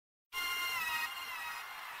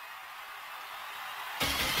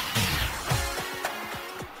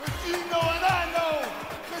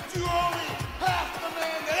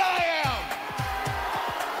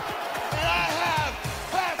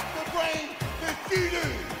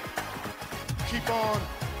keep on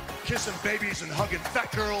kissing babies and hugging fat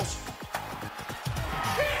girls.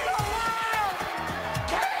 He's alive!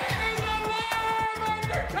 Kane is alive,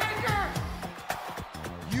 Undertaker!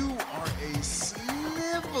 You are a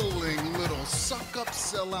sniveling little suck-up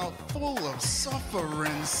sellout full of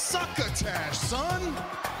suffering succotash, son!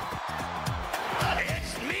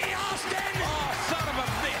 It's me, Austin! Oh, son of a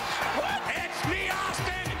bitch! What? It's me,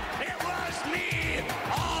 Austin! It was me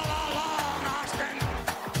all along, Austin!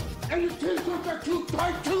 And your t-shirts are too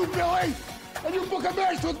tight too, Billy! And you book a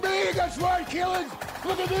match with me against Ryan Keelan!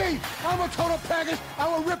 Look at me! I'm a total package! I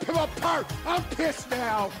will rip him apart! I'm pissed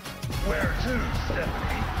now! Where to,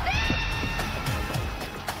 Stephanie?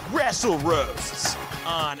 Wrestle Roasts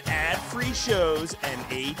on ad-free shows and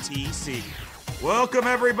ATC. Welcome,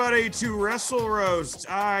 everybody, to Wrestle Roast.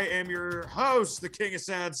 I am your host, the King of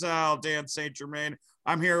Sad Style, Dan St. Germain.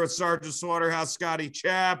 I'm here with Sergeant Slaughterhouse, Scotty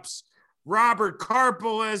Chaps, Robert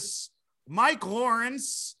Karpolis, Mike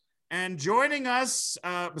Lawrence, and joining us,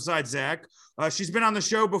 besides Zach, she's been on the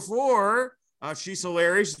show before. She's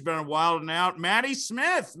hilarious. She's been on Wild and Out. Maddie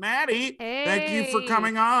Smith. Maddie, hey. Thank you for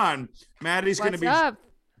coming on. Maddie's going to be... up?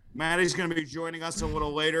 Maddie's going to be joining us a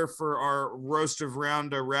little later for our Roast of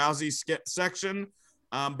Ronda Rousey section.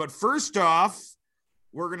 But first off,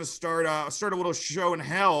 we're going to start a little show in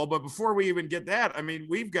hell. But before we even get that, I mean,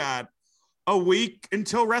 we've got a week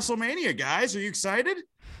until WrestleMania, guys. Are you excited?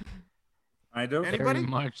 I don't. Anybody?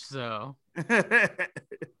 Very much so.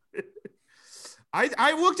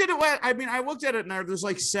 I looked at it. I looked at it, and there's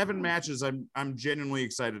like 7 matches. I'm genuinely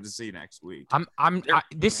excited to see next week.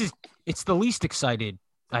 It's the least excited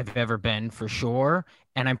I've ever been, for sure,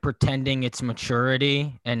 and I'm pretending it's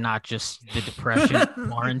maturity and not just the depression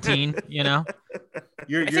quarantine. You know,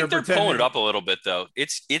 I think they're pulling it up a little bit, though.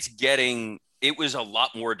 It was a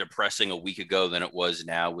lot more depressing a week ago than it was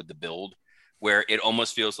now with the build, where it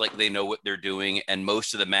almost feels like they know what they're doing, and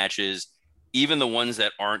most of the matches, even the ones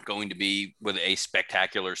that aren't going to be with a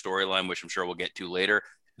spectacular storyline, which I'm sure we'll get to later,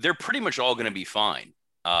 they're pretty much all going to be fine.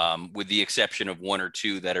 With the exception of 1 or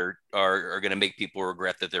 2 that are going to make people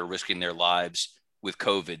regret that they're risking their lives with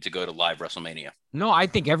COVID to go to live WrestleMania. No, I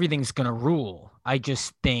think everything's going to rule. I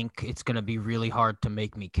just think it's going to be really hard to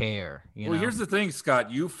make me care. Well, here's the thing,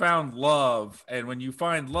 Scott. You found love, and when you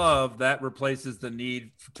find love, that replaces the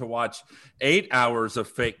need to watch 8 hours of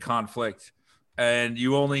fake conflict, and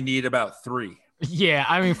you only need about 3. Yeah,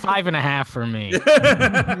 I mean, 5.5 for me.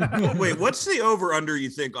 Wait, what's the over-under,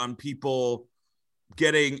 you think, on people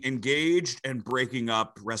getting engaged and breaking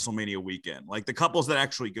up WrestleMania weekend? Like the couples that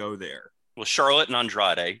actually go there. Well, Charlotte and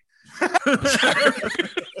Andrade. All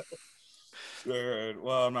right,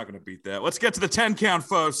 well, I'm not going to beat that. Let's get to the 10 count,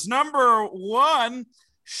 folks. Number 1,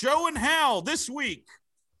 show in hell this week.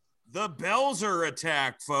 The Belzer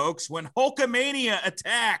attack, folks. When Hulkamania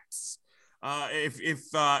attacks.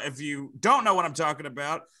 If you don't know what I'm talking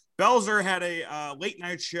about, Belzer had a late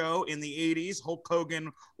night show in the 80s. Hulk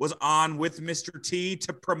Hogan was on with Mr. T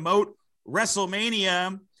to promote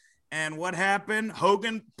WrestleMania. And what happened?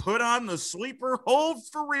 Hogan put on the sleeper hold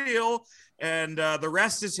for real. And the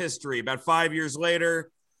rest is history. About 5 years later,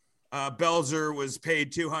 Belzer was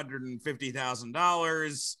paid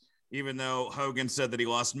 $250,000, even though Hogan said that he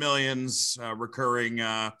lost millions. Recurring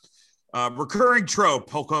trope.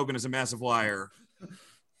 Hulk Hogan is a massive liar.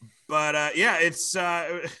 But yeah, it's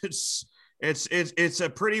a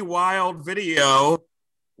pretty wild video.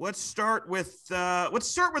 Let's start with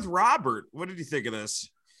Robert. What did you think of this?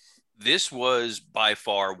 This was by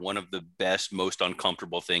far one of the best, most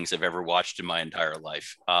uncomfortable things I've ever watched in my entire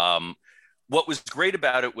life. What was great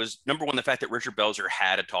about it was, number one, the fact that Richard Belzer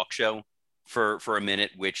had a talk show for a minute,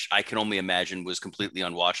 which I can only imagine was completely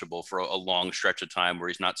unwatchable for a long stretch of time where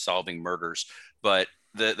he's not solving murders. But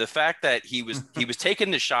the fact that he was taking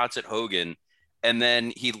the shots at Hogan, and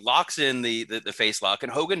then he locks in the face lock,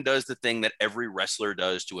 and Hogan does the thing that every wrestler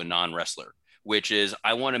does to a non-wrestler, which is,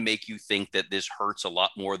 I want to make you think that this hurts a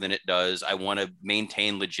lot more than it does. I want to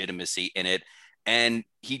maintain legitimacy in it. And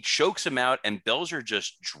he chokes him out, and Belzer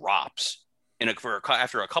just drops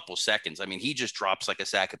after a couple seconds. I mean, he just drops like a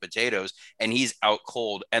sack of potatoes, and he's out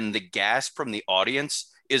cold. And the gasp from the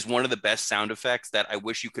audience is one of the best sound effects that I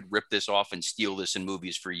wish you could rip this off and steal this in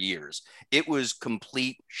movies for years. It was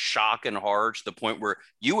complete shock and horror to the point where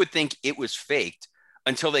you would think it was faked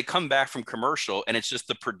until they come back from commercial, and it's just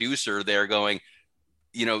the producer there going,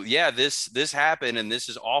 yeah, this happened and this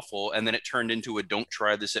is awful. And then it turned into a "don't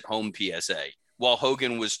try this at home" PSA, while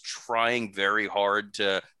Hogan was trying very hard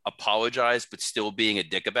to apologize, but still being a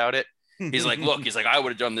dick about it. He's like, look, I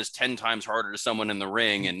would have done this 10 times harder to someone in the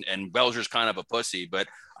ring, and Belzer's kind of a pussy, but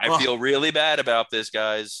I feel really bad about this,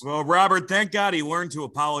 guys. Well, Robert, thank God he learned to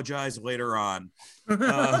apologize later on. It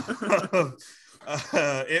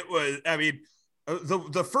was, I mean,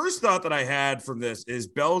 the first thought that I had from this is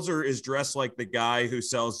Belzer is dressed like the guy who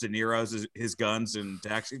sells De Niro's his guns in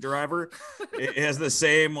Taxi Driver. It has the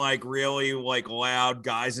same like really like loud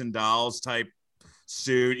Guys and Dolls type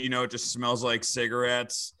suit. You know, it just smells like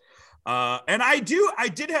cigarettes. And I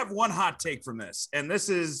did have one hot take from this, and this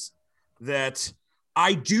is that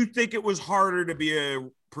I do think it was harder to be a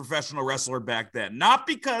professional wrestler back then, not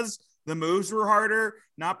because the moves were harder,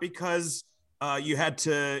 not because you had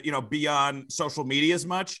to, you know, be on social media as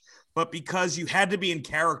much, but because you had to be in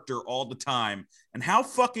character all the time. And how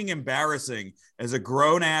fucking embarrassing as a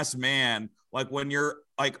grown ass man, like when you're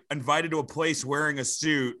like invited to a place wearing a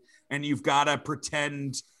suit and you've got to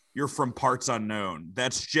pretend you're from parts unknown.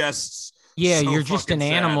 That's just so you're just an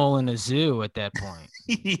sad. Animal in a zoo at that point.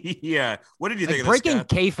 Yeah. What did you think of breaking this,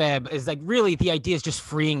 Scott? kayfabe is like really the idea is just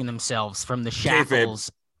freeing themselves from the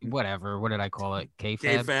shackles. Whatever. What did I call it?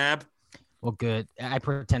 Kayfabe. Kayfabe. Well, good. I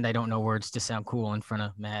pretend I don't know words to sound cool in front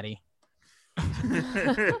of Maddie.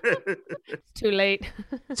 Too late.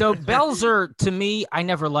 So Belzer, to me, I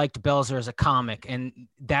never liked Belzer as a comic, and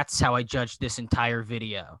that's how I judged this entire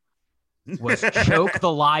video. Was choke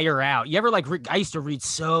the liar out. You ever like? I used to read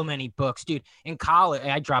so many books, dude. In college,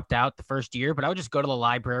 I dropped out the first year, but I would just go to the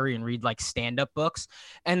library and read like stand-up books,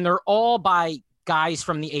 and they're all by guys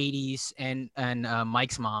from the '80s and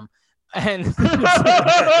Mike's mom. And that's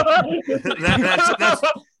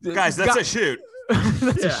a shoot.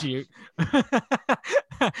 That's a shoot.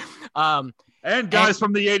 And guys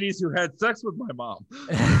from the 80s who had sex with my mom.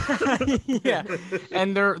 Yeah.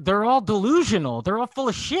 And they're all delusional. They're all full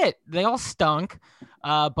of shit. They all stunk.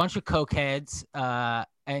 A bunch of cokeheads.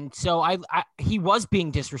 And so he was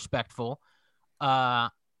being disrespectful.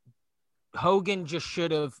 Hogan just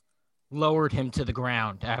should have lowered him to the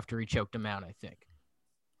ground after he choked him out, I think.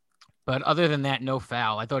 But other than that, no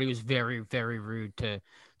foul. I thought he was very, very rude to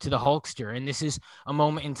the Hulkster. And this is a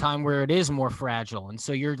moment in time where it is more fragile. And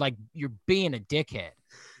so you're being a dickhead.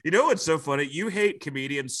 You know what's so funny? You hate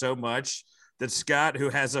comedians so much that Scott, who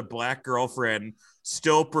has a black girlfriend,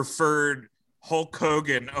 still preferred Hulk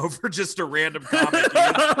Hogan over just a random comic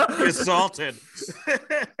he assaulted.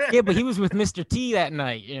 Yeah, but he was with Mr. T that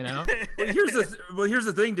night, you know? Here's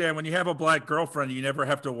the thing, Dan. When you have a black girlfriend, you never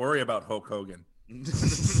have to worry about Hulk Hogan.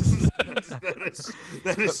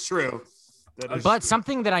 That is true. But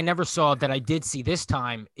something that I never saw that I did see this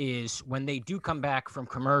time is when they do come back from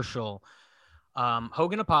commercial,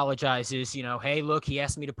 Hogan apologizes, you know, hey, look, he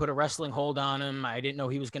asked me to put a wrestling hold on him. I didn't know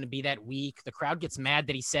he was going to be that weak. The crowd gets mad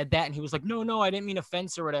that he said that. And he was like, no, I didn't mean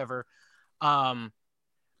offense or whatever.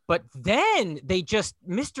 But then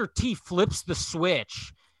Mr. T flips the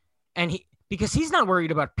switch, and because he's not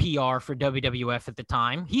worried about PR for WWF at the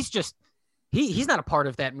time. He's just, he's not a part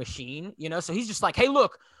of that machine, you know? So he's just like, hey,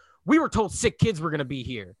 look, we were told sick kids were going to be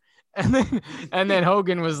here. And then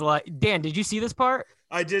Hogan was like, Dan, did you see this part?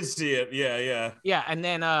 I did see it. Yeah. Yeah. And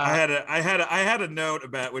then I had a note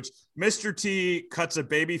about which Mr. T cuts a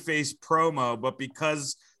babyface promo, but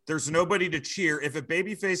because there's nobody to cheer, if a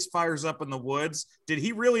babyface fires up in the woods, did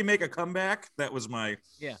he really make a comeback? That was my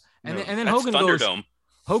And note. then That's Hogan Thunderdome.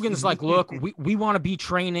 Hogan's like, look, we want to be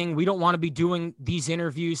training. We don't want to be doing these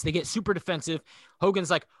interviews. They get super defensive.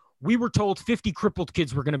 Hogan's like, we were told 50 crippled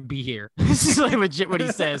kids were going to be here. This is like legit what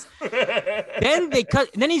he says. Then they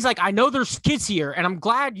cut. And then he's like, I know there's kids here, and I'm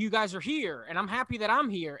glad you guys are here, and I'm happy that I'm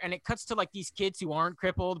here. And it cuts to like these kids who aren't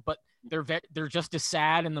crippled, but they're just as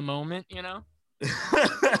sad in the moment, you know?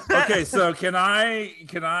 Okay, so can I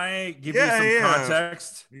give you some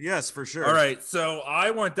context? Yes, for sure. All right, so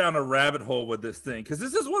I went down a rabbit hole with this thing because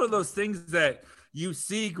this is one of those things that you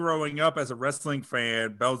see growing up as a wrestling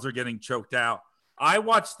fan. Belzer getting choked out. I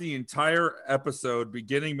watched the entire episode,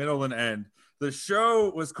 beginning, middle, and end. The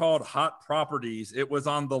show was called Hot Properties. It was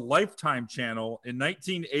on the Lifetime channel in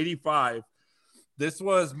 1985. This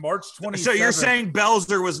was March 27th. So you're saying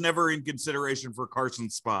Belzer was never in consideration for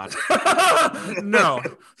Carson's spot? No,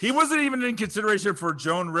 he wasn't even in consideration for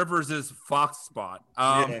Joan Rivers' Fox spot.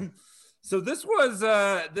 So this was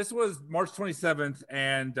March 27th,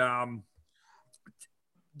 and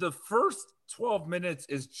the first 12 minutes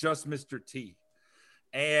is just Mr. T.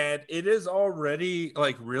 And it is already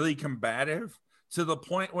like really combative to the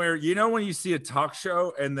point where, you know, when you see a talk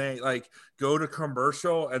show and they like go to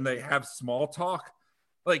commercial and they have small talk,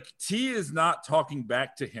 like T is not talking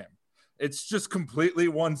back to him. It's just completely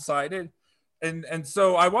one-sided. And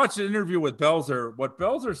so I watched an interview with Belzer. What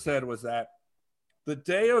Belzer said was that the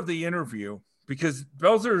day of the interview, because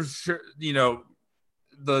Belzer's,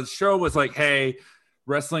 the show was like, hey,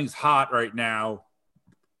 wrestling's hot right now.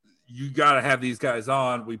 You got to have these guys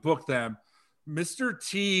on. We booked them. Mr.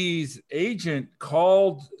 T's agent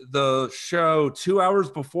called the show 2 hours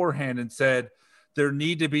beforehand and said there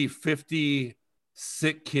need to be 50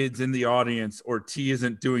 sick kids in the audience or T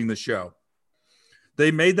isn't doing the show.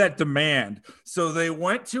 They made that demand. So they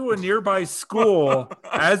went to a nearby school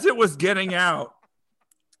as it was getting out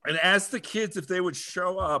and asked the kids if they would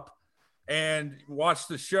show up and watch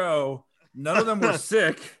the show. None of them were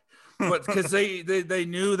sick. But because they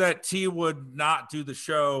knew that T would not do the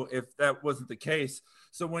show if that wasn't the case.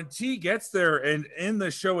 So when T gets there and in the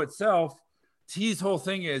show itself, T's whole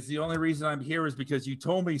thing is the only reason I'm here is because you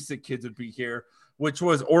told me sick kids would be here, which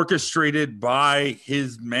was orchestrated by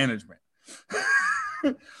his management.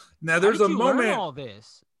 Now there's a moment. Learn all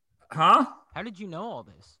this? Huh? How did you know all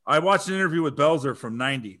this? I watched an interview with Belzer from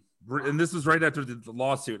 90, and this was right after the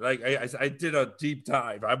lawsuit. I did a deep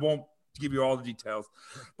dive. I won't give you all the details,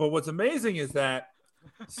 but what's amazing is that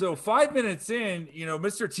so 5 minutes in,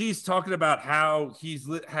 Mr. T's talking about how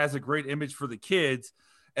has a great image for the kids,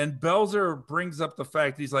 and Belzer brings up the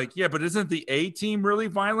fact he's like, yeah, but isn't the A team really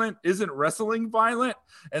violent? Isn't wrestling violent?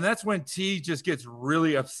 And that's when T just gets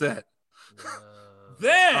really upset.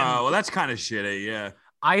 Then well, that's kind of shitty. Yeah.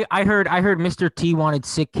 I heard Mr. T wanted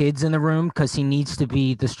sick kids in the room because he needs to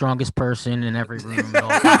be the strongest person in every room. At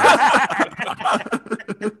all times.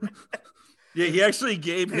 Yeah, he actually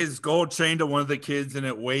gave his gold chain to one of the kids, and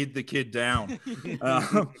it weighed the kid down.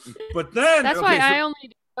 But then that's why I only do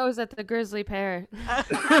those at the Grizzly Pear. But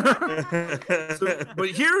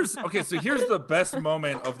here's the best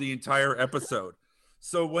moment of the entire episode.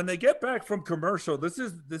 So when they get back from commercial, this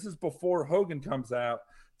is before Hogan comes out.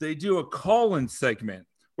 They do a call-in segment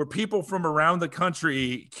where people from around the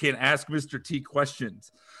country can ask Mr. T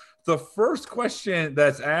questions. The first question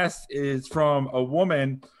that's asked is from a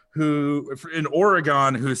woman who in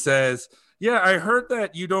Oregon who says, yeah, I heard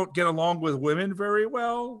that you don't get along with women very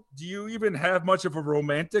well. Do you even have much of a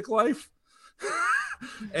romantic life?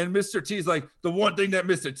 And Mr. T's like, the one thing that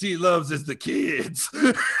Mr. T loves is the kids.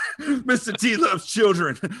 Mr. T loves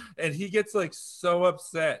children. And he gets like so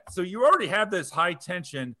upset. So you already have this high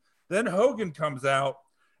tension. Then Hogan comes out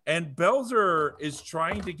and Belzer is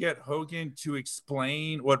trying to get Hogan to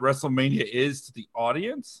explain what WrestleMania is to the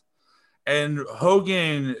audience. And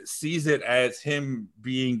Hogan sees it as him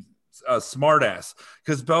being a smartass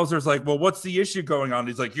because Belzer's like, well, what's the issue going on?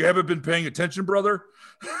 He's like, you haven't been paying attention, brother.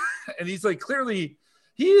 And he's like, clearly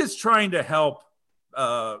he is trying to help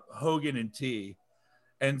Hogan and T.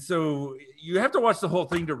 And so you have to watch the whole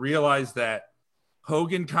thing to realize that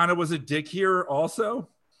Hogan kind of was a dick here also.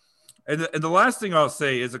 And the last thing I'll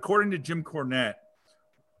say is, according to Jim Cornette,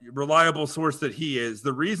 reliable source that he is,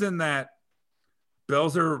 the reason that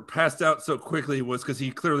Belzer passed out so quickly was because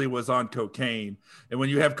he clearly was on cocaine. And when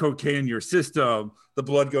you have cocaine in your system, the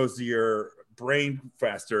blood goes to your brain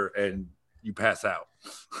faster and you pass out.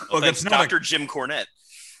 Well, that's Dr. Jim Cornette.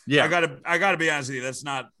 Yeah. I gotta be honest with you. That's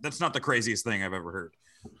not the craziest thing I've ever heard.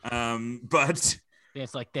 But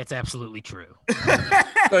it's like, that's absolutely true.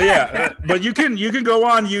 So yeah, but you can go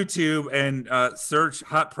on YouTube and search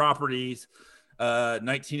Hot Properties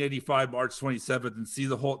 1985 March 27th and see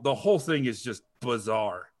the whole thing is just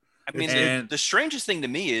bizarre. I mean, the strangest thing to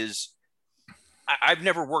me is I've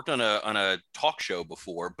never worked on a talk show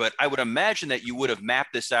before, but I would imagine that you would have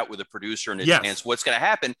mapped this out with a producer in advance. Yes. What's going to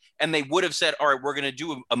happen, and they would have said, all right, we're going to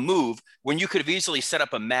do a move, when you could have easily set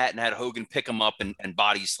up a mat and had Hogan pick him up and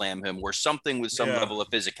body slam him, or something with some level of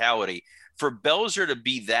physicality. For Belzer to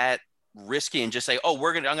be that risky and just say, oh,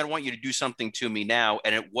 I'm going to want you to do something to me now,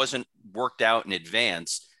 and it wasn't worked out in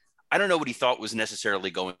advance, I don't know what he thought was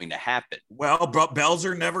necessarily going to happen. Well,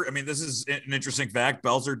 Belzer never, this is an interesting fact.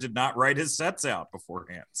 Belzer did not write his sets out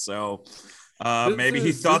beforehand. So maybe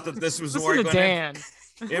he thought that this was going to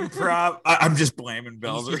improv. I'm just blaming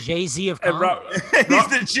Belzer. He's the Jay-Z of comedy. He's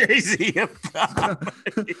the Jay-Z of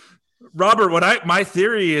comedy. Robert, my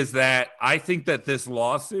theory is that I think that this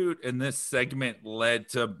lawsuit and this segment led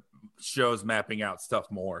to shows mapping out stuff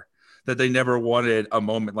more. That they never wanted a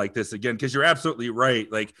moment like this again, because you're absolutely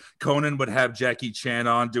right. Like Conan would have Jackie Chan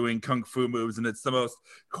on doing kung fu moves, and it's the most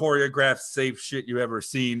choreographed, safe shit you ever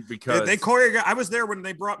seen. Because they choreographed. I was there when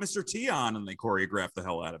they brought Mr. T on, and they choreographed the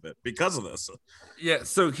hell out of it because of this. Yeah,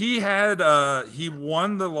 so he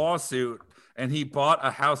won the lawsuit, and he bought a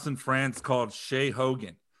house in France called Shea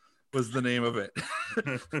Hogan, was the name of it.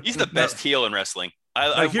 He's the best heel in wrestling.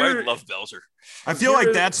 I love Belzer. I feel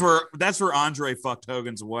like that's where Andre fucked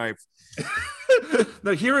Hogan's wife.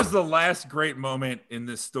 Now, here is the last great moment in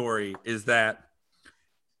this story is that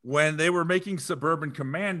when they were making Suburban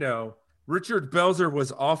Commando, Richard Belzer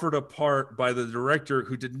was offered a part by the director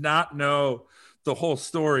who did not know the whole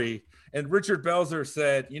story. And Richard Belzer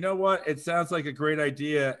said, you know what? It sounds like a great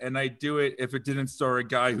idea, and I'd do it if it didn't star a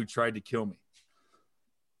guy who tried to kill me.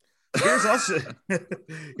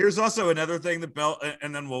 Here's also another thing that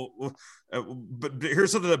and then but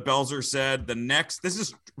here's something that Belzer said. This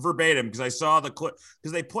is verbatim because I saw the clip,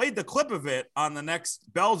 because they played the clip of it on the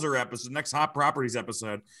next Belzer episode, next Hot Properties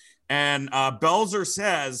episode. And Belzer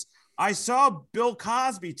says, I saw Bill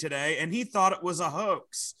Cosby today and he thought it was a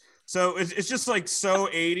hoax. So it's just like so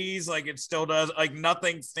 80s, like it still does, like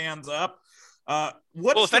nothing stands up.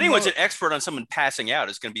 If anyone's an expert on someone passing out,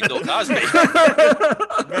 it's going to be Bill Cosby.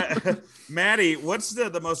 Maddie, what's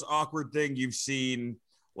the most awkward thing you've seen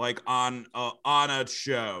like on a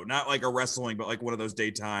show? Not like a wrestling, but like one of those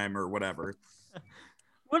daytime or whatever.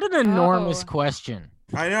 What an enormous question.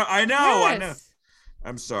 I know. Yes.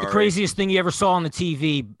 I'm sorry. The craziest thing you ever saw on the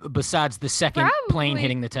TV besides the second plane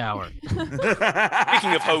hitting the tower.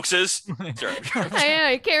 Speaking of hoaxes. Sure. I know,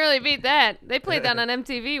 you can't really beat that. They played that on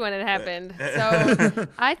MTV when it happened. So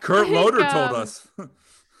Kurt Loder told us.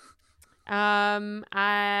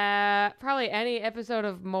 Probably any episode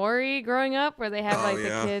of Maury growing up where they have the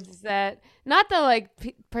kids that, not the like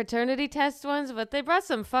paternity test ones, but they brought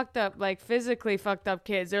some fucked up, like physically fucked up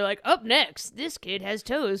kids. They're like, up next, this kid has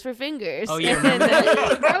toes for fingers. Oh yeah,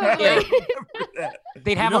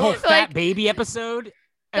 they'd have a whole fat baby episode.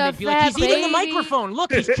 And they'd be like, he's eating the microphone.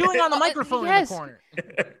 Look, he's chewing on the microphone in the corner.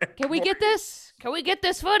 Can we get this? Can we get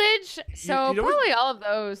this footage? So probably all of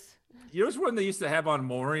those. You know which one they used to have on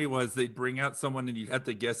Maury was they'd bring out someone and you'd have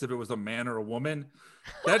to guess if it was a man or a woman.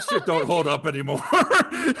 That shit don't hold up anymore.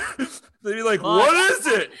 They'd be like, what is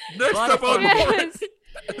it? Next up on Maury.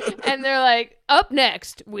 And they're like, up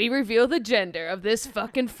next, we reveal the gender of this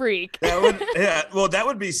fucking freak. That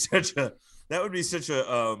would be such a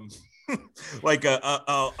like a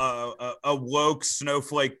woke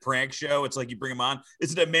snowflake prank show. It's like you bring them on.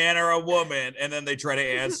 Is it a man or a woman? And then they try to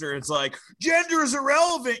answer. It's like, gender is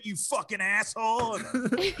irrelevant, you fucking asshole. And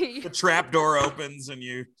the trap door opens and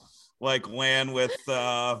you like land with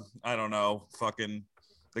I don't know, fucking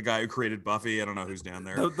the guy who created Buffy. I don't know who's down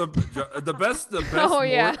there. The best oh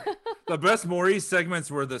yeah, the best Maury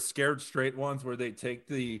segments were the scared straight ones where they take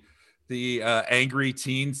the angry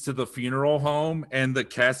teens to the funeral home and the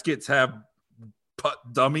caskets have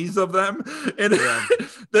dummies of them, and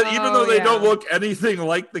that even though they don't look anything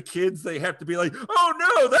like the kids, they have to be like, oh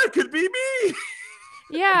no, that could be me.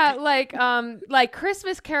 Yeah, like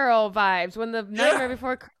Christmas Carol vibes when the Nightmare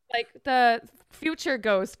Before, like the future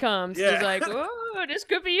ghost comes. Yeah. He's like, oh, this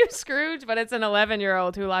could be you, Scrooge, but it's an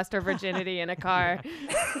 11-year-old who lost her virginity in a car.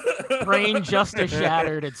 Brain just as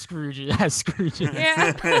shattered at Scrooge. Yeah.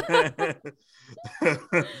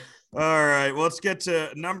 All right, well, let's get to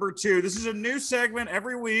number 2. This is a new segment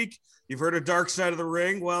every week. You've heard of Dark Side of the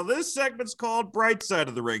Ring. Well, this segment's called Bright Side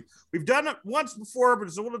of the Ring. We've done it once before, but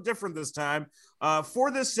it's a little different this time.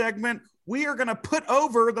 For this segment, we are going to put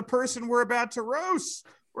over the person we're about to roast.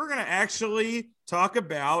 We're going to actually talk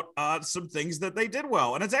about some things that they did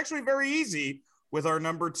well. And it's actually very easy with our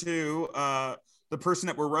number 2, the person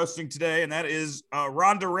that we're roasting today, and that is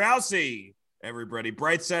Ronda Rousey. Everybody,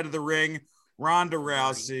 Bright Side of the Ring, Ronda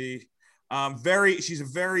Rousey. She's a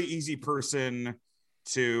very easy person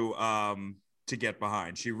to get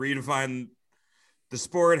behind. She redefined the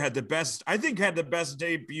sport, had the best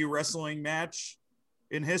debut wrestling match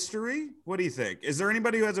in history. What do you think? Is there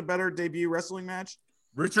anybody who has a better debut wrestling match?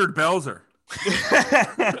 Richard Belzer.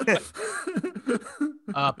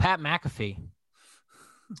 Pat McAfee.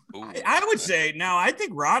 I would say no. I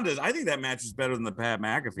think that match is better than the Pat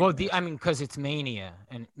McAfee. Well, because it's Mania,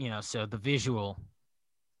 and so the visual.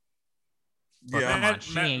 Yeah,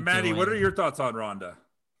 Maddie, what are your thoughts on Ronda?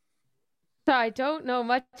 So I don't know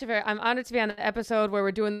much of her. I'm honored to be on the episode where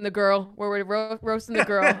we're doing the girl, where we're roasting the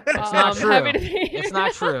girl. It's not true. It's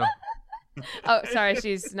not true. Oh, sorry.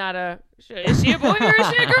 She's not a. Is she a boy or is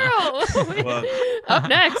she a girl? Well, up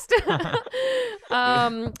next.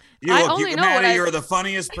 Maddie, you're the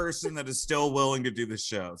funniest person that is still willing to do the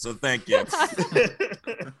show. So thank you.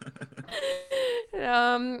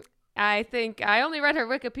 I think I only read her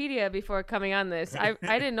Wikipedia before coming on this. I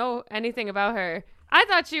didn't know anything about her. I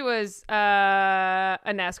thought she was a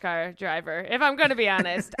NASCAR driver, if I'm going to be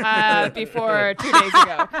honest, before 2 days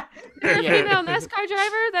ago. Is there a female NASCAR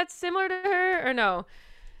driver that's similar to her, or no?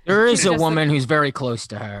 There is a woman who's very close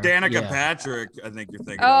to her. Danica Patrick, I think you're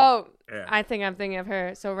thinking of. Yeah. I think I'm thinking of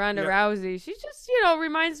her. So Ronda Rousey, she just,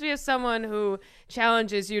 reminds me of someone who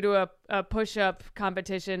challenges you to a push-up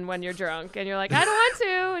competition when you're drunk. And you're like, I don't want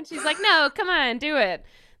to. And she's like, no, come on, do it.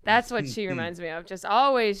 That's what she reminds me of. Just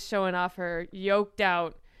always showing off her yoked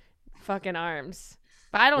out fucking arms.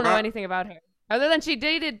 But I don't know anything about her other than she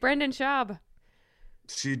dated Brendan Schaub.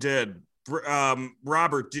 She did.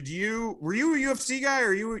 Robert, were you a UFC guy?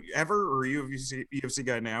 Are you a UFC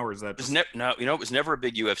guy now, or is that just... No, it was never a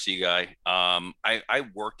big UFC guy. I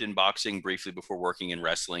worked in boxing briefly before working in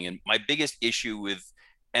wrestling, and my biggest issue with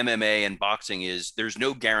MMA and boxing is there's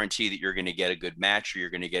no guarantee that you're going to get a good match, or you're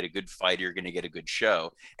going to get a good fight, or you're going to get a good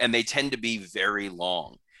show, and they tend to be very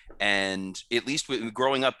long. And at least with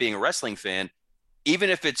growing up being a wrestling fan,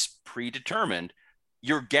 even if it's predetermined,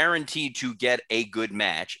 you're guaranteed to get a good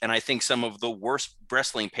match. And I think some of the worst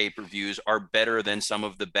wrestling pay-per-views are better than some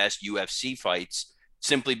of the best UFC fights,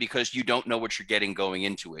 simply because you don't know what you're getting going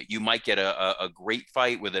into it. You might get a great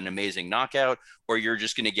fight with an amazing knockout, or you're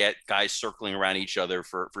just going to get guys circling around each other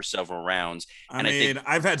for several rounds. I think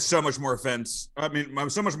I've had so much more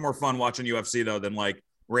so much more fun watching UFC though than like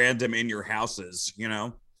random in your houses, you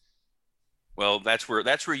know? Well, that's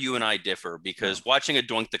where you and I differ, because watching a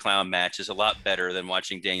Doink the Clown match is a lot better than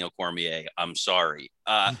watching Daniel Cormier. I'm sorry.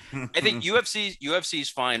 I think UFC's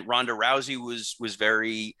fine. Ronda Rousey was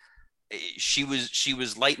very, she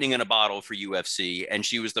was lightning in a bottle for UFC, and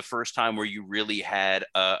she was the first time where you really had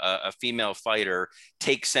a female fighter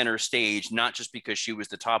take center stage, not just because she was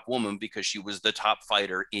the top woman, because she was the top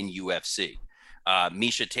fighter in UFC.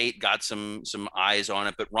 Misha Tate got some eyes on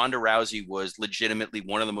it, but Ronda Rousey was legitimately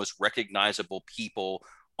one of the most recognizable people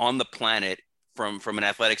on the planet from an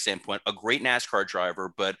athletic standpoint. A great NASCAR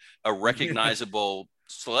driver, but a recognizable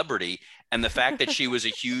celebrity. And the fact that she was a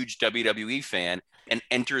huge WWE fan and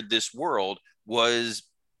entered this world was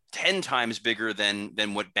 10 times bigger than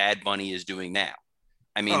what Bad Bunny is doing now.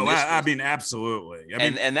 I mean, absolutely.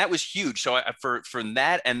 And that was huge. So for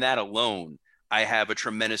that and that alone, I have a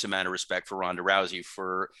tremendous amount of respect for Ronda Rousey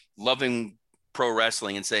for loving pro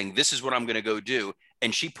wrestling and saying, this is what I'm going to go do.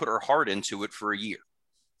 And she put her heart into it for a year.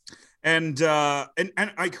 And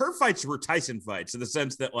like her fights were Tyson fights in the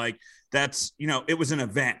sense that like, that's, it was an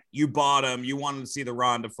event. You bought them. You wanted to see the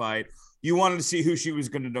Ronda fight. You wanted to see who she was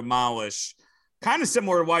going to demolish. Kind of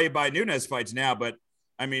similar to why you buy Nunes fights now. But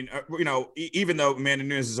I mean, even though Amanda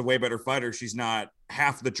Nunes is a way better fighter, she's not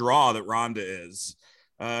half the draw that Ronda is.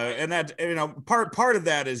 And that, part of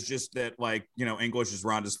that is just that, like, English is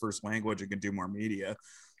Ronda's first language and can do more media.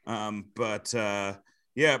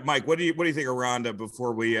 Yeah, Mike, what do you think of Ronda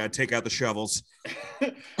before we take out the shovels?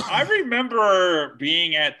 I remember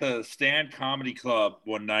being at the Stand Comedy Club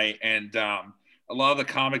one night, and a lot of the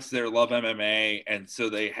comics there love MMA, and so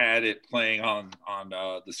they had it playing on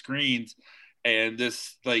the screens, and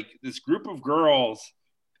this group of girls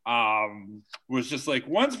was just like,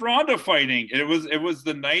 when's Ronda fighting? It was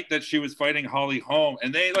the night that she was fighting Holly Holm,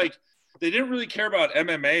 and they didn't really care about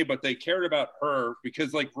MMA, but they cared about her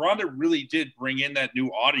because like Ronda really did bring in that new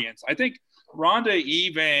audience. I think Ronda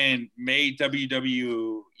even made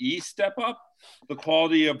WWE step up the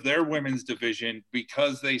quality of their women's division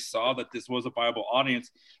because they saw that this was a viable audience.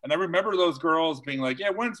 And I remember those girls being like, yeah,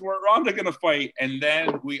 when's Ronda gonna fight? And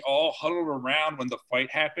then we all huddled around when the fight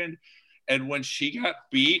happened. And when she got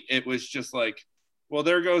beat, it was just like, well,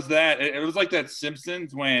 there goes that. It was like that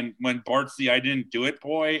Simpsons when Bart's the I didn't do it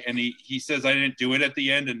boy, and he says I didn't do it at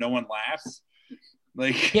the end, and no one laughs.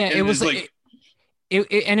 Like, yeah, it was like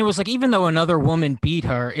it was like, even though another woman beat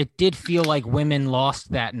her, it did feel like women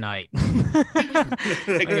lost that night.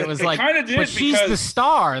 It was like, but she's the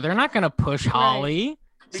star. They're not going to push Holly, right.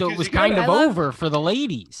 So it was kind of over for the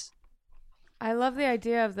ladies. I love the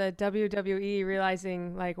idea of the WWE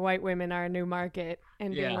realizing like white women are a new market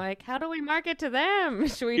and being like, how do we market to them?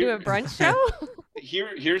 Should we do a brunch show?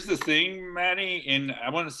 Here's the thing, Maddie.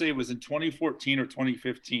 I want to say it was in 2014 or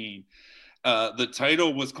 2015. The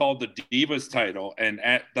title was called the Divas title. And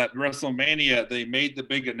at that WrestleMania, they made the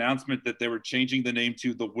big announcement that they were changing the name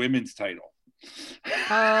to the Women's title.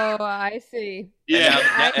 Oh, I see. Yeah.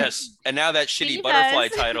 And now that shitty butterfly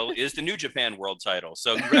title is the New Japan World title.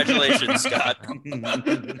 So congratulations, Scott.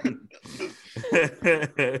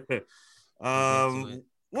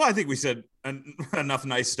 Well, I think we said enough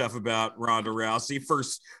nice stuff about Ronda Rousey.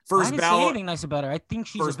 First I didn't ballot. say anything nice about her. I think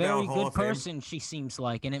she's a very good person. She seems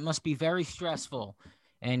like, and it must be very stressful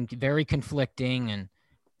and very conflicting. And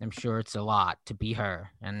I'm sure it's a lot to be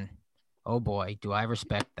her. And oh boy, do I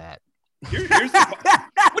respect that.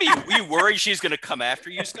 What are you worried she's going to come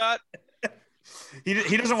after you, Scott? He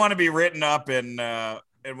doesn't want to be written up in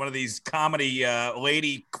one of these comedy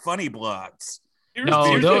lady funny blogs.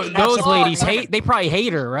 No, those ladies they probably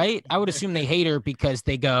hate her, right? I would assume they hate her because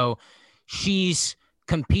they go, she's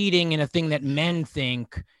competing in a thing that men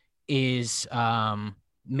think is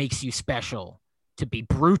makes you special. to be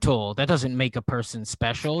brutal. That doesn't make a person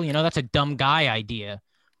special. You know, that's a dumb guy idea.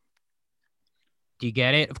 Do you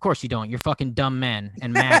get it? Of course you don't. You're fucking dumb men.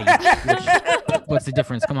 And Maddie. What's the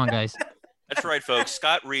difference? Come on, guys. That's right, folks.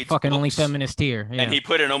 Scott reads Fucking books, only feminist here. Yeah. and he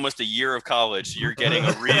put in almost a year of college. You're getting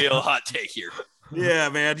a real hot take here. Yeah,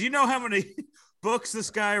 man. Do you know how many books this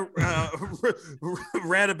guy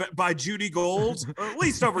read by Judy Gold? At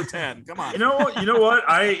least over 10. Come on. You know what?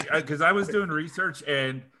 Because I was doing research,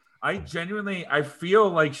 and I feel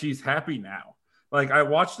like she's happy now. Like, I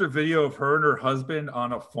watched a video of her and her husband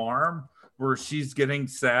on a farm where she's getting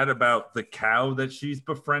sad about the cow that she's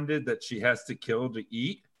befriended that she has to kill to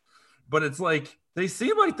eat. But it's like, they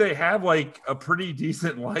seem like they have like a pretty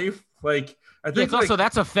decent life. Like, I think it's also,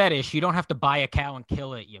 that's a fetish. You don't have to buy a cow and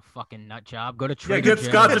kill it, you fucking nut job. Go to Trader get Joe's.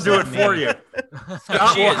 Scott to do it for you.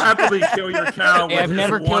 Scott will happily kill your cow. Hey, I've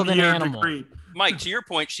never killed an animal. Degree. Mike, to your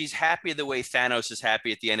point, she's happy the way Thanos is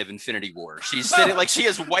happy at the end of Infinity War. She's sitting like she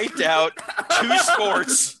has wiped out 2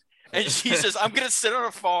 sports, and she says, I'm going to sit on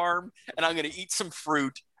a farm, and I'm going to eat some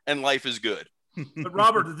fruit, and life is good. But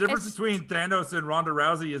Robert, the difference between Thanos and Ronda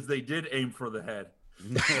Rousey is they did aim for the head.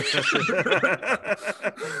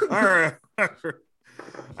 All right.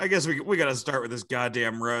 I guess we got to start with this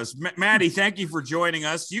goddamn roast. Maddie, thank you for joining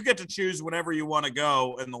us. You get to choose whenever you want to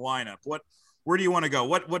go in the lineup. Where do you want to go?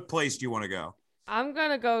 What place do you want to go? I'm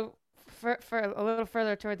gonna go for a little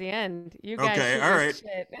further toward the end. You guys. Okay. All right.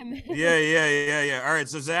 Yeah. All right.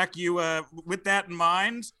 So Zach, you with that in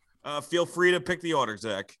mind, feel free to pick the order,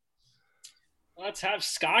 Zach. Let's have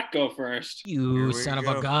Scott go first. You son of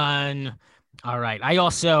a gun. All right. I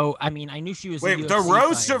knew she was. Wait, the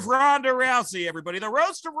roast of Ronda Rousey, everybody. The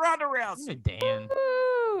roast of Ronda Rousey. Dan.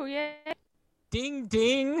 Ooh, yeah. Ding,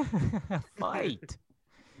 ding. Fight.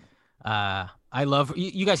 I love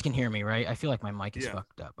you guys can hear me, right? I feel like my mic is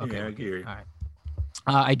fucked up. Okay. Yeah, I can hear you. All right.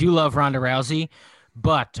 I do love Ronda Rousey,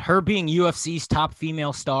 but her being UFC's top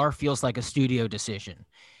female star feels like a studio decision.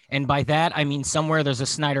 And by that, I mean somewhere there's a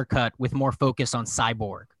Snyder cut with more focus on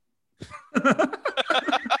Cyborg.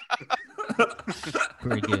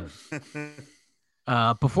 Pretty good.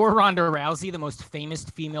 Before Ronda Rousey, the most famous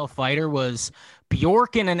female fighter was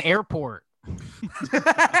Bjork in an airport.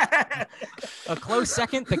 A close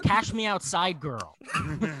second, the Cash Me Outside girl.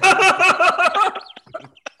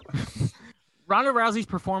 Ronda Rousey's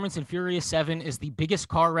performance in Furious 7 is the biggest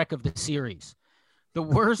car wreck of the series. The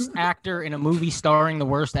worst actor in a movie starring the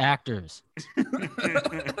worst actors.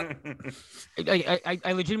 I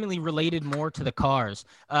legitimately related more to the cars.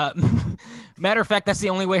 Matter of fact, that's the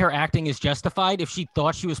only way her acting is justified. If she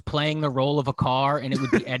thought she was playing the role of a car and it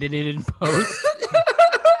would be edited in post.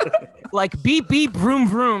 Like beep, beep, vroom,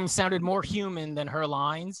 vroom sounded more human than her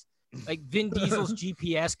lines. Like Vin Diesel's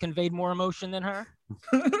GPS conveyed more emotion than her.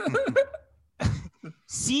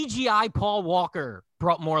 CGI Paul Walker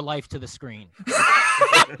brought more life to the screen.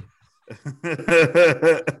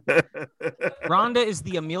 Ronda is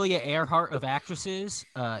the Amelia Earhart of actresses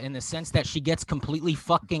in the sense that she gets completely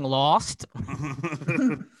fucking lost.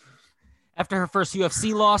 After her first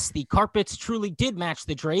UFC loss, the carpets truly did match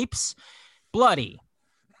the drapes. Bloody.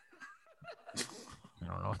 I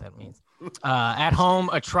don't know what that means. At home,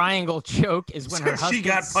 a triangle choke is when her husband she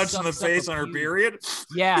got punched in the face on her period.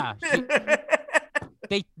 Yeah.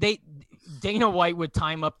 Dana White would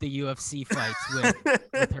time up the UFC fights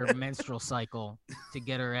with her menstrual cycle to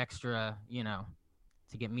get her extra,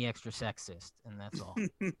 to get me extra sexist, and that's all.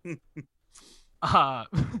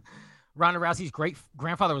 Ronda Rousey's great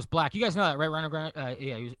grandfather was black. You guys know that, right?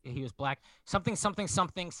 He was black. Something.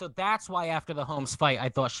 So that's why after the Holmes fight, I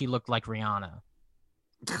thought she looked like Rihanna.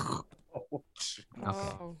 Okay.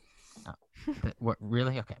 Oh. What,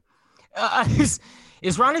 really? Okay.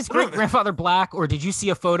 Is Ronda's great grandfather black, or did you see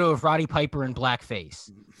a photo of Roddy Piper in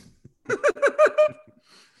blackface?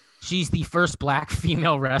 She's the first black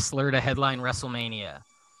female wrestler to headline WrestleMania.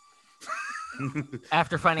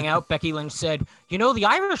 After finding out, Becky Lynch said, the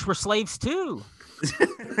Irish were slaves too.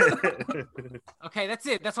 Okay, that's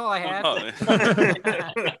it. That's all I had.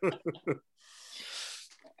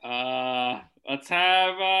 Let's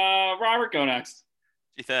have Robert go next.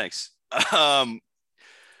 Gee, thanks.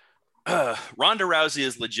 Ronda Rousey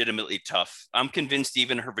is legitimately tough. I'm convinced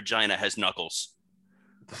even her vagina has knuckles.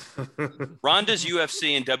 Ronda's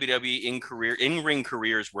UFC and WWE in-ring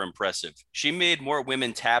careers were impressive. She made more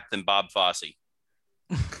women tap than Bob Fosse.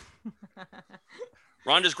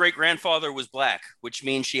 Ronda's great-grandfather was black, which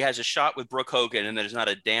means she has a shot with Brooke Hogan, and there's not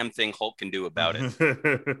a damn thing Hulk can do about it.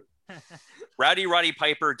 Roddy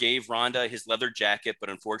Piper gave Ronda his leather jacket, but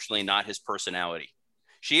unfortunately not his personality.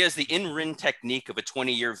 She has the in-ring technique of a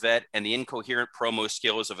 20-year vet and the incoherent promo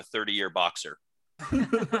skills of a 30-year boxer.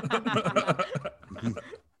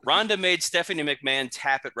 Ronda made Stephanie McMahon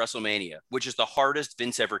tap at WrestleMania, which is the hardest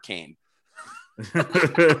Vince ever came.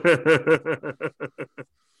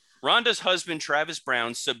 Ronda's husband, Travis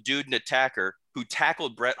Brown, subdued an attacker who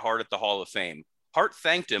tackled Bret Hart at the Hall of Fame. Hart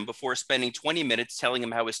thanked him before spending 20 minutes telling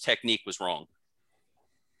him how his technique was wrong.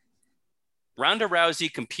 Ronda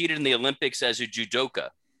Rousey competed in the Olympics as a judoka,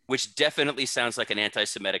 which definitely sounds like an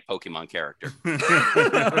anti-Semitic Pokemon character.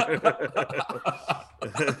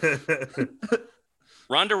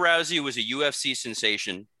 Ronda Rousey was a UFC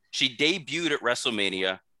sensation. She debuted at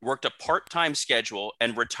WrestleMania, worked a part-time schedule,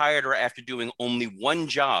 and retired after doing only one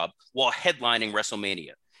job while headlining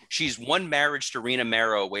WrestleMania. She's one marriage to Rena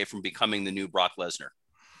Mero away from becoming the new Brock Lesnar.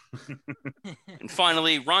 And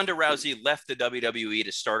finally, Ronda Rousey left the WWE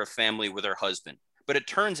to start a family with her husband. But it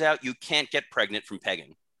turns out you can't get pregnant from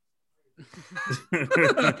pegging.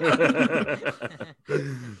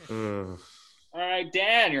 All right,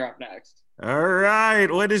 Dan, you're up next. All right,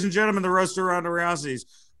 ladies and gentlemen, the roaster Ronda Rousey's.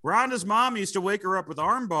 Ronda's mom used to wake her up with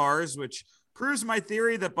arm bars, which proves my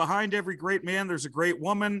theory that behind every great man, there's a great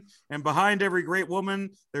woman, and behind every great woman,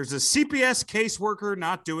 there's a CPS caseworker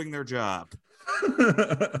not doing their job.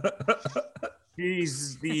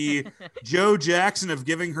 She's the Joe Jackson of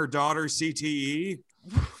giving her daughter CTE.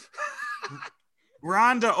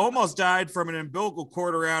 Ronda almost died from an umbilical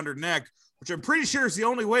cord around her neck, which I'm pretty sure is the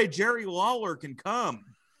only way Jerry Lawler can come.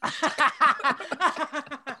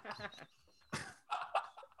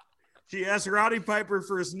 She asked Roddy Piper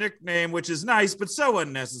for his nickname, which is nice, but so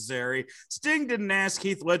unnecessary. Sting didn't ask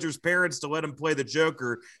Heath Ledger's parents to let him play the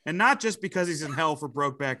Joker, and not just because he's in hell for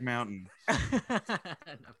Brokeback Mountain.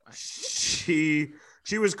 She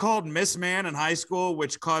was called Miss Man in high school,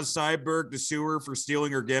 which caused Cyborg to sue her for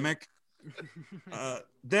stealing her gimmick.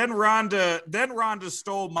 Then Ronda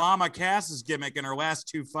stole Mama Cass's gimmick in her last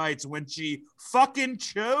two fights when she fucking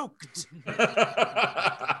choked.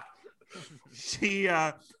 She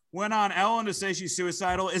went on Ellen to say she's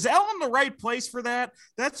suicidal. Is Ellen the right place for that?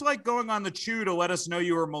 That's like going on the Chew to let us know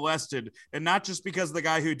you were molested, and not just because the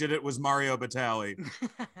guy who did it was Mario Batali.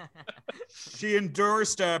 She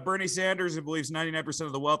endorsed Bernie Sanders, who believes 99%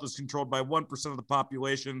 of the wealth is controlled by 1% of the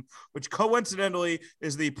population, which coincidentally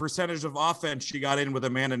is the percentage of offense she got in with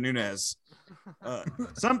Amanda Nunes.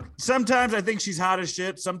 Sometimes I think she's hot as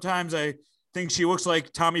shit. Sometimes I think she looks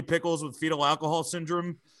like Tommy Pickles with fetal alcohol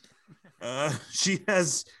syndrome. She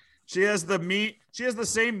has the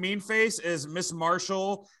same mean face as Miss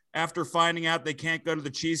Marshall after finding out they can't go to the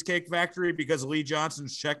Cheesecake Factory because Lee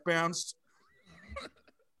Johnson's check bounced.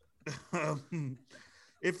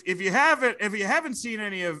 If you haven't seen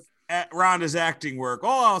any of Ronda's acting work,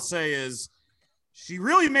 all I'll say is she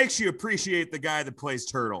really makes you appreciate the guy that plays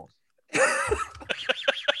Turtle.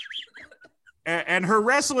 And her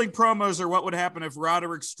wrestling promos are what would happen if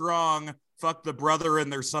Roderick Strong fucked the brother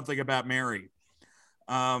and There's Something About Mary.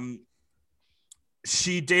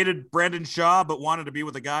 She dated Brendan Shaw, but wanted to be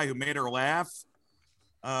with a guy who made her laugh.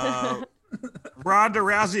 Ronda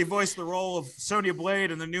Rousey voiced the role of Sonya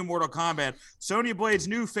Blade in the new Mortal Kombat. Sonya Blade's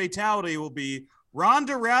new fatality will be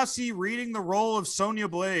Ronda Rousey reading the role of Sonya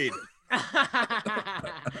Blade.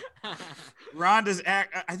 I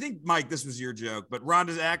think, Mike, this was your joke, but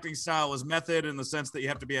Ronda's acting style is method in the sense that you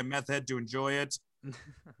have to be a meth head to enjoy it.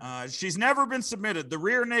 She's never been submitted. The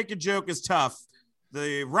rear naked joke is tough.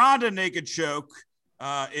 The Ronda naked joke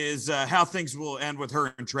is how things will end with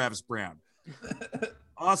her and Travis Brown.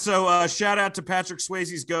 Also, shout out to Patrick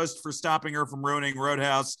Swayze's ghost for stopping her from ruining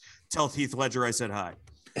Roadhouse. Tell Heath Ledger I said hi.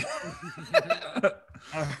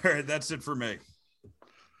 All right, that's it for me.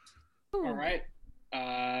 All right.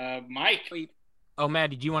 Mike. Oh,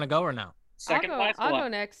 Maddie, do you want to go or no? I'll go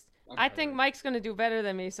next. Okay. I think Mike's going to do better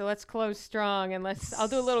than me, so let's close strong and I'll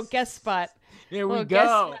do a little guest spot. Here we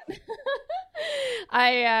go.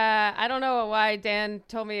 I don't know why Dan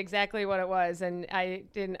told me exactly what it was, and I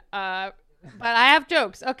didn't, but I have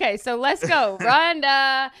jokes. Okay, so let's go.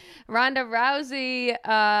 Ronda Rousey.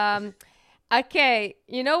 Okay,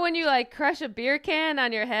 you know when you like crush a beer can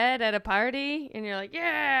on your head at a party and you're like,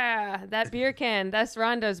 yeah, that beer can, that's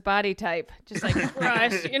Ronda's body type. Just like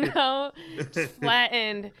crush, just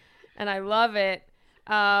flattened. And I love it.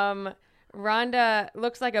 Ronda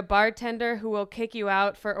looks like a bartender who will kick you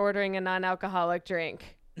out for ordering a non-alcoholic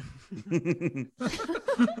drink.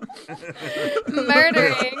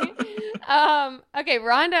 Murdering. Okay,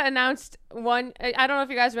 Ronda announced I don't know if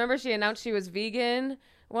you guys remember, she announced she was vegan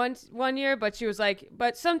one year, but she was like,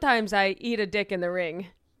 but sometimes I eat a dick in the ring.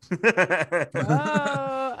 Oh,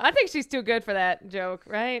 I think she's too good for that joke,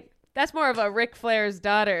 right? That's more of a Ric Flair's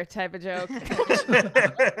daughter type of joke.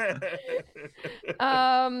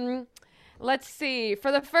 Let's see.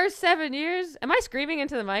 For the first 7 years, am I screaming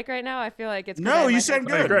into the mic right now? I feel like it's No, you said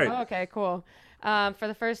good. Great. Oh, okay, cool. For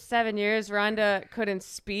the first 7 years, Ronda couldn't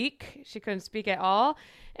speak. She couldn't speak at all.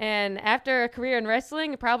 And after a career in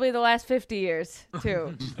wrestling, probably the last 50 years,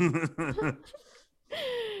 too.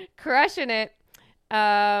 Crushing it.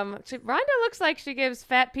 Ronda looks like she gives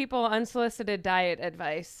fat people unsolicited diet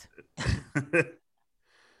advice.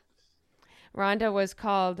 Ronda was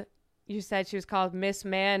called, you said she was called Miss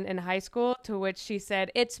Man in high school, to which she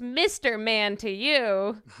said, "It's Mr. Man to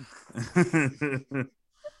you."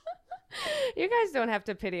 You guys don't have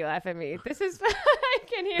to pity laugh at me. This is, I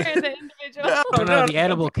can hear the individual. No, the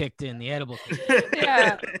edible kicked in. The edible kicked in.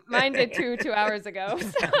 Yeah, mine did 2 hours ago.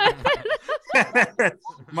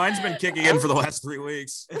 Mine's been kicking in for the last 3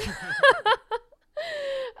 weeks.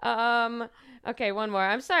 Okay, one more.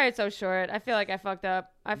 I'm sorry it's so short. I feel like I fucked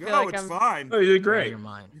up. I feel No, like it's I'm fine. Oh, you did great. Your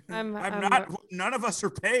mind. I'm not. None of us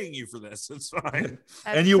are paying you for this. It's fine.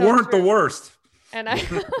 And you so weren't true. the worst. And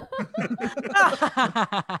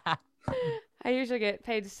I usually get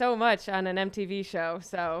paid so much on an MTV show,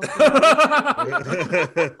 so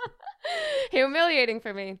humiliating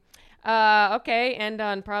for me. Okay, and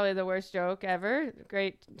on probably the worst joke ever.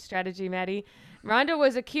 Great strategy, Maddie. Ronda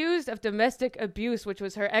was accused of domestic abuse, which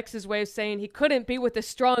was her ex's way of saying he couldn't be with a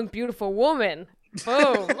strong, beautiful woman.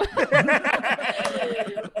 Boom.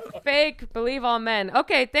 Fake, believe all men.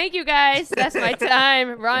 Okay, thank you guys. That's my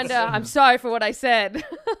time. Ronda, I'm sorry for what I said.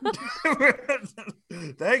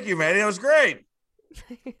 Thank you, Maddie. That was great.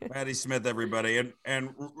 Maddie Smith, everybody,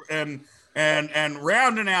 and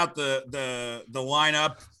rounding out the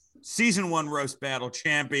lineup, season 1 roast battle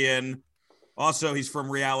champion. Also, he's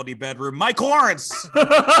from Reality Bedroom, Mike Lawrence.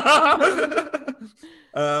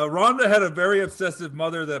 Ronda had a very obsessive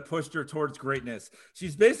mother that pushed her towards greatness.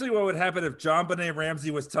 She's basically what would happen if John Benet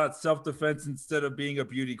Ramsey was taught self-defense instead of being a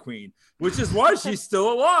beauty queen, which is why she's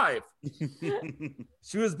still alive.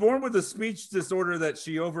 She was born with a speech disorder that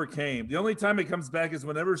she overcame. The only time it comes back is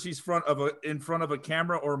whenever she's in front of a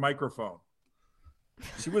camera or microphone.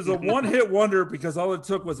 She was a one-hit wonder because all it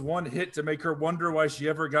took was one hit to make her wonder why she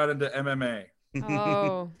ever got into MMA.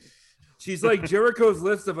 Oh. She's like Jericho's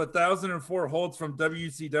list of 1,004 holds from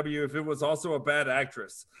WCW if it was also a bad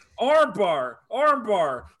actress.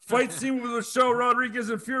 Armbar, fight scene with Michelle Rodriguez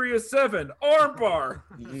and Furious 7, armbar.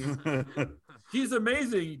 He's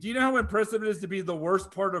amazing. Do you know how impressive it is to be the worst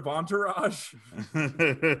part of Entourage?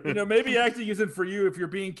 Maybe acting isn't for you if you're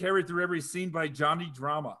being carried through every scene by Johnny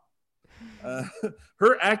Drama.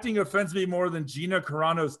 Her acting offends me more than Gina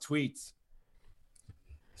Carano's tweets.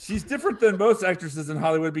 She's different than most actresses in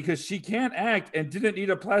Hollywood because she can't act and didn't need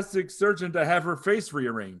a plastic surgeon to have her face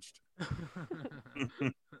rearranged.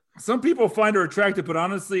 Some people find her attractive, but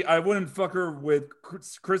honestly, I wouldn't fuck her with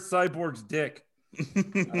Chris Cyborg's dick.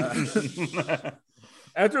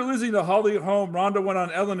 After losing the Holly home, Ronda went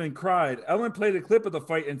on Ellen and cried. Ellen played a clip of the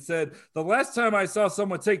fight and said, "The last time I saw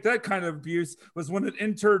someone take that kind of abuse was when an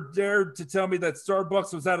intern dared to tell me that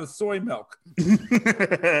Starbucks was out of soy milk."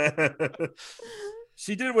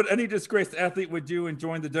 She did what any disgraced athlete would do and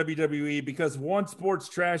joined the WWE because one sports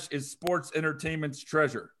trash is sports entertainment's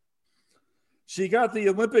treasure. She got the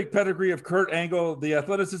Olympic pedigree of Kurt Angle, the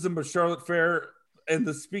athleticism of Charlotte Flair, and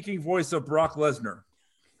the speaking voice of Brock Lesnar.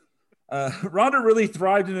 Ronda really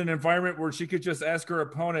thrived in an environment where she could just ask her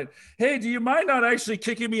opponent, "Hey, do you mind not actually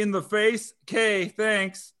kicking me in the face? Okay,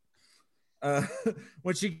 thanks."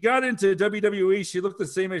 When she got into WWE, she looked the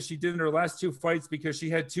same as she did in her last 2 fights because she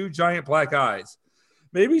had 2 giant black eyes.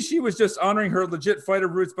 Maybe she was just honoring her legit fighter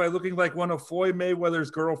roots by looking like one of Floyd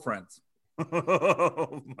Mayweather's girlfriends.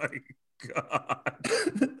 Oh, my God.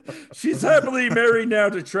 She's happily married now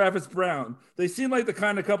to Travis Brown. They seem like the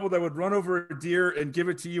kind of couple that would run over a deer and give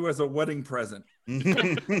it to you as a wedding present.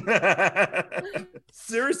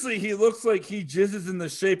 Seriously, he looks like he jizzes in the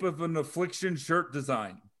shape of an Affliction shirt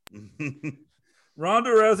design. Ronda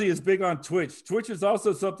Rousey is big on Twitch. Twitch is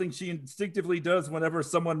also something she instinctively does whenever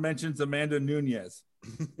someone mentions Amanda Nunes.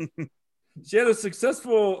 She has a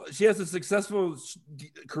successful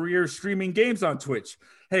career streaming games on Twitch.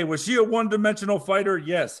 Hey, was she a one-dimensional fighter?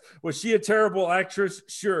 Yes. Was she a terrible actress?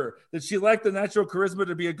 Sure. Did she lack the natural charisma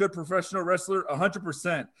to be a good professional wrestler?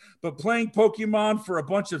 100%. But playing Pokemon for a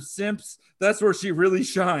bunch of simps, that's where she really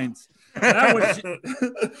shines. Now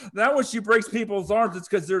when she breaks people's arms, it's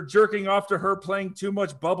because they're jerking off to her playing too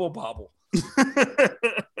much Bubble Bobble.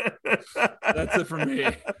 That's it for me.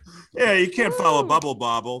 Yeah, you can't follow Bubble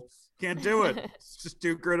Bobble. Can't do it. It's just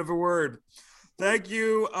too great of a word. Thank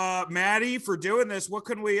you, Maddie, for doing this. What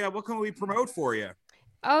can we promote for you?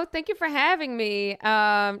 Oh, thank you for having me.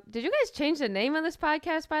 Did you guys change the name of this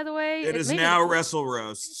podcast, by the way? It is now Wrestle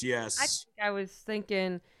Roasts. Yes. I was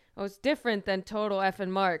thinking it's different than Total Effing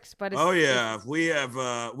Marks, but it's, we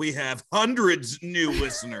have hundreds new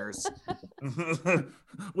listeners.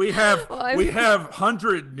 we have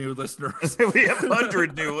 100 new listeners. We have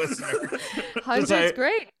 100 new listeners. 100's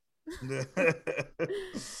great.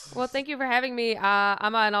 Well, thank you for having me.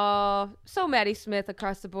 I'm on Maddie Smith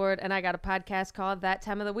across the board, and I got a podcast called That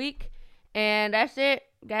Time of the Week, and that's it,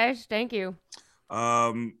 guys. Thank you.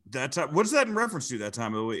 What's that in reference to? That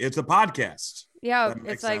time of the week? It's a podcast. Yeah,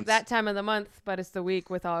 it's like that time of the month, but it's the week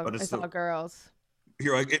with all girls.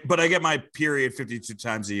 But I get my period 52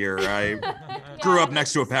 times a year. I grew up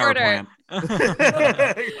next to a power plant.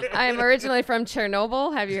 I am originally from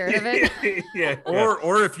Chernobyl. Have you heard of it? Yeah.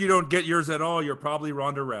 Or if you don't get yours at all, you're probably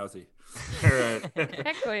Ronda Rousey. All right.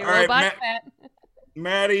 Exactly. All right,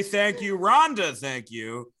 Maddie, thank you. Rhonda, thank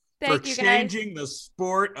you for changing the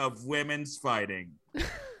sport of women's fighting.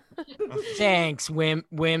 Thanks,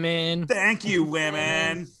 women. Thank you,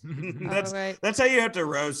 women. That's how you have to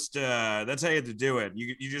roast. That's how you have to do it.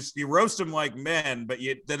 You roast them like men, but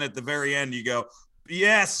then at the very end you go,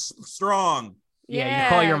 yes, strong. Yeah, you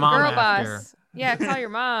call your mom girl after. Boss. Yeah, call your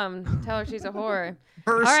mom. Tell her she's a whore.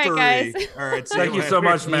 All right, guys. All right. Thank you so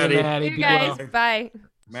much, Maddie. You guys, bye.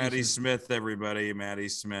 Maddie Smith, everybody. Maddie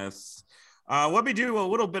Smith. Let me do a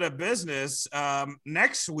little bit of business.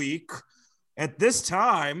 Next week at this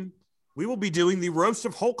time, we will be doing the roast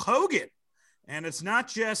of Hulk Hogan, and it's not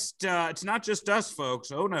just us,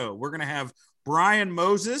 folks. Oh no, we're gonna have Brian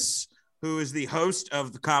Moses, who is the host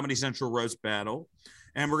of the Comedy Central Roast Battle,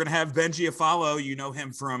 and we're gonna have Benji Afalo. You know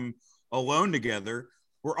him from Alone Together.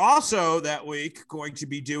 We're also that week going to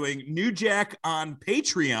be doing New Jack on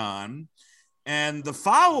Patreon, and the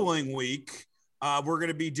following week we're going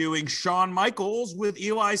to be doing Shawn Michaels with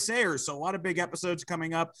Eli Sayers. So a lot of big episodes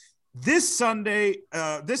coming up. This Saturday,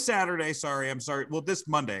 this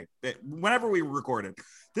Monday, whenever we record it,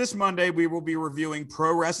 this Monday, we will be reviewing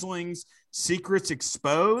Pro Wrestling's Secrets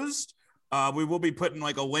Exposed. We will be putting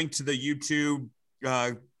like a link to the YouTube,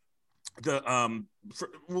 a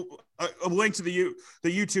link to the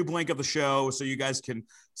YouTube link of the show so you guys can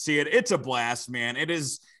see it. It's a blast, man. It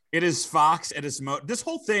is Fox. This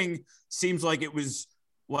whole thing seems like it was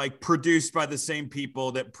like produced by the same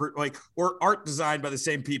people or art designed by the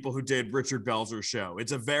same people who did Richard Belzer's show.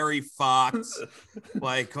 It's a very Fox,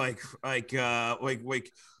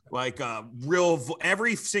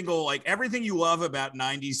 every single, everything you love about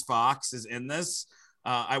 90s Fox is in this.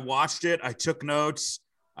 I watched it. I took notes.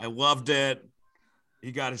 I loved it.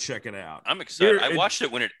 You got to check it out. I'm excited. I watched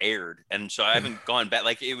it when it aired, and so I haven't gone back.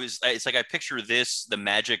 It's like I picture this, the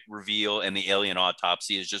magic reveal and the alien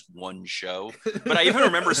autopsy is just one show. But I even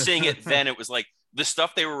remember seeing it then. It was like the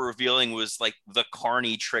stuff they were revealing was like the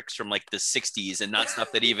carny tricks from like the 60s and not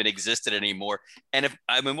stuff that even existed anymore. And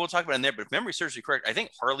we'll talk about it in there, but if memory serves me correct, I think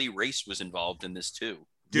Harley Race was involved in this too.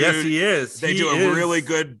 Dude, yes, he is. They do a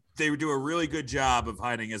really good job of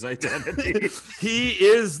hiding his identity. He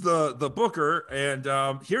is the booker, and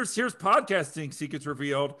here's podcasting secrets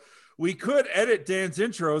revealed. We could edit Dan's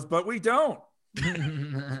intros, but we don't.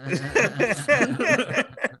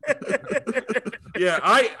 Yeah,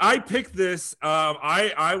 I picked this.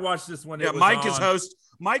 I watched this when it was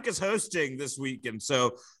Mike is hosting this weekend,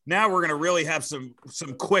 so now we're gonna really have some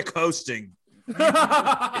quick hosting. You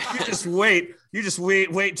just wait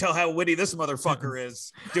until how witty this motherfucker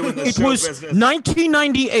is doing this show business. It was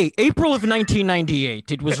 1998, April of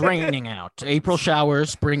 1998. It was raining out. April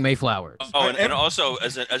showers, bring May flowers. Oh, and also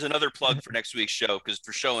as another plug for next week's show, because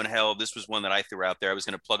for Show and Hell, this was one that I threw out there. I was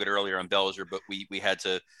going to plug it earlier on Belzer, but we had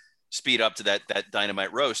to speed up to that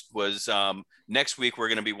Dynamite roast. Was next week we're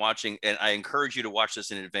going to be watching, and I encourage you to watch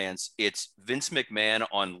this in advance. It's Vince McMahon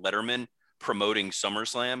on Letterman promoting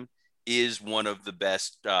SummerSlam. Is one of the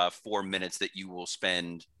best 4 minutes that you will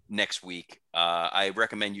spend next week. I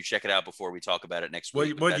recommend you check it out before we talk about it next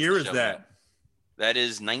week. What year is that? That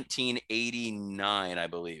is 1989, I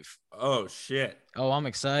believe. Oh shit! Oh, I'm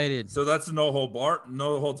excited. So that's no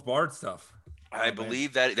holds barred stuff. I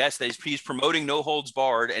believe that's he's promoting No Holds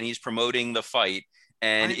Barred, and he's promoting the fight.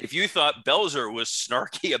 And if you thought Belzer was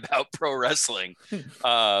snarky about pro wrestling,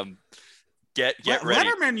 get ready.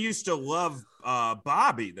 Letterman used to love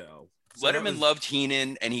Bobby though. So Letterman loved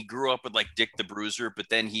Heenan, and he grew up with like Dick the Bruiser, but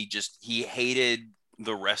then he hated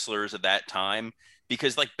the wrestlers at that time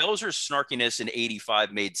because like Belzer's snarkiness in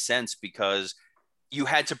 '85 made sense because you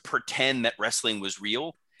had to pretend that wrestling was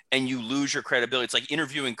real and you lose your credibility. It's like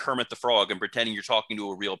interviewing Kermit the Frog and pretending you're talking to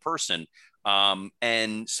a real person.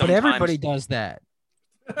 And sometimes, but everybody does that.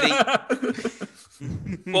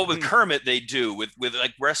 Well, with Kermit, they do. With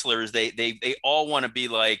like wrestlers, they all want to be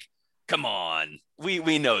like, come on,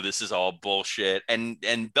 we know this is all bullshit. And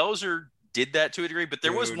Belzer did that to a degree, but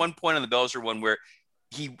there was one point on the Belzer one where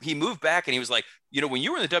he moved back and he was like, when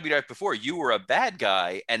you were in the WWF before, you were a bad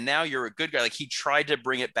guy and now you're a good guy. Like he tried to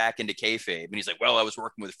bring it back into kayfabe, and he's like, well, I was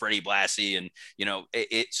working with Freddie Blassie, and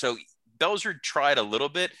so Belzer tried a little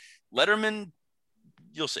bit. Letterman,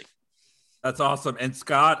 you'll see. That's awesome. And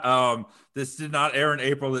Scott, this did not air in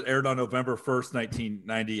April. It aired on November 1st,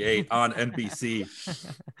 1998 on NBC.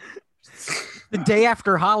 The day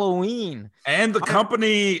after Halloween. And the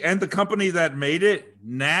company that made it,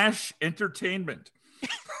 Nash Entertainment.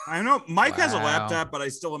 I know Mike has a laptop, but I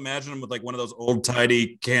still imagine him with like one of those old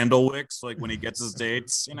tidy candle wicks, like when he gets his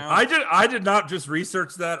dates, I did not just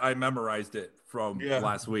research that. I memorized it from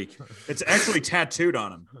last week. It's actually tattooed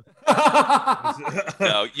on him.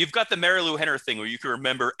 No, you've got the Mary Lou Henner thing where you can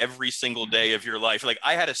remember every single day of your life. Like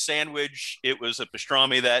I had a sandwich. It was a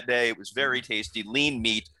pastrami that day. It was very tasty, lean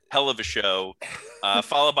meat, hell of a show,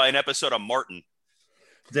 followed by an episode of Martin.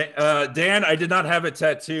 Dan, I did not have it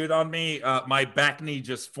tattooed on me. My back knee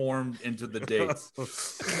just formed into the dates.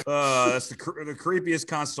 That's the creepiest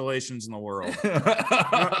constellations in the world.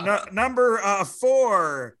 Number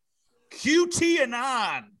 4,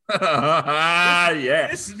 QTAnon. Yeah.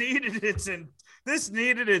 This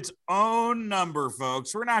needed its own number,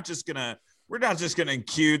 folks. We're not just gonna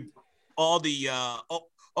include all the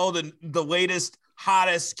latest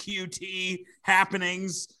hottest QT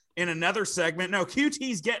happenings in another segment. No,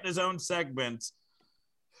 QT's getting his own segment.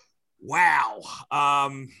 Wow.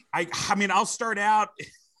 I mean, I'll start out.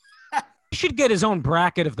 He should get his own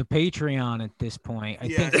bracket of the Patreon at this point. I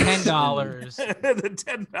think $10.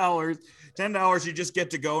 The $10, you just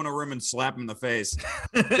get to go in a room and slap him in the face.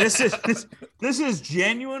 This is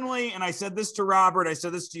genuinely, and I said this to Robert, I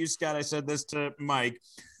said this to you, Scott, I said this to Mike.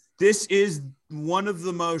 This is one of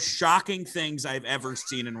the most shocking things I've ever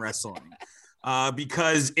seen in wrestling.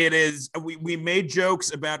 Because it is, we made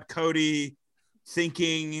jokes about Cody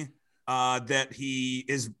thinking that he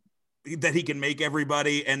can make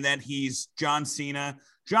everybody and that he's John Cena.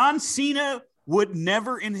 John Cena would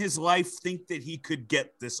never in his life think that he could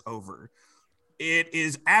get this over. It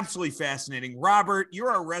is absolutely fascinating. Robert,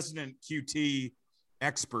 you're a resident QT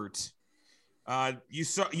expert.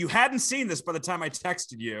 You hadn't seen this by the time I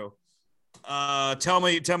texted you. Tell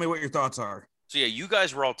me what your thoughts are. So yeah, you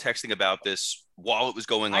guys were all texting about this while it was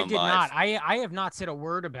going on live. I did not. I have not said a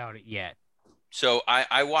word about it yet. So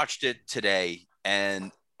I watched it today,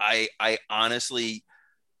 and I honestly,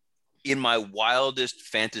 in my wildest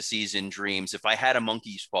fantasies and dreams, if I had a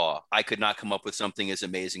monkey's paw, I could not come up with something as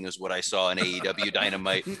amazing as what I saw in AEW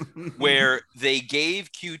Dynamite, where they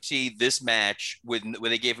gave QT this match where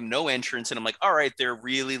they gave him no entrance, and I'm like, all right, they're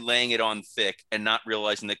really laying it on thick and not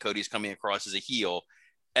realizing that Cody's coming across as a heel.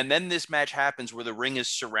 And then this match happens where the ring is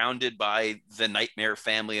surrounded by the Nightmare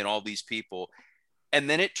family and all these people. And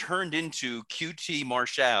then it turned into QT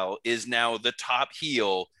Marshall is now the top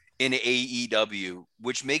heel in AEW,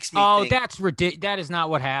 which makes me think, that's ridiculous. That is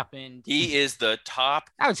not what happened. He is the top.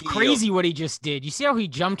 That was crazy what he just did. You see how he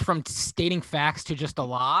jumped from stating facts to just a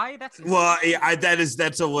lie? That's insane. Well,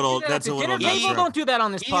 that's a little. People don't do that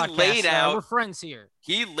on this podcast. Laid out, we're friends here.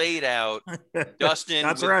 He laid out Dustin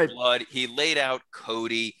with blood. He laid out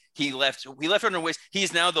Cody. He left on the waist.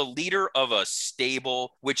 He's now the leader of a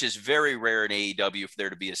stable, which is very rare in AEW for there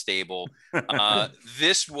to be a stable.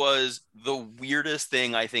 This was the weirdest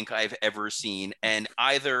thing I think I've ever seen. And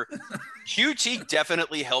either QT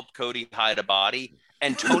definitely helped Cody hide a body,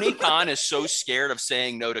 and Tony Khan is so scared of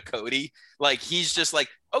saying no to Cody. Like, he's just like,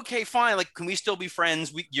 okay, fine. Like, can we still be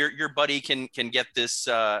friends? Your buddy can get this.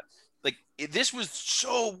 This was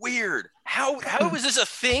so weird. How was this a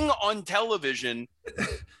thing on television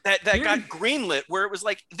that got greenlit, where it was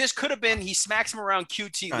like, this could have been, he smacks him around,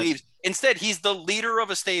 QT leaves. Instead, he's the leader of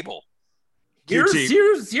a stable. Here's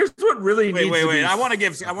what really wait. I want to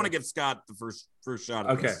give Scott the first shot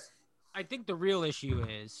of this. I think the real issue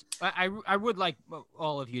is I would like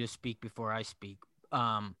all of you to speak before I speak,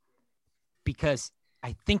 because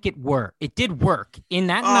I think it worked. It did work in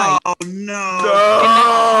that night. Oh no!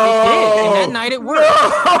 It did. In that night, it worked.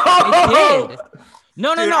 It did.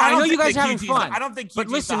 No. Dude, I know you guys are having fun. I don't think. But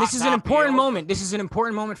listen, this is an important moment. This is an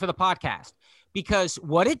important moment for the podcast, because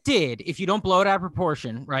what it did, if you don't blow it out of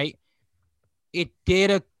proportion, right? It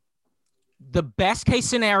did the best case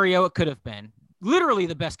scenario it could have been. Literally,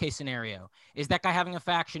 the best case scenario is that guy having a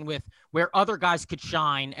faction with where other guys could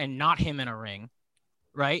shine and not him in a ring,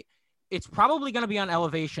 right? It's probably going to be on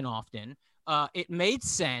Elevation often. It made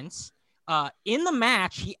sense. In the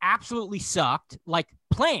match, he absolutely sucked, like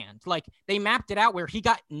planned. Like they mapped it out where he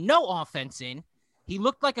got no offense in. He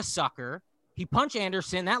looked like a sucker. He punched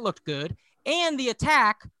Anderson. That looked good. And the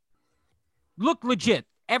attack looked legit.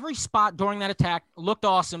 Every spot during that attack looked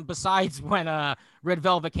awesome besides when Red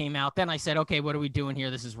Velvet came out. Then I said, okay, what are we doing here?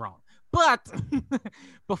 This is wrong. But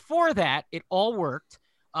before that, it all worked.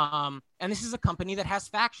 And this is a company that has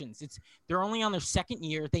factions. They're only on their second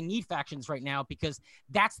year. They need factions right now because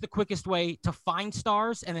that's the quickest way to find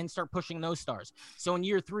stars and then start pushing those stars. So in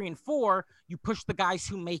year 3 and 4, you push the guys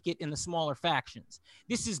who make it in the smaller factions.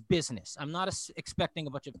 This is business. I'm not expecting a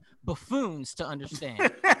bunch of buffoons to understand.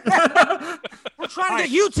 We're trying to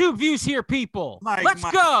get YouTube views here, people. Let's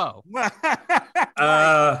go.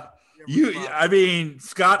 I mean,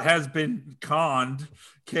 Scott has been conned.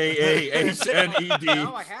 K-A-H-N-E-D.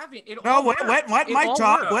 No, I haven't. Let Mike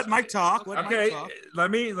talk. Let Mike talk. Okay, let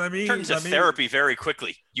me. Turns to therapy very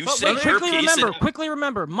quickly. You say your quickly piece. Quickly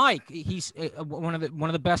remember, Mike. He's one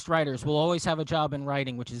of the best writers. Will always have a job in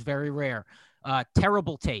writing, which is very rare.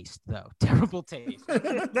 Terrible taste, though. Terrible taste.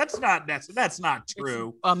 That's not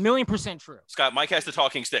true. It's 1,000,000% true. Scott, Mike has the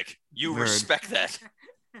talking stick. You respect that.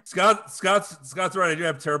 Scott's right. I do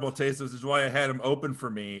have terrible taste, which is why I had him open for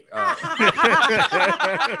me. No,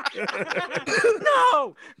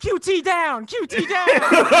 QT down.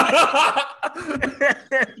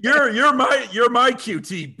 You're my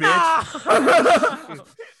QT, bitch.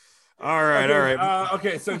 All right.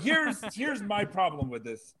 Okay, so here's my problem with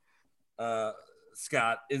this,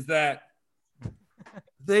 Scott, is that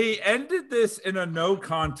they ended this in a no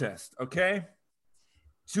contest. Okay,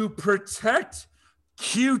 to protect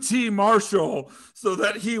QT Marshall so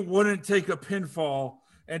that he wouldn't take a pinfall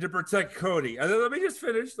and to protect Cody. Let me just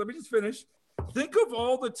finish. Think of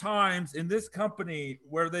all the times in this company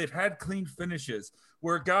where they've had clean finishes,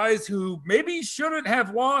 where guys who maybe shouldn't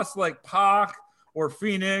have lost, like Pac or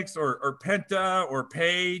Phoenix or Penta or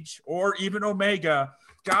Paige or even Omega,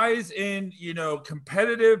 guys in,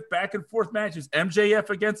 competitive back and forth matches,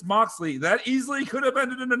 MJF against Moxley, that easily could have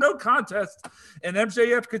ended in a no contest and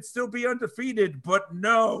MJF could still be undefeated. But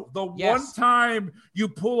no, one time you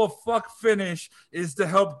pull a fuck finish is to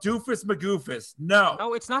help Doofus McGoofus.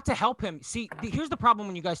 No, it's not to help him. See, here's the problem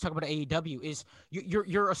when you guys talk about AEW is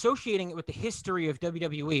you're associating it with the history of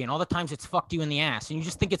WWE and all the times it's fucked you in the ass. And you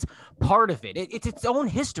just think it's part of it. It's its own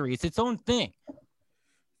history. It's its own thing.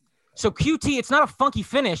 So QT, it's not a funky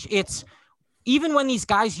finish. It's even when these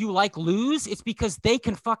guys you like lose, it's because they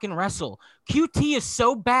can fucking wrestle. QT is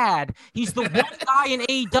so bad. He's the one guy in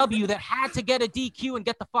AEW that had to get a DQ and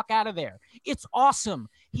get the fuck out of there. It's awesome.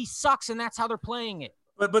 He sucks, and that's how they're playing it.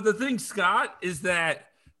 But the thing, Scott, is that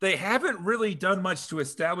they haven't really done much to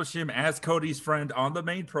establish him as Cody's friend on the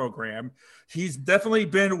main program. He's definitely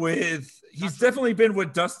been with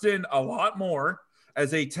Dustin a lot more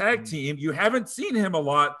as a tag team. You haven't seen him a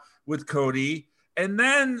lot with Cody, and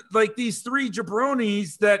then like these 3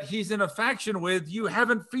 jabronis that he's in a faction with, you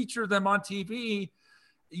haven't featured them on TV.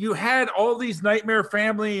 You had all these Nightmare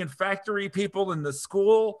Family and Factory people in the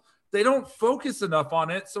school. They don't focus enough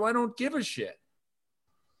on it, so I don't give a shit.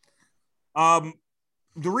 The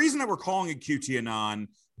reason that we're calling it QTAnon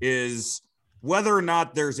is whether or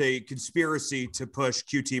not there's a conspiracy to push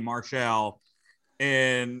QT Marshall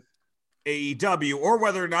in AEW, or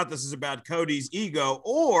whether or not this is about Cody's ego,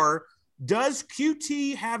 or does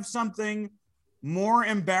QT have something more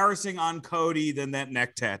embarrassing on Cody than that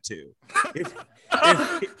neck tattoo?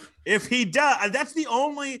 If he does, that's the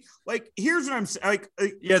only, like, here's what I'm saying.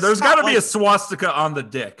 There's got to be a swastika on the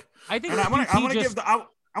dick. I think I want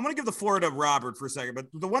to give the floor to Robert for a second, but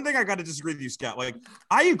the one thing I got to disagree with you, Scott, like,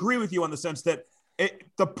 I agree with you on the sense that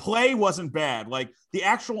the play wasn't bad. Like, the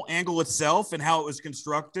actual angle itself and how it was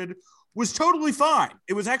constructed was totally fine.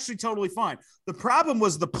 It was actually totally fine. The problem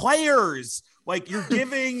was the players. Like, you're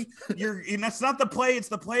giving, and that's not the play, it's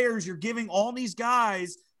the players. You're giving all these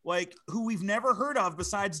guys, like, who we've never heard of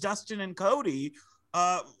besides Dustin and Cody.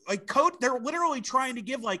 They're literally trying to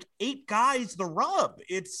give like 8 guys the rub.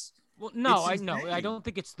 I don't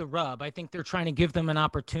think it's the rub. I think they're trying to give them an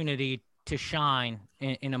opportunity to shine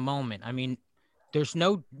in a moment. I mean, there's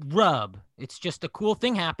no rub. It's just a cool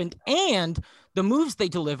thing happened. And the moves they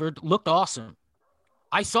delivered looked awesome.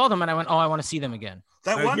 I saw them and I went, I want to see them again.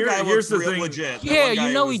 That one guy looks real legit. Yeah,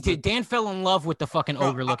 he did. Dan fell in love with the fucking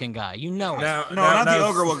ogre-looking guy. Not the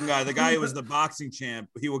ogre-looking guy. The guy who was the boxing champ.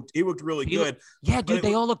 He looked really good. Yeah, dude,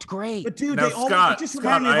 they all looked great. But dude, there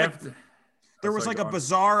was like a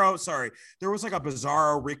Bizarro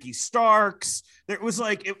Ricky Starks. There was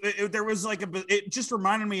like it just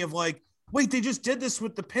reminded me of like wait, they just did this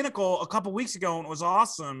with the Pinnacle a couple weeks ago and it was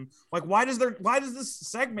awesome. Like, why does this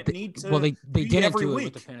segment need to? Well, they didn't every do it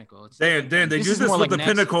week with the Pinnacle. Dan, they do this more with like the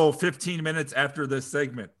Nexus. Pinnacle 15 minutes after this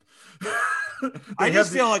segment. I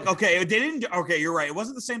just feel like, okay, they didn't. Okay, you're right. It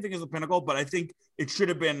wasn't the same thing as the Pinnacle, but I think it should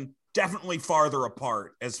have been definitely farther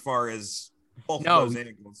apart as far as both of those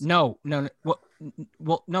angles. No.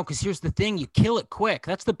 Well, no, because here's the thing: you kill it quick.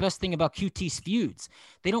 That's the best thing about QT's feuds.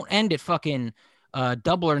 They don't end at fucking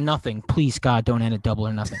Double or Nothing. Please, God, don't end at Double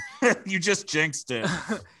or Nothing. You just jinxed it.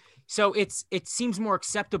 So it seems more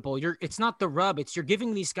acceptable. It's not the rub. It's you're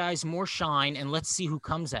giving these guys more shine, and let's see who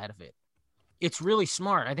comes out of it. It's really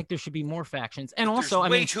smart. I think there should be more factions. And also,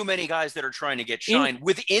 There's way too many guys that are trying to get shine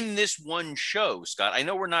within this one show, Scott. I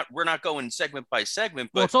know we're not going segment by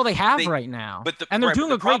segment, but well, it's all they have right now. And they're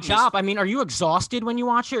doing a great job. I mean, are you exhausted when you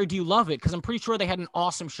watch it, or do you love it? Because I'm pretty sure they had an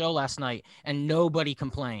awesome show last night, and nobody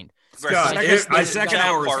complained. Scott, the second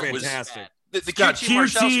hour was fantastic. The QT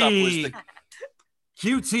Marshall stuff was the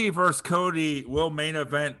QT versus Cody will main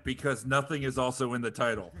event because nothing is also in the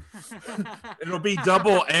title. It'll be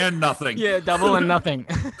Double and Nothing. Yeah, Double and Nothing.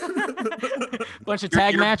 Bunch of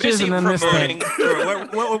tag matches and then this thing.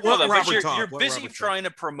 You're busy trying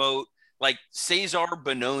to promote like Cesar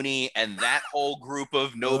Bononi and that whole group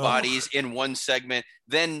of nobodies in one segment.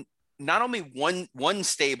 Then not only one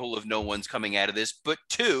stable of no one's coming out of this, but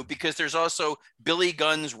two, because there's also Billy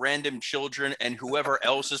Gunn's Random Children and whoever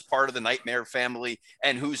else is part of the Nightmare family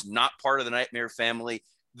and who's not part of the Nightmare family.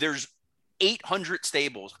 There's 800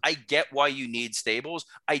 stables. I get why you need stables.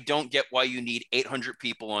 I don't get why you need 800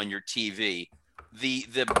 people on your TV. The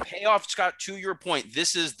payoff, Scott, to your point,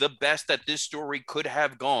 this is the best that this story could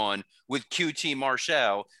have gone with QT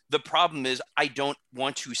Marshall. The problem is I don't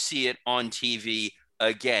want to see it on TV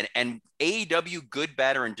again. And AEW, good,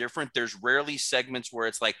 bad, or indifferent, there's rarely segments where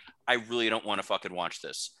it's like, I really don't want to fucking watch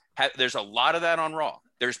this. There's a lot of that on Raw.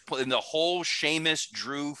 In the whole Sheamus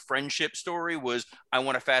Drew friendship story was, I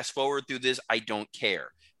want to fast forward through this. I don't care.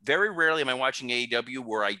 Very rarely am I watching AEW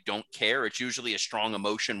where I don't care. It's usually a strong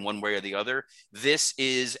emotion one way or the other. This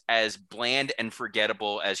is as bland and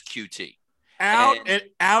forgettable as QT. Out.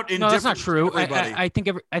 No, that's not true. I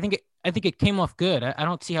think it came off good. I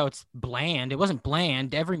don't see how it's bland. It wasn't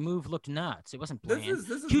bland. Every move looked nuts. It wasn't bland.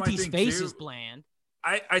 This is QT's face is bland.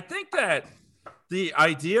 I think that the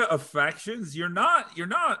idea of factions, you're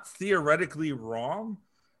not theoretically wrong,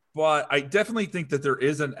 but I definitely think that there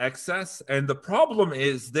is an excess. And the problem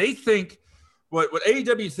is they think what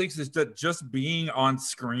AEW thinks is that just being on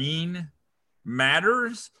screen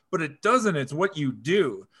matters, but it doesn't. It's what you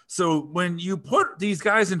do. So when you put these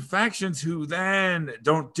guys in factions who then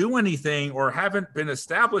don't do anything or haven't been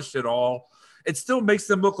established at all, it still makes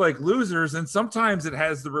them look like losers. And sometimes it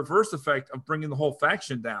has the reverse effect of bringing the whole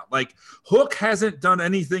faction down. Like Hook hasn't done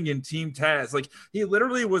anything in Team Taz. Like he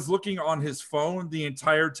literally was looking on his phone the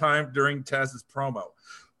entire time during Taz's promo.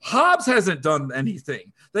 Hobbs hasn't done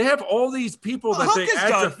anything. They have all these people that they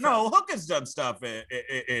add to. No, Hook has done stuff in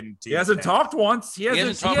Team He hasn't talked once. He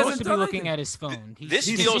hasn't supposed to be looking anything. at his phone. He's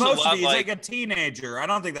feels a lot he's like a teenager. I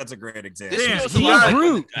don't think that's a great example.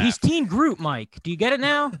 He's Teen Groot, Mike. Do you get it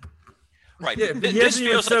now? Right. Yeah, This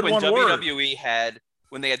feels like when word. WWE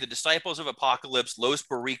when they had the Disciples of Apocalypse, Los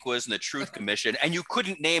Boricuas, and the Truth Commission, and you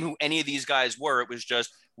couldn't name who any of these guys were. It was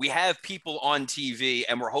just, we have people on TV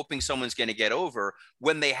and we're hoping someone's going to get over,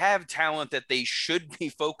 when they have talent that they should be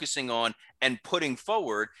focusing on and putting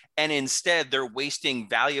forward. And instead they're wasting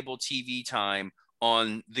valuable TV time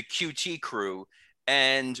on the QT crew.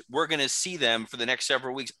 And we're going to see them for the next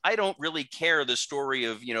several weeks. I don't really care the story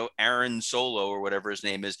of, Aaron Solo or whatever his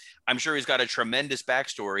name is. I'm sure he's got a tremendous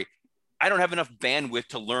backstory. I don't have enough bandwidth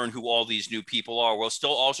to learn who all these new people are, while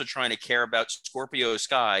still also trying to care about Scorpio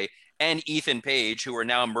Sky and Ethan Page, who are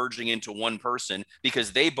now merging into one person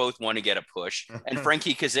because they both want to get a push. And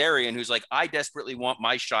Frankie Kazarian, who's like, I desperately want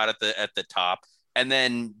my shot at the top. And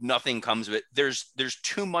then nothing comes of it. There's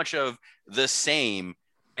too much of the same.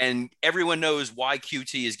 And everyone knows why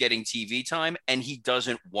QT is getting TV time, and he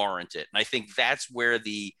doesn't warrant it. And I think that's where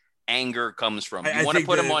the anger comes from. You want to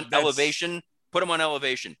put him on elevation? Put him on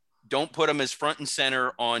elevation. Don't put him as front and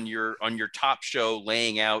center on your top show,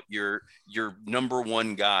 laying out your number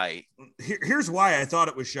one guy. Here's why I thought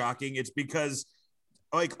it was shocking. It's because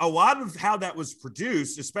like a lot of how that was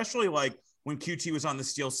produced, especially like when QT was on the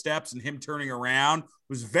steel steps and him turning around,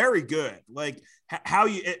 was very good. Like how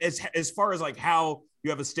you, as far as like how you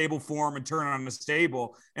have a stable form and turn on a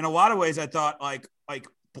stable. In a lot of ways, I thought like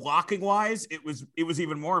blocking wise, it was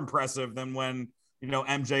even more impressive than when,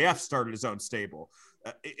 MJF started his own stable.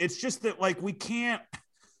 It's just that like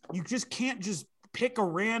you just can't just pick a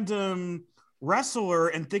random wrestler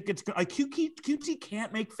and think it's like QT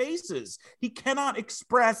can't make faces. He cannot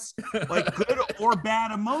express like good or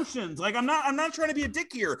bad emotions. Like I'm not trying to be a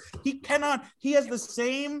dick here. He cannot. He has the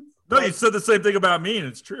same. No, you said the same thing about me, and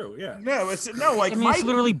it's true. Yeah. No, like I mean, it's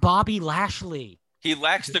literally Bobby Lashley. He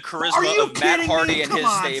lacks the charisma of Matt Hardy and his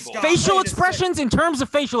stable. Scott. Facial expressions in terms of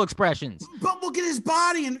facial expressions. But look at his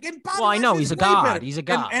body and Bobby. Well, I know he's a god. Better. He's a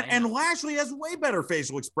god. And Lashley has way better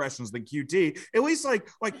facial expressions than QT. At least like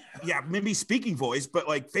yeah, maybe speaking voice, but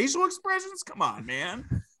like facial expressions. Come on,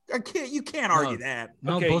 man. You can't argue that.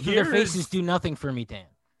 No, Okay, both of their faces do nothing for me, Dan.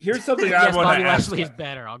 Here's something yes, I want Bobby to ask. Lashley is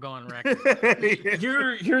better. I'll go on record.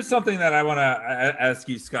 Here's something that I want to ask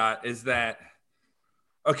you, Scott. Is that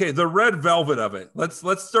okay? The red velvet of it. Let's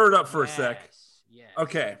stir it up for a sec. Yes.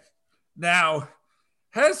 Okay. Now,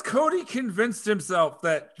 has Cody convinced himself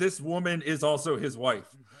that this woman is also his wife?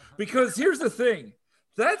 Because here's the thing: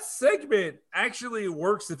 that segment actually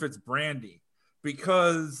works if it's Brandy.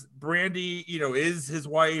 Because Brandy, is his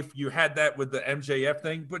wife. You had that with the MJF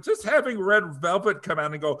thing, but just having Red Velvet come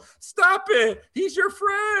out and go, "Stop it! He's your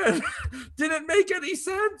friend," didn't make any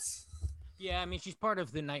sense. Yeah, I mean, she's part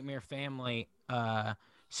of the Nightmare family.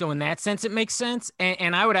 So in that sense, it makes sense.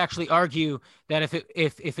 And I would actually argue that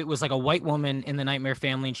if it was like a white woman in the Nightmare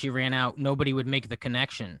family and she ran out, nobody would make the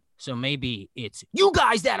connection. So maybe it's you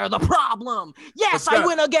guys that are the problem. Yes, I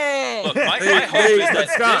win again. Look, my hope is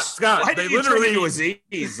that Scott, they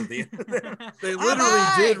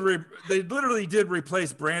literally did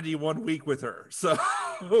replace Brandy 1 week with her. So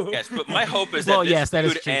yes, but my hope is that that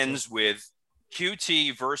feud ends with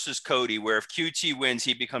QT versus Cody, where if QT wins,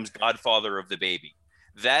 he becomes godfather of the baby.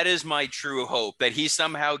 That is my true hope, that he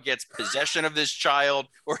somehow gets possession of this child,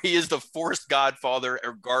 or he is the forced godfather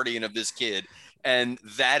or guardian of this kid. And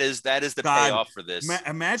that is the payoff for this.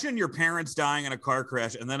 Imagine your parents dying in a car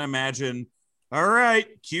crash, and then imagine, all right,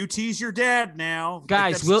 QT's your dad now.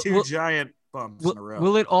 Guys, like two giant bumps in a row.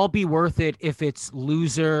 Will it all be worth it if its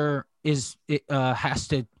loser has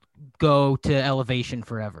to go to Elevation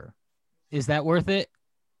forever? Is that worth it?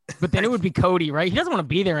 But then it would be Cody, right? He doesn't want to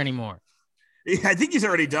be there anymore. Yeah, I think he's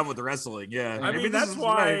already done with the wrestling. Yeah, I mean that's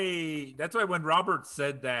why when Robert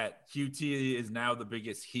said that QT is now the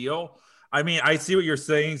biggest heel. I mean, I see what you're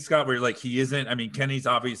saying, Scott, where you're like, he isn't. I mean, Kenny's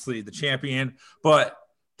obviously the champion, but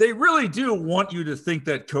they really do want you to think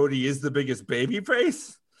that Cody is the biggest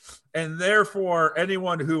babyface. And therefore,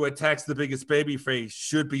 anyone who attacks the biggest babyface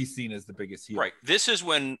should be seen as the biggest heel. Right. This is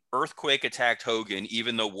when Earthquake attacked Hogan,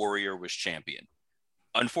 even though Warrior was champion.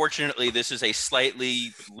 Unfortunately, this is a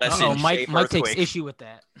slightly less in Mike shape Earthquake. takes issue with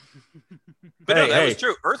that. But no, that was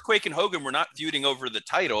true. Earthquake and Hogan were not feuding over the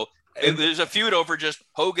title. There's a feud over just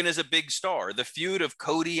Hogan is a big star. The feud of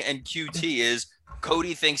Cody and QT is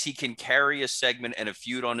Cody thinks he can carry a segment and a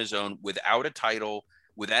feud on his own without a title,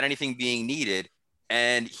 without anything being needed.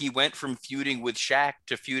 And he went from feuding with Shaq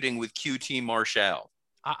to feuding with QT Marshall.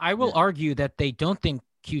 I will argue that they don't think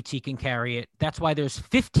QT can carry it. That's why there's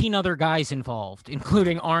 15 other guys involved,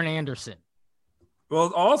 including Arn Anderson.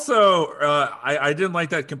 Well, also, I didn't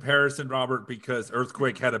like that comparison, Robert, because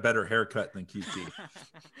Earthquake had a better haircut than QT.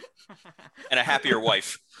 And a happier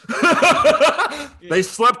wife. They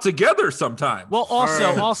slept together sometime. Well,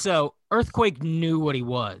 also, Earthquake knew what he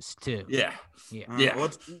was, too. Yeah.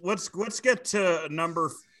 Let's get to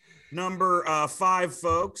number 5,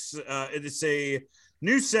 folks. It is a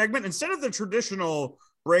new segment. Instead of the traditional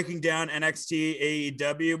breaking down NXT,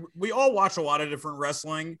 AEW, we all watch a lot of different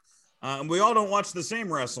wrestling. And we all don't watch the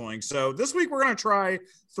same wrestling. So this week we're going to try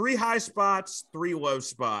 3 high spots, 3 low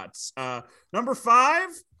spots. Number 5,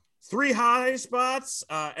 3 high spots.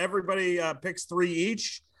 Everybody picks 3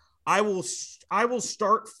 each. I will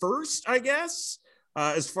start first, I guess,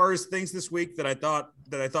 as far as things this week that I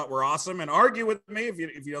thought were awesome, and argue with me if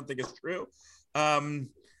you don't think it's true. I'm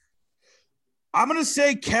going to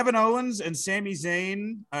say Kevin Owens and Sami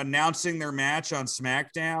Zayn announcing their match on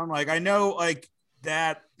SmackDown. Like, I know, like,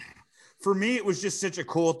 that for me, it was just such a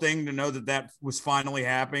cool thing to know that was finally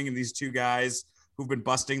happening. And these 2 guys who've been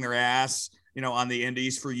busting their ass, on the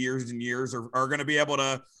indies for years and years are going to be able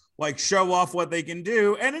to, like, show off what they can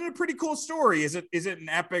do. And in a pretty cool story. Is it an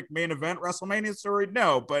epic main event WrestleMania story?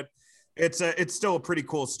 No, but it's still a pretty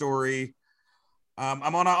cool story.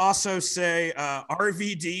 I'm going to also say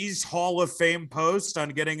RVD's Hall of Fame post on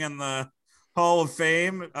getting in the Hall of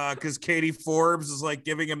Fame because Katie Forbes is, like,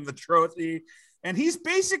 giving him the trophy. And he's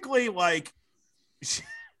basically like he's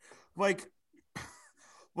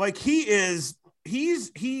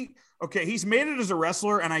made it as a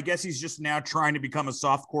wrestler, and I guess he's just now trying to become a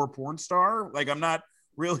softcore porn star. Like, I'm not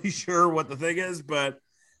really sure what the thing is, but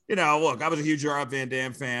look, I was a huge Rob Van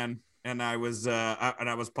Dam fan, and I was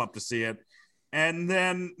pumped to see it. And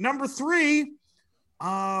then number 3,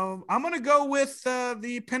 I'm going to go with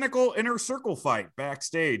the Pinnacle Inner Circle fight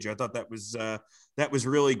backstage. I thought that was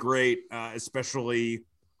really great, especially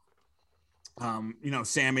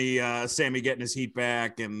Sammy getting his heat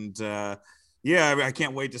back, and I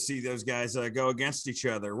can't wait to see those guys go against each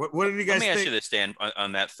other. What did you guys think? Let me ask you this, Dan,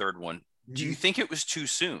 on that third one. Do you think it was too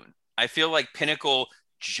soon? I feel like Pinnacle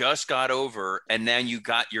just got over, and then you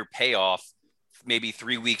got your payoff maybe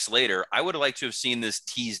 3 weeks later. I would have liked to have seen this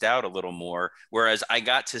teased out a little more, whereas I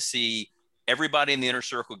got to see everybody in the Inner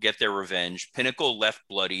Circle get their revenge. Pinnacle left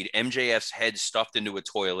bloodied, MJF's head stuffed into a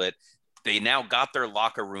toilet. They now got their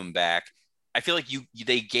locker room back. I feel like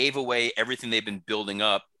they gave away everything they've been building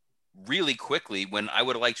up really quickly, when I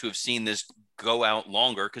would have liked to have seen this go out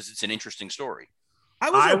longer, because it's an interesting story. I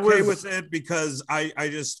was okay with it because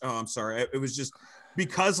I'm sorry. It was just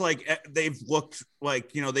because they've looked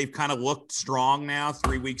they've kind of looked strong now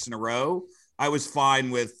 3 weeks in a row. I was fine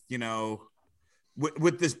with,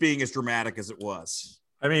 with this being as dramatic as it was.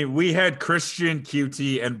 I mean, we had Christian,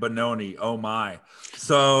 QT, and Benoni. Oh my.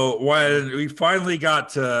 So when we finally got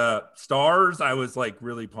to Stars, I was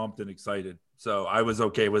really pumped and excited. So I was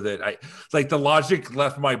okay with it. The logic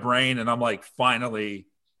left my brain, and I'm like, finally,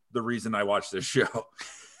 the reason I watched this show.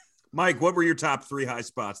 Mike, what were your top 3 high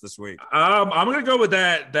spots this week? I'm gonna go with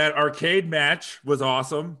that arcade match was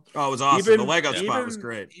awesome. Oh, it was awesome. The Lego spot was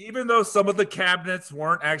great. Even though some of the cabinets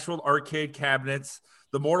weren't actual arcade cabinets,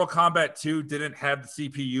 the Mortal Kombat 2 didn't have the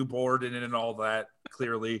CPU board in it and all that,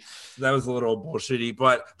 clearly. That was a little bullshitty,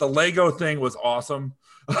 but the Lego thing was awesome.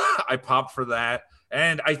 I popped for that.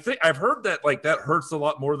 And I think I've heard that that hurts a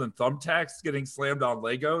lot more than thumbtacks getting slammed on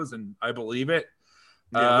Legos, and I believe it.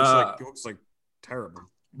 Yeah, it looks like terrible.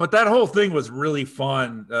 But that whole thing was really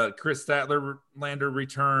fun. Chris Statlander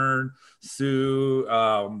return, Sue.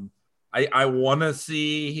 I want to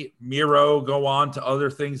see Miro go on to other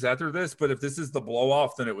things after this, but if this is the blow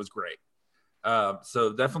off, then it was great.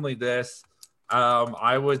 So definitely this.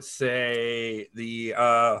 I would say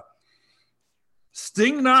the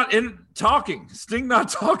Sting not talking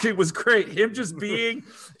was great. Him just being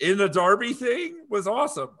in the Darby thing was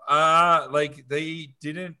awesome. They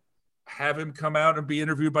didn't have him come out and be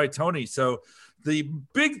interviewed by Tony. So the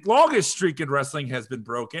longest streak in wrestling has been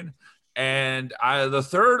broken. And the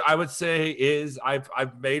third, I would say, is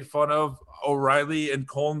I've made fun of O'Reilly and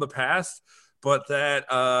Cole in the past, but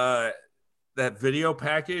that video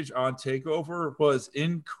package on TakeOver was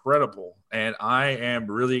incredible, and I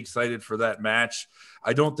am really excited for that match.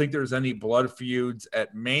 I don't think there's any blood feuds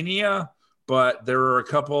at Mania, but there are a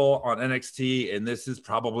couple on NXT, and this is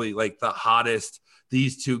probably the hottest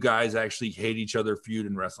these two guys actually hate each other feud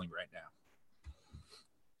in wrestling right now.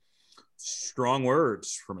 Strong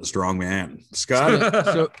words from a strong man.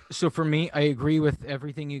 Scott? So for me, I agree with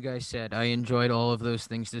everything you guys said. I enjoyed all of those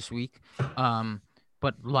things this week.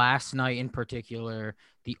 But last night in particular,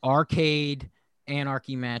 the Arcade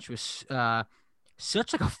Anarchy match was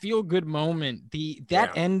such a feel-good moment.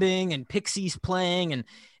 That ending and Pixie's playing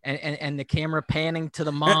and the camera panning to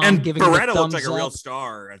the mom and giving Beretta the looked like thumbs a real up.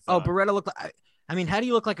 star. Beretta looked like how do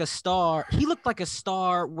you look like a star? He looked like a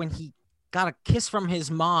star when he got a kiss from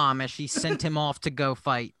his mom as she sent him off to go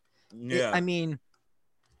fight. Yeah.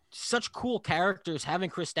 Such cool characters. Having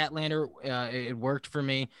Chris Statlander, it worked for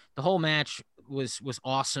me. The whole match was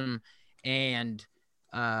awesome, and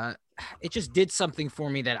it just did something for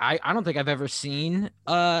me that I don't think I've ever seen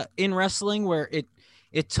in wrestling, where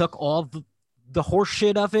it took all the horse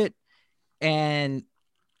shit of it and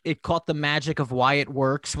it caught the magic of why it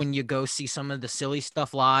works when you go see some of the silly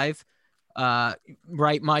stuff live.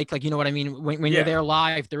 Right, Mike? You know what I mean? When you're there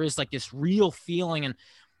live, there is this real feeling, and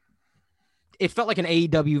it felt like an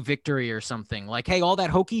AEW victory or something. Hey, all that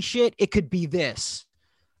hokey shit, it could be this.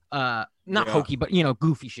 Not hokey, but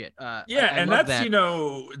goofy shit. And that's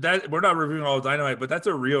that we're not reviewing all of Dynamite, but that's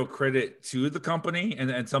a real credit to the company,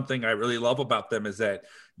 and something I really love about them is that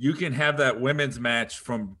you can have that women's match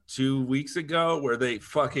from 2 weeks ago where they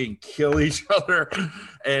fucking kill each other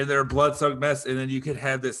and they're a blood-soaked mess, and then you could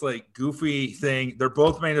have this goofy thing. They're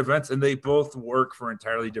both main events, and they both work for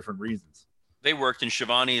entirely different reasons. They worked in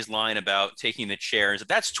Shivani's line about taking the chairs.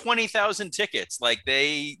 That's 20,000 tickets.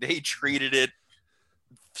 They treated it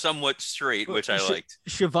somewhat straight, which I liked.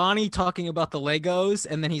 Shivani talking about the Legos,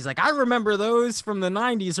 and then he's like, I remember those from the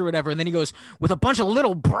 90s or whatever, and then he goes, with a bunch of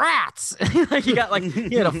little brats. He had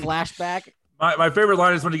a flashback. My favorite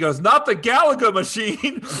line is when he goes, not the Galaga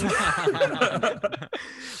machine.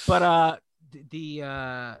 But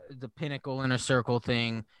the Pinnacle Inner Circle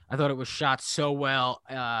thing, I thought it was shot so well.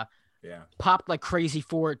 Popped like crazy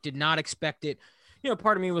for it, did not expect it.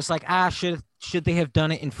 part of me was like, should they have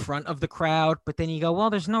done it in front of the crowd? But then you go, well,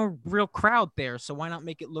 there's no real crowd there, so why not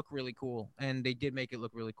make it look really cool? And they did make it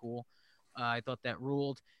look really cool. I thought that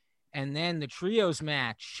ruled. And then the trios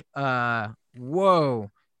match,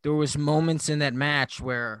 whoa. There was moments in that match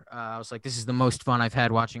where I was like, this is the most fun I've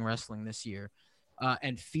had watching wrestling this year.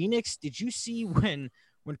 And Phoenix, did you see when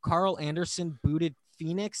Carl Anderson booted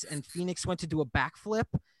Phoenix and Phoenix went to do a backflip,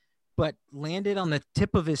 but landed on the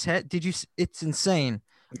tip of his head? It's insane.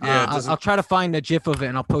 Yeah, I'll try to find a GIF of it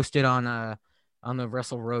and I'll post it on the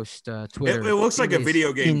Wrestle Roast Twitter. It looks like a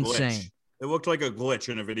video game insane. glitch. It looked like a glitch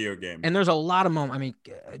in a video game. And there's a lot of moments. I mean,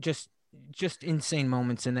 just insane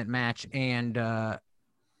moments in that match. And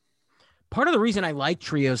part of the reason I like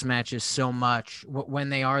trios matches so much when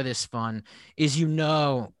they are this fun is,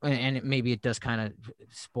 and maybe it does kind of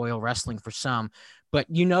spoil wrestling for some, but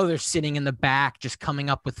they're sitting in the back just coming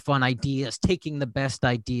up with fun ideas, taking the best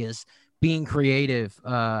ideas, being creative.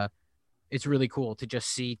 It's really cool to just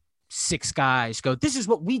see 6 guys go, this is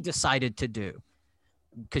what we decided to do,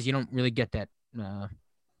 because you don't really get that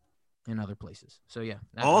in other places. So yeah,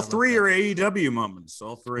 all 3 are AEW moments.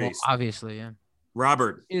 All 3, well, obviously, yeah.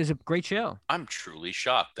 Robert, it was a great show. I'm truly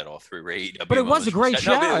shocked that all 3 were AEW. But it was a great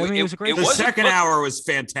show. It was a great. The second hour was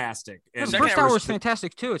fantastic. The first hour was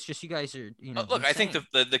fantastic too. It's just you guys are, Look, I think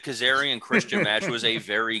the Kazarian Christian match was a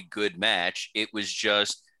very good match. It was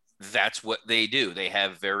just, that's what they do. They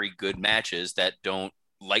have very good matches that don't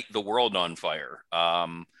light the world on fire.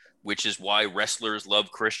 Which is why wrestlers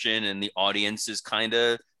love Christian and the audience is kind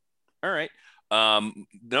of all right.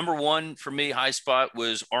 Number 1 for me, high spot,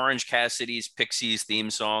 was Orange Cassidy's Pixies theme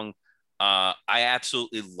song. I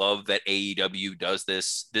absolutely love that AEW does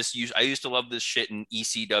this. I used to love this shit in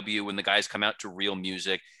ECW when the guys come out to real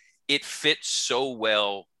music. It fits so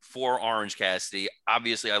well for Orange Cassidy.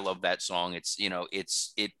 Obviously, I love that song. It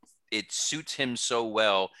suits him so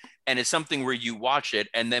well. And it's something where you watch it,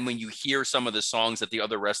 and then when you hear some of the songs that the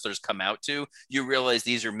other wrestlers come out to, you realize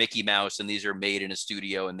these are Mickey Mouse and these are made in a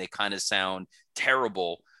studio and they kind of sound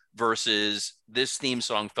terrible, versus this theme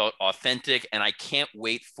song felt authentic. And I can't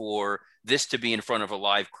wait for this to be in front of a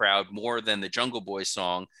live crowd more than the Jungle Boy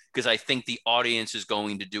song, because I think the audience is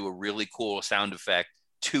going to do a really cool sound effect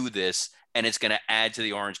to this, and it's going to add to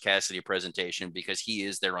the Orange Cassidy presentation because he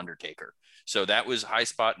is their Undertaker. So that was high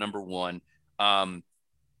spot number 1.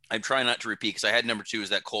 I'm trying not to repeat because I had number 2 is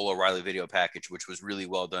that Cole O'Reilly video package, which was really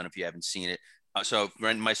well done if you haven't seen it. So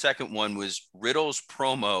my second one was Riddle's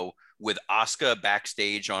promo with Asuka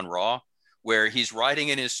backstage on Raw, where he's riding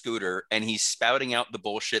in his scooter and he's spouting out the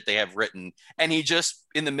bullshit they have written. And he just,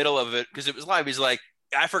 in the middle of it, because it was live, he's like,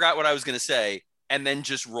 I forgot what I was going to say, and then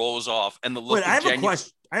just rolls off. And the look. Wait, I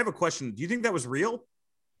have a question. Do you think that was real?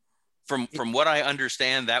 From what I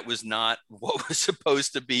understand, that was not what was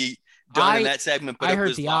supposed to be done in that segment, but I it heard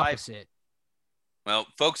was the live. opposite. Well,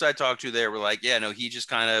 folks I talked to there were like, yeah, no, he just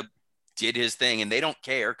kind of did his thing, and they don't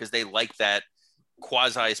care because they like that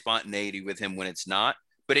quasi spontaneity with him when it's not.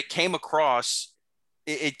 But it came across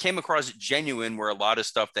genuine, where a lot of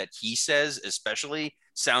stuff that he says, especially,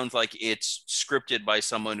 sounds like it's scripted by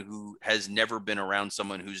someone who has never been around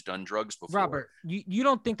someone who's done drugs before. Robert, you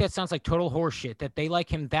don't think that sounds like total horseshit, that they like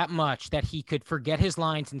him that much that he could forget his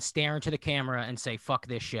lines and stare into the camera and say, fuck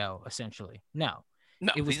this show, essentially? No,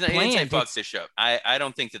 it was planned. He didn't say fuck this show. I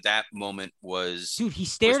don't think that moment was. Dude, he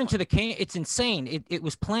stared into the camera. It's insane. It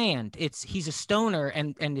was planned. He's a stoner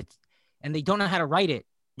and they don't know how to write it.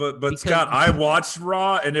 But Scott, I watched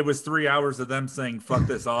Raw and it was 3 hours of them saying "fuck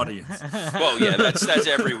this audience." Well, yeah, that's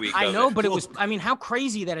every week. I know, but it was. I mean, how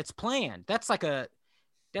crazy that it's planned. That's like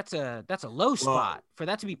that's a low spot. For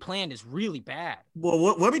that to be planned is really bad. Well,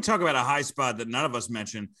 let me talk about a high spot that none of us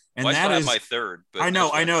mentioned, and that is my third. But I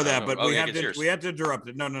know that, but we had to interrupt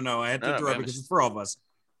it. No, I had to interrupt it because it's for all of us.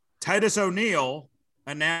 Titus O'Neil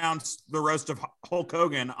announced the roast of Hulk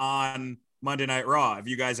Hogan on Monday Night Raw. If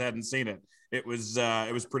you guys hadn't seen it. It was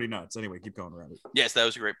pretty nuts. Anyway, keep going around it. Yes, that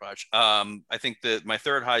was a great botch. I think that my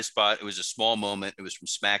third high spot, it was a small moment. It was from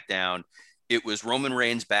SmackDown. It was Roman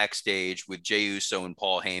Reigns backstage with Jey Uso and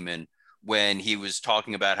Paul Heyman when he was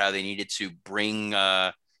talking about how they needed to bring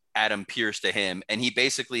Adam Pearce to him. And he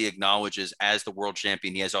basically acknowledges, as the world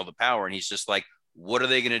champion, he has all the power. And he's just like, what are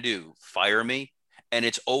they going to do? Fire me? And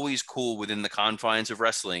it's always cool within the confines of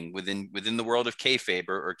wrestling, within the world of kayfabe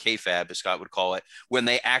or kayfab, as Scott would call it, when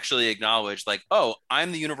they actually acknowledge, like, oh,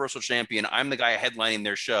 I'm the Universal Champion. I'm the guy headlining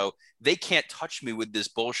their show. They can't touch me with this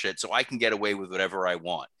bullshit, so I can get away with whatever I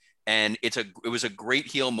want. And it was a great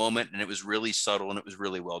heel moment, and it was really subtle, and it was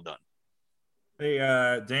really well done. Hey,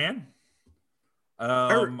 Dan?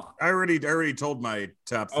 I already told my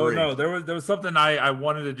top 3. Oh no, there was something I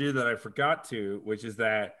wanted to do that I forgot to, which is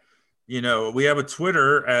that, you know, we have a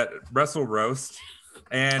Twitter at Wrestle Roast,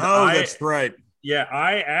 and that's right. Yeah,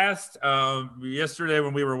 I asked yesterday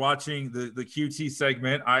when we were watching the QT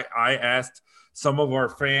segment, I asked some of our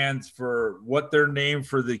fans for what their name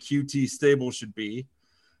for the QT stable should be.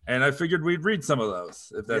 And I figured we'd read some of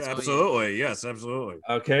those. If that's absolutely. Yes, absolutely.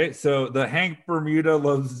 Okay, so the Hank Bermuda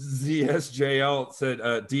loves ZSJL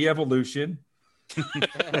said de-evolution.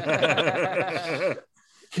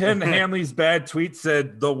 Ken Hanley's bad tweet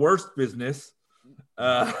said the worst business.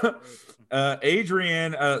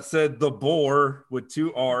 Adrian said the boar with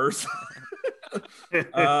 2 R's.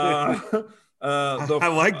 I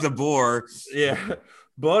like the boar. Yeah.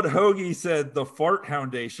 Bud Hoagie said the fart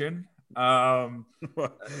foundation.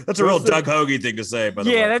 That's a real Doug Hoagie thing to say, by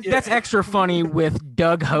the way. That's extra funny with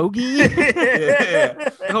Doug Hoagie. Yeah.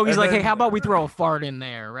 Hoagie's like, hey, how about we throw a fart in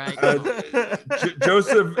there, right?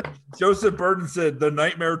 Joseph Burton said the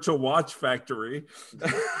Nightmare to Watch Factory.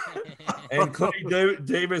 And Clay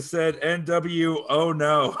Davis said NW, oh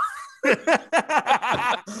no.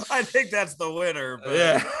 I think that's the winner. But,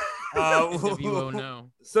 yeah. oh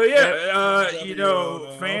no. So yeah, you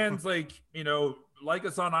know, fans like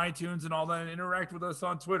us on iTunes and all that, and interact with us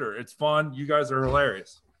on Twitter. It's fun. You guys are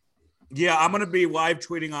hilarious. Yeah, I'm going to be live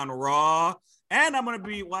tweeting on Raw, and I'm going to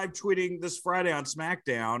be live tweeting this Friday on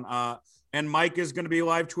SmackDown. And Mike is going to be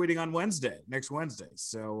live tweeting on next Wednesday.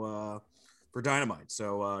 So for Dynamite.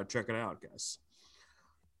 So check it out, guys.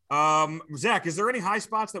 Zach, is there any high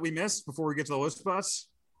spots that we missed before we get to the low spots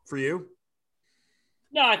for you?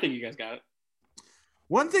 No, I think you guys got it.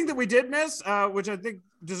 One thing that we did miss, which I think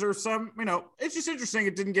deserves some, it's just interesting.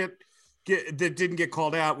 It didn't get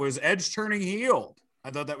called out, was Edge turning heel.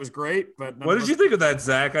 I thought that was great. But what did you think of that,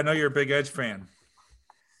 Zach? I know you're a big Edge fan.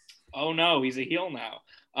 Oh no, he's a heel now.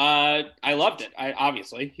 I loved it.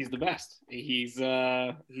 Obviously he's the best. He's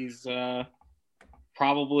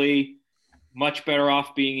probably much better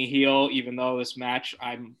off being a heel, even though this match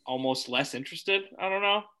I'm almost less interested. I don't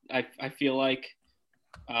know. I feel like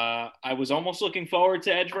I was almost looking forward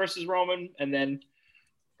to Edge versus Roman, and then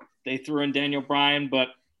they threw in Daniel Bryan, but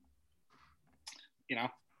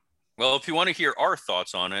Well, if you want to hear our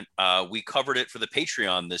thoughts on it, we covered it for the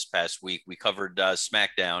Patreon this past week. We covered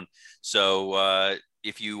SmackDown. So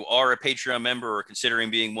if you are a Patreon member or considering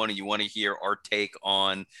being one and you want to hear our take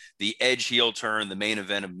on the Edge heel turn, the main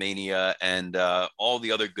event of Mania, and all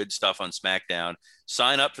the other good stuff on SmackDown,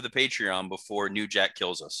 sign up for the Patreon before New Jack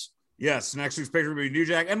kills us. Yes, next week's Patreon will be New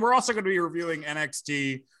Jack. And we're also going to be reviewing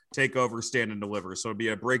NXT TakeOver Stand and Deliver. So it'll be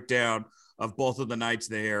a breakdown of both of the nights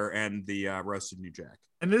there and the roasted New Jack.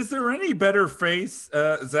 And is there any better face,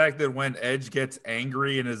 Zach, than when Edge gets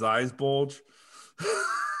angry and his eyes bulge?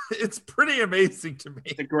 It's pretty amazing to me.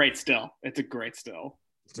 It's a great still. Great still.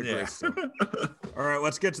 All right,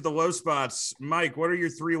 let's get to the low spots. Mike, what are your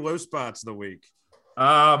 3 low spots of the week?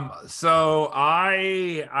 So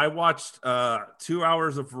I watched 2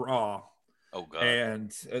 hours of Raw. Oh God.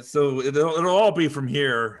 And so it'll all be from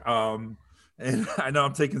here. And I know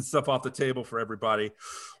I'm taking stuff off the table for everybody.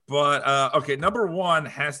 But okay, number 1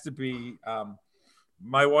 has to be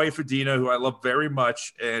my wife Adina, who I love very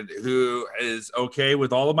much and who is okay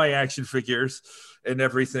with all of my action figures and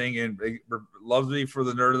everything and loves me for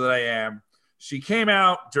the nerd that I am. She came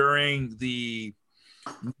out during the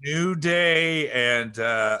New Day and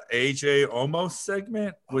AJ Omos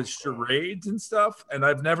segment with charades and stuff, and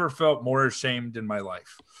I've never felt more ashamed in my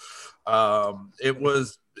life. It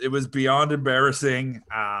was beyond embarrassing.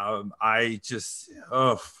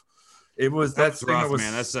 It was that segment rough,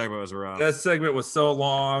 man. That segment was rough. That segment was so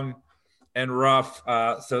long and rough.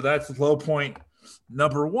 So that's low point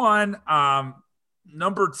number 1.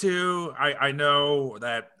 Number 2, I know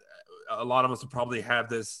that a lot of us will probably have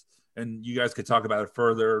this, and you guys could talk about it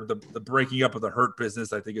further. The breaking up of the Hurt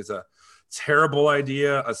Business, I think, is a terrible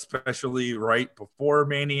idea, especially right before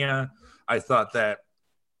Mania. I thought that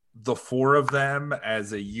the 4 of them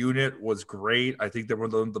as a unit was great. I think they were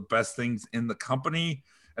one of the best things in the company,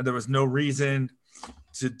 and there was no reason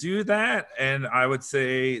to do that. And I would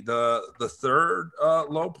say the third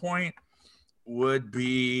low point would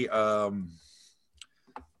be, the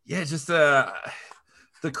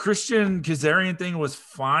Christian Kazarian thing was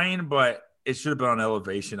fine, but it should have been on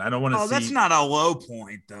Elevation. I don't want to see. That's not a low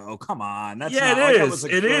point, though. Come on. That's yeah, not, it is.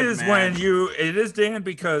 It is match. when it is, Dan,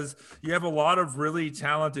 because you have a lot of really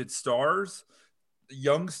talented stars,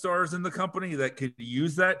 young stars in the company that could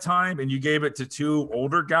use that time, and you gave it to 2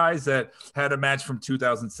 older guys that had a match from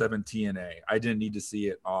 2007 TNA. I didn't need to see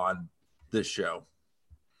it on this show.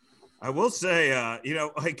 I will say,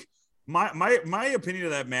 My opinion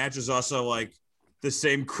of that match is also like the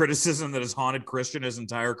same criticism that has haunted Christian his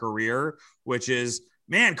entire career, which is,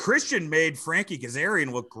 man, Christian made Frankie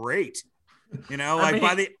Kazarian look great. You know, like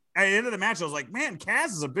by the end of the match, I was like, man, Kaz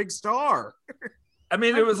is a big star. I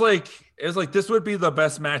mean, it was like this would be the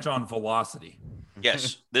best match on Velocity.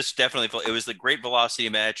 Yes, this definitely. It was the great Velocity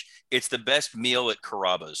match. It's the best meal at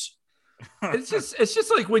Carrabba's. It's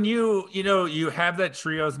just like when you have that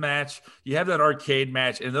trios match, you have that arcade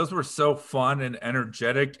match, and those were so fun and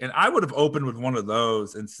energetic. And I would have opened with one of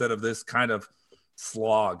those instead of this kind of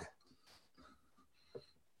slog.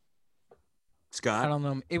 Scott, I don't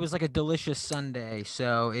know. It was like a delicious sundae,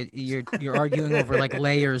 so you're arguing over like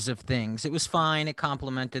layers of things. It was fine. It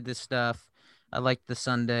complemented this stuff. I liked the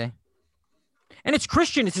sundae, and it's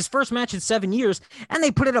Christian. It's his first match in 7 years, and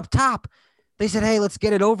they put it up top. They said, "Hey, let's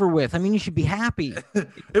get it over with." I mean, you should be happy.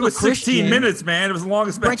 It was 16 minutes, man. It was the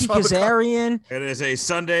longest match. Frankie Kazarian. It is a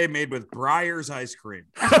sundae made with Breyer's ice cream.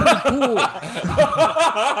 Cool.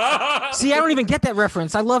 See, I don't even get that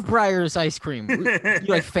reference. I love Breyer's ice cream. You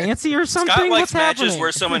like fancy or something? Scott likes What's matches happening?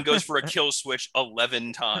 where someone goes for a kill switch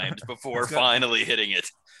 11 times before finally hitting it.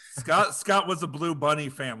 Scott was a Blue Bunny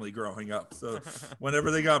family growing up, so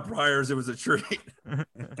whenever they got Breyers, it was a treat.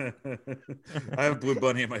 I have Blue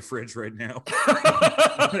Bunny in my fridge right now.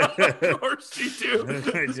 Of course you do.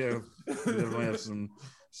 I do. I definitely have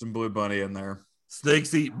some Blue Bunny in there.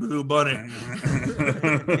 Snakes eat Blue Bunny.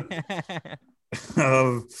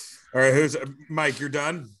 All right, who's Mike? You're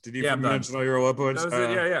done. Did you mention all your low points? That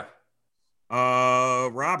was it. Yeah.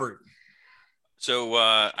 Robert. So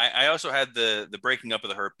I also had the breaking up of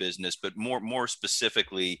the Hurt Business, but more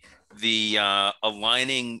specifically, the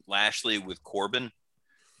aligning Lashley with Corbin,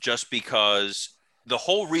 just because the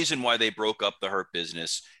whole reason why they broke up the Hurt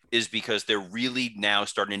Business is because they're really now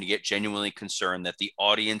starting to get genuinely concerned that the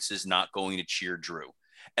audience is not going to cheer Drew.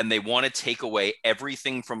 And they want to take away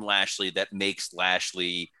everything from Lashley that makes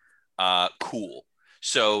Lashley cool.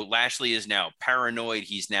 So Lashley is now paranoid.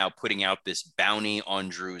 He's now putting out this bounty on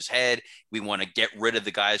Drew's head. We want to get rid of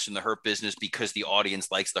the guys from the Hurt Business because the audience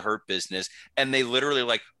likes the Hurt Business. And they literally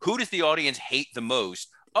like, who does the audience hate the most?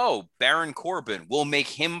 Oh, Baron Corbin. We'll make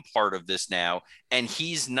him part of this now. And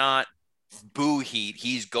he's not boo heat.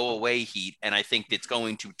 He's go away heat. And I think it's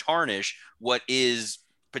going to tarnish what is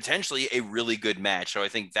potentially a really good match. So I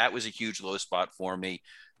think that was a huge low spot for me.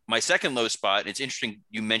 My second low spot, and it's interesting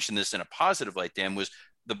you mentioned this in a positive light, Dan, was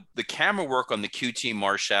the camera work on the QT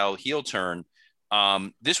Marshall heel turn.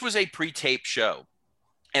 This was a pre-taped show,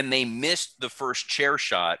 and they missed the first chair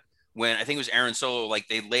shot when I think it was Aaron Solo, like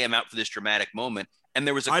they lay him out for this dramatic moment. And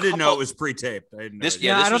there was I didn't know it was pre-taped. I don't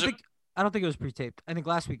think it was pre-taped. I think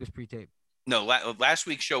last week was pre-taped. No, last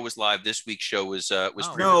week's show was live. This week's show was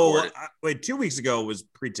pre-recorded. No, wait, 2 weeks ago was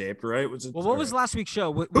pre-taped, right? What was last week's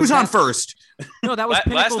show? Who's on first? No, that was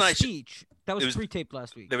Pinnacle's speech. That was pre-taped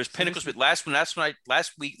last week. There was Pinnacle's, but last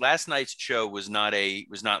night's show was not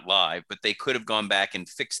live, but they could have gone back and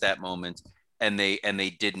fixed that moment, and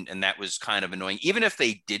they didn't, and that was kind of annoying. Even if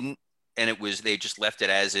they didn't, and they just left it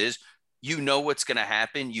as is. You know what's going to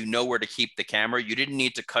happen. You know where to keep the camera. You didn't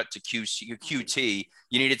need to cut to QT.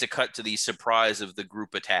 You needed to cut to the surprise of the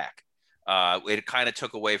group attack. It kind of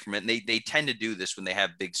took away from it. And they tend to do this when they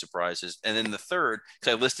have big surprises. And then the third,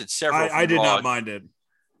 because I listed several. I did not mind it.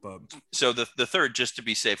 But. So the third, just to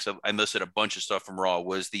be safe, so I listed a bunch of stuff from Raw,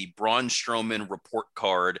 was the Braun Strowman report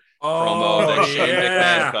card promo that Shane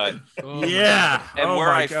McMahon cut. Yeah. And where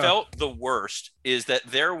I felt the worst is that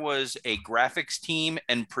there was a graphics team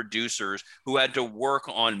and producers who had to work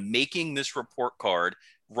on making this report card,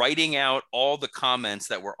 writing out all the comments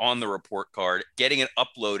that were on the report card, getting it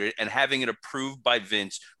uploaded, and having it approved by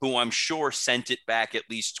Vince, who I'm sure sent it back at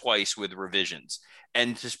least twice with revisions.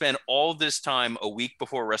 And to spend all this time a week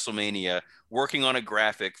before WrestleMania working on a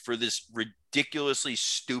graphic for this ridiculously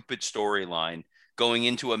stupid storyline going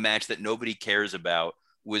into a match that nobody cares about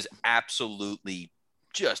was absolutely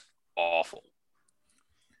just awful.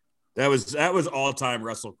 That was all-time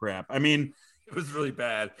wrestle crap. I mean, it was really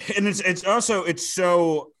bad. And it's also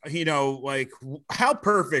so, like how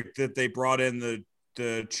perfect that they brought in the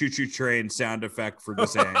choo-choo train sound effect for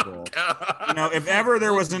this angle. If ever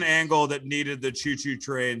there was an angle that needed the choo-choo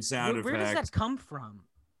train sound effect. Where does that come from?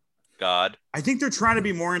 God. I think they're trying to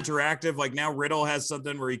be more interactive. Like now Riddle has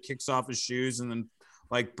something where he kicks off his shoes and then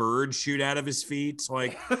like birds shoot out of his feet.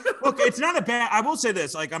 Like, look, it's not a bad, I will say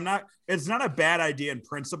this, like it's not a bad idea in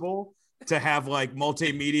principle to have like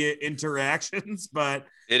multimedia interactions, but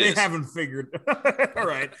haven't figured. All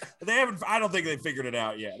right. I don't think they figured it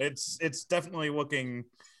out yet. It's definitely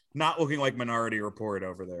not looking like Minority Report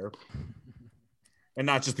over there. And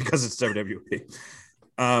not just because it's WWE.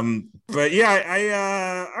 But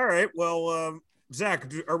yeah, all right. Well,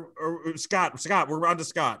 Zach or Scott, we're on to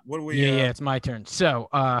Scott. What do we? Yeah, it's my turn. So,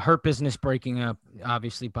 Hurt Business breaking up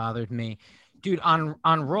obviously bothered me, dude. On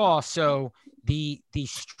Raw, so the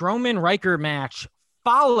Strowman Riker match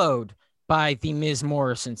followed by the Miz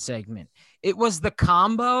Morrison segment. It was the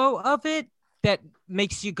combo of it that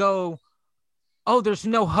makes you go, "Oh, there's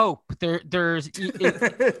no hope."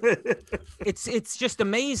 It's just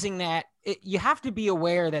amazing that you have to be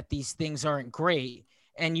aware that these things aren't great,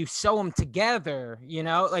 and you sew them together.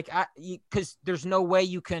 Because there's no way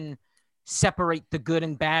you can separate the good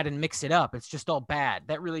and bad and mix it up. It's just all bad.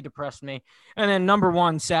 That really depressed me. And then number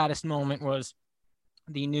one saddest moment was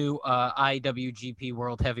the new IWGP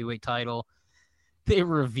World Heavyweight title. They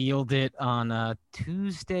revealed it on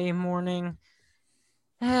Tuesday morning.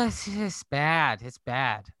 It's bad. It's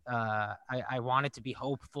bad. I wanted to be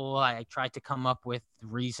hopeful. I tried to come up with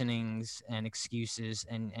reasonings and excuses,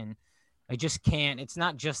 and I just can't. It's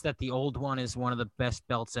not just that the old one is one of the best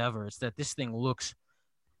belts ever. It's that this thing looks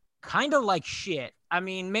kind of like shit. I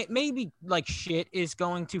mean, maybe like shit is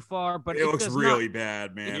going too far, but it looks really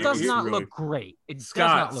bad, man. It does not look great.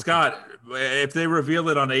 Scott, if they reveal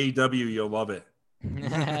it on AEW, you'll love it.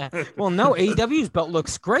 Well, no, AEW's belt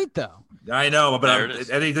looks great though. I know,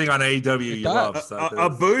 but anything on AEW you love.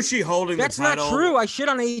 Ibushi holding That's the title. Not true. I shit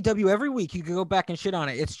on AEW every week. You can go back and shit on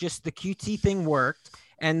it. It's just the QT thing worked.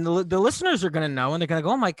 And the listeners are going to know, and they're going to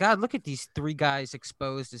go, "Oh my God, look at these three guys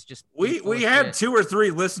exposed." It's just we had 2 or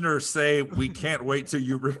 3 listeners say we can't wait till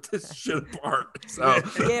you rip this shit apart. So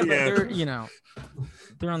yeah, but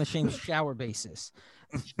they're on the same shower basis.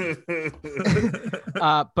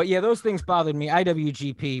 But yeah, those things bothered me.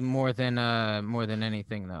 IWGP more than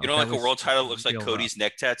anything though. You know, like a world title looks like Cody's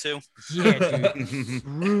neck tattoo. Yeah, dude,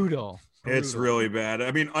 brutal. It's really bad.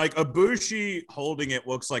 I mean, like Ibushi holding it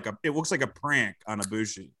looks like a prank on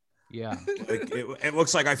Ibushi. Yeah, like it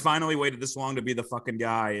looks like I finally waited this long to be the fucking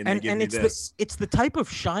guy, and they give me this. It's the type of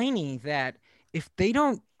shiny that if they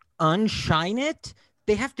don't unshine it,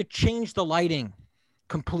 they have to change the lighting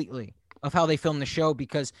completely of how they film the show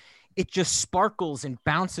because it just sparkles and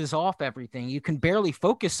bounces off everything. You can barely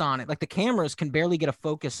focus on it. Like the cameras can barely get a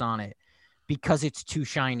focus on it because it's too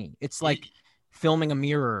shiny. It's like filming a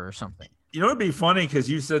mirror or something. You know, it'd be funny because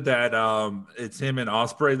you said that it's him and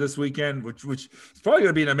Ospreay this weekend, which is probably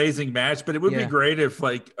going to be an amazing match. But it would be great if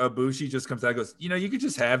like Ibushi just comes out and goes, you could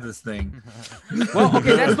just have this thing. Well,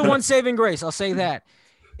 okay, that's the one saving grace. I'll say that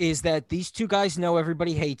is that these two guys know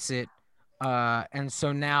everybody hates it. And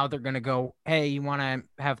so now they're going to go, hey, you want to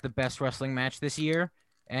have the best wrestling match this year?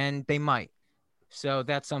 And they might. So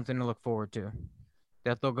that's something to look forward to.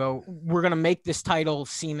 That they'll go, we're going to make this title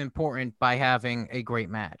seem important by having a great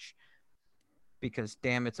match. Because,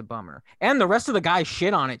 damn, it's a bummer. And the rest of the guys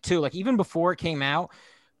shit on it, too. Like, even before it came out,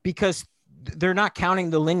 because they're not counting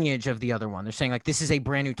the lineage of the other one. They're saying, like, this is a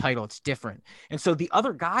brand new title. It's different. And so the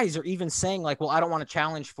other guys are even saying, like, well, I don't want to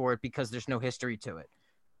challenge for it because there's no history to it.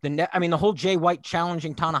 The whole Jay White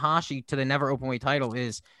challenging Tanahashi to the Never Openweight title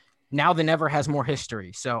is now the Never has more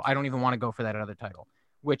history. So I don't even want to go for that other title.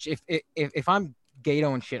 Which if I'm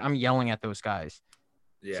Gato and shit, I'm yelling at those guys.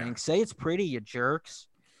 Yeah. Saying, say it's pretty, you jerks.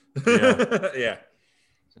 Yeah. Yeah.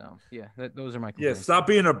 So yeah, those are my complaints. Yeah, stop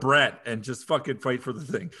being a brat and just fucking fight for the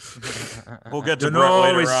thing. We'll get to Brett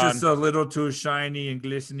later it's on. Just a little too shiny and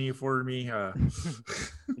glistening for me.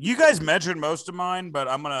 You guys mentioned most of mine, but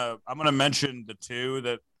I'm gonna mention the two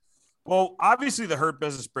that. Well, obviously the Hurt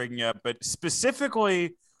Business breaking up, but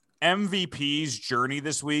specifically MVP's journey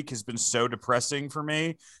this week has been so depressing for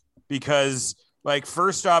me because, like,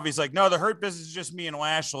 first off, he's like, no, the Hurt Business is just me and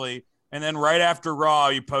Lashley. And then right after Raw,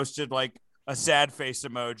 you posted, like, a sad face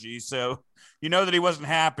emoji. So you know that he wasn't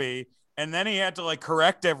happy. And then he had to, like,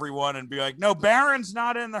 correct everyone and be like, no, Baron's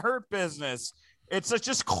not in the Hurt Business. It's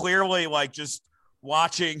just clearly, like, just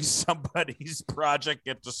watching somebody's project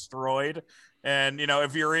get destroyed. And,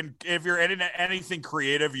 if you're in anything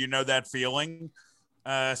creative, you know that feeling.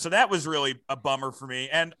 So that was really a bummer for me.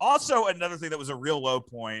 And also another thing that was a real low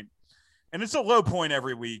point, and it's a low point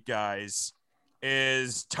every week, guys,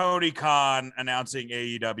 is Tony Khan announcing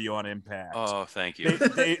AEW on Impact. Oh, thank you.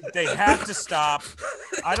 They have to stop.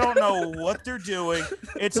 I don't know what they're doing.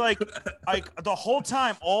 It's like the whole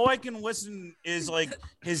time, all I can listen is like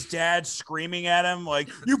his dad screaming at him, like,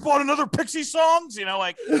 you bought another Pixie songs,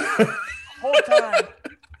 like whole time.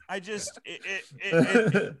 I just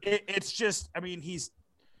it's just, I mean, he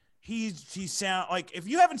sound like, if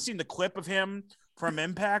you haven't seen the clip of him from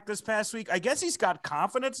Impact this past week, I guess he's got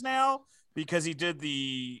confidence now because he did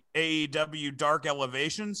the AEW Dark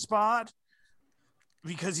Elevation spot,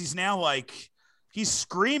 because he's now like he's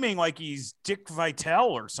screaming like he's Dick Vitale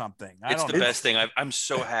or something. It's the best thing. I'm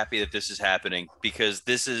so happy that this is happening because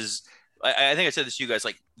this is. I think I said this to you guys.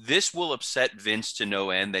 Like, this will upset Vince to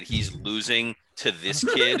no end that he's losing to this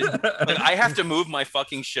kid. Like, I have to move my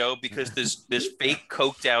fucking show because this fake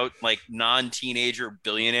coked out like non-teenager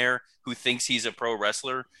billionaire who thinks he's a pro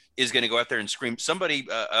wrestler is going to go out there and scream. Somebody,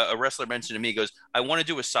 a wrestler mentioned to me, goes, I want to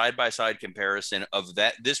do a side-by-side comparison of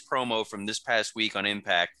this promo from this past week on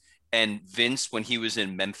Impact and Vince when he was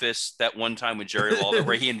in Memphis that one time with Jerry Lawler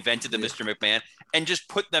where he invented the Mr. McMahon, and just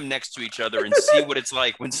put them next to each other and see what it's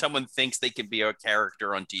like when someone thinks they can be a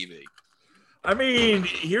character on TV. I mean,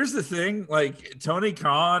 here's the thing. Like, Tony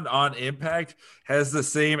Khan on Impact has the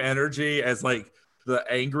same energy as like the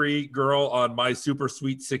angry girl on My Super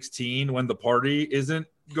Sweet 16 when the party isn't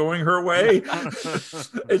going her way.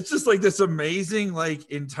 It's just like this amazing,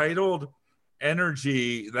 like, entitled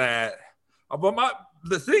energy that, but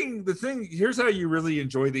the thing, here's how you really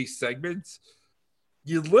enjoy these segments.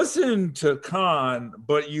 You listen to Khan,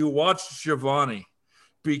 but you watch Giovanni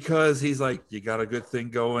because he's like, you got a good thing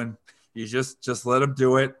going. You just let him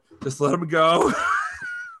do it. Just let him go.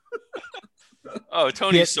 Oh,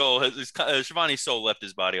 Tony's soul, Giovanni's soul left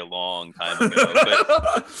his body a long time ago.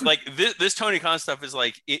 But like this Tony Khan stuff is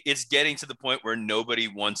like, it's getting to the point where nobody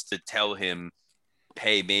wants to tell him,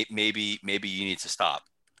 hey, maybe you need to stop.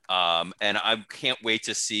 And I can't wait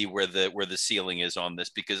to see where the ceiling is on this,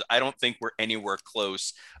 because I don't think we're anywhere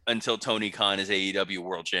close until Tony Khan is AEW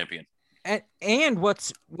World Champion. And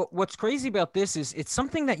what's crazy about this is it's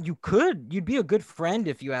something that you'd be a good friend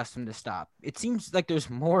if you asked him to stop. It seems like there's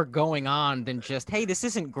more going on than just, hey, this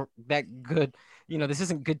isn't that good. You know, this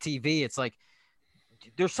isn't good TV. It's like,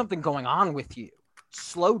 there's something going on with you.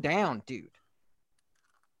 Slow down, dude.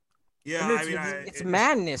 Yeah, it's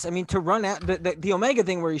madness. I mean, to run out the Omega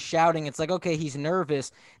thing where he's shouting, it's like, okay, he's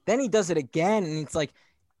nervous. Then he does it again, and it's like,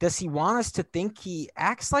 does he want us to think he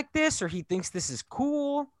acts like this, or he thinks this is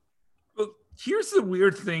cool? Well, here's the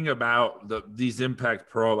weird thing about these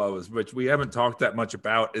Impact promos, which we haven't talked that much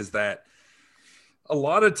about, is that a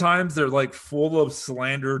lot of times they're like full of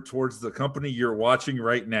slander towards the company you're watching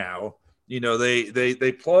right now. You know,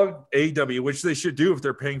 they plug AEW, which they should do if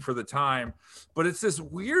they're paying for the time. But it's this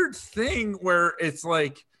weird thing where it's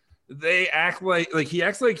like they act like he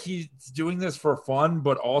acts like he's doing this for fun,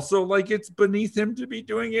 but also like it's beneath him to be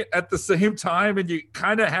doing it at the same time. And you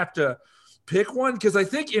kind of have to pick one, because I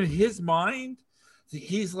think in his mind,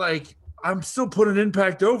 he's like, I'm still putting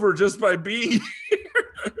Impact over just by being here.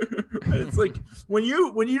 It's like when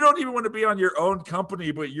you don't even want to be on your own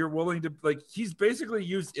company, but you're willing to, like, he's basically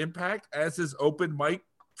used Impact as his open mic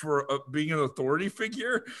for being an authority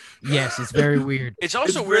figure. Yes, it's very weird. It's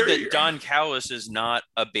also weird that Don Callis is not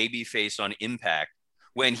a babyface on Impact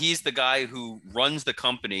when he's the guy who runs the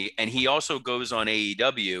company, and he also goes on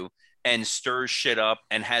AEW and stirs shit up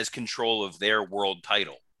and has control of their world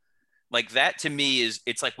title. Like, that to me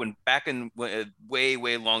it's like when back in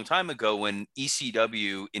way long time ago when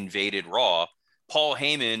ECW invaded Raw, Paul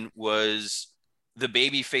Heyman was the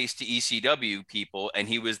baby face to ECW people, and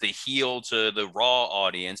he was the heel to the Raw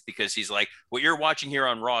audience, because he's like, what you're watching here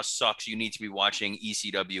on Raw sucks. You need to be watching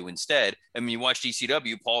ECW instead. And when you watched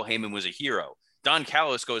ECW, Paul Heyman was a hero. Don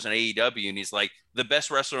Callis goes on AEW and he's like, the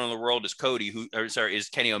best wrestler in the world is is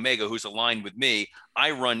Kenny Omega, who's aligned with me.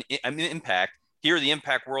 I'm in Impact. Here are the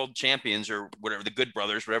Impact World Champions, or whatever, the Good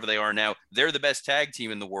Brothers, whatever they are now. They're the best tag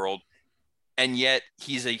team in the world. And yet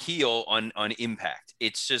he's a heel on Impact.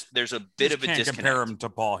 It's just, there's a bit of a disconnect. Compare him to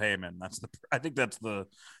Paul Heyman. I think that's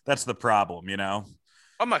the problem, you know?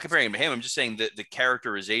 I'm not comparing him to him. I'm just saying that the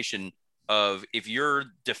characterization of, if you're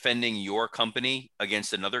defending your company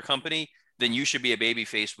against another company, then you should be a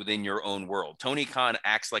babyface within your own world. Tony Khan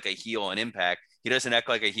acts like a heel on Impact. He doesn't act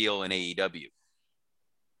like a heel in AEW.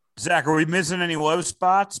 Zach, are we missing any low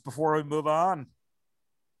spots before we move on?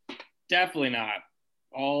 Definitely not.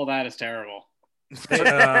 All that is terrible.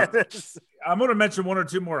 I'm going to mention one or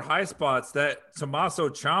two more high spots. That Tommaso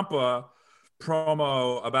Ciampa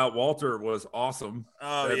promo about Walter was awesome.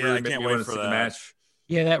 Oh, that yeah, really I made can't me wait wanna for see that. the match.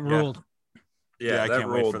 Yeah, that ruled. Yeah, I can't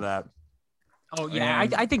wait for that. Oh, yeah,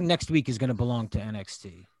 I think next week is going to belong to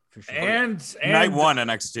NXT for sure. And Night one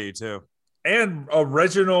NXT, too. And a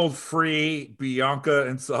Reginald free Bianca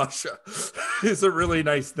and Sasha is a really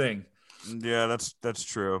nice thing. Yeah, that's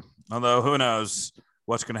true. Although, who knows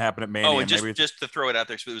what's going to happen at Mania. Oh, and just to throw it out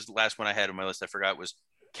there, because it was the last one I had on my list I forgot, was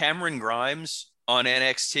Cameron Grimes on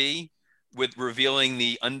NXT with revealing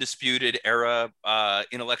the Undisputed Era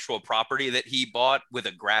intellectual property that he bought with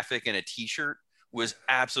a graphic and a T-shirt was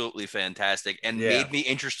absolutely fantastic and made me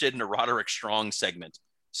interested in a Roderick Strong segment.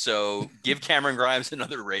 So give Cameron Grimes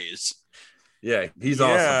another raise. Yeah, he's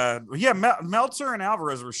awesome. Yeah. Meltzer and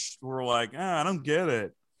Alvarez were like, I don't get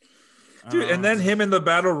it. Dude, and then him in the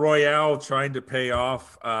Battle Royale trying to pay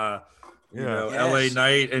off LA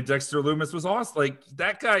Knight and Dexter Lumis was awesome. Like,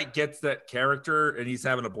 that guy gets that character and he's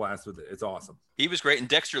having a blast with it. It's awesome. He was great, and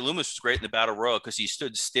Dexter Lumis was great in the Battle Royal because he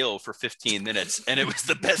stood still for 15 minutes, and it was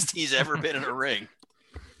the best he's ever been in a ring.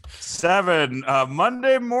 7,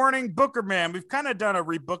 Monday Morning Booker Man. We've kind of done a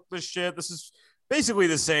rebook this shit. This is basically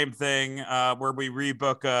the same thing where we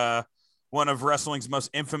rebook one of wrestling's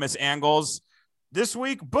most infamous angles. This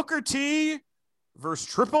week, Booker T versus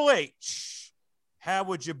Triple H. How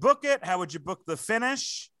would you book it? How would you book the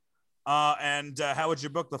finish? And how would you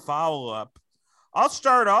book the follow-up? I'll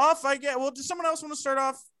start off. Does someone else want to start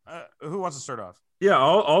off? Who wants to start off? Yeah,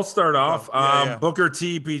 I'll start off. Yeah. Booker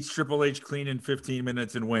T beats Triple H clean in 15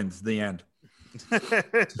 minutes and wins. The end.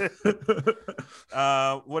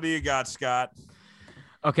 What do you got, Scott?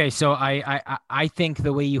 Okay, so I think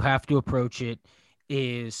the way you have to approach it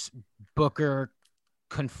is Booker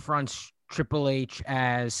confronts Triple H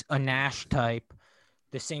as a Nash type,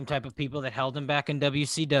 the same type of people that held him back in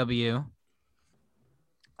WCW,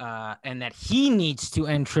 and that he needs to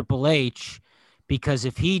end Triple H, because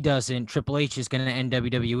if he doesn't, Triple H is going to end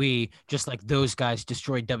WWE just like those guys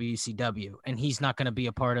destroyed WCW, and he's not going to be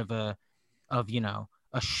a part of a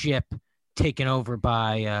ship taken over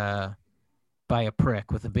by a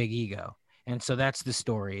prick with a big ego. And so that's the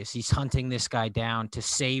story, is he's hunting this guy down to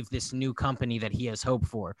save this new company that he has hope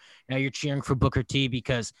for. Now you're cheering for Booker T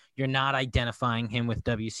because you're not identifying him with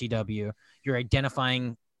WCW. You're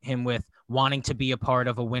identifying him with wanting to be a part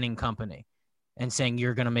of a winning company and saying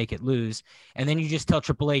you're going to make it lose. And then you just tell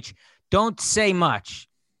Triple H, don't say much.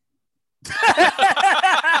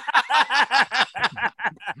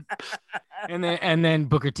 and then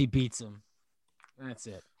Booker T beats him. That's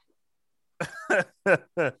it.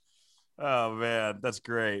 Oh man, that's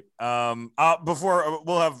great. Before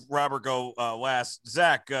we'll have Robert go last.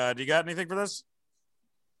 Zach, do you got anything for this?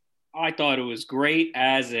 I thought it was great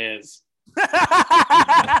as is. I'm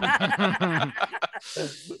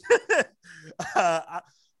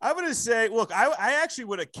going to say, look, I actually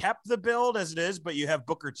would have kept the build as it is, but you have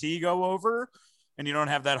Booker T go over and you don't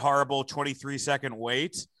have that horrible 23-second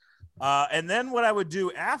wait. And then what I would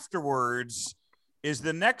do afterwards is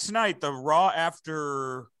the next night, the Raw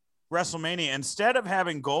after WrestleMania, instead of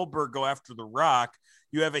having Goldberg go after The Rock,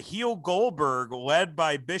 you have a heel Goldberg led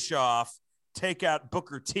by Bischoff take out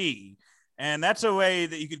Booker T. And that's a way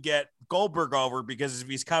that you could get Goldberg over, because if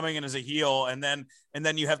he's coming in as a heel, and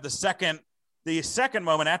then you have the second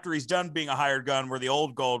moment after he's done being a hired gun where the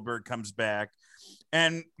old Goldberg comes back,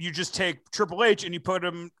 and you just take Triple H and you put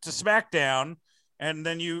him to SmackDown, and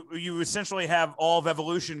then you essentially have all of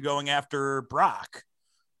Evolution going after Brock,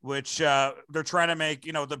 which they're trying to make,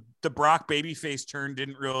 the Brock babyface turn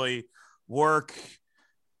didn't really work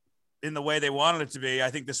in the way they wanted it to be. I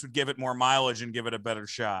think this would give it more mileage and give it a better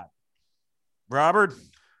shot. Robert?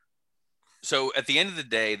 So at the end of the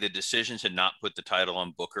day, the decision to not put the title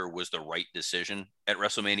on Booker was the right decision at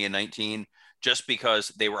WrestleMania 19, just because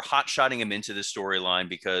they were hot-shotting him into the storyline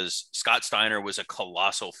because Scott Steiner was a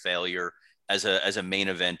colossal failure as a main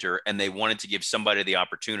eventer, and they wanted to give somebody the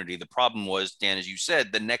opportunity. The problem was, Dan, as you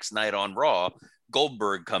said, the next night on Raw,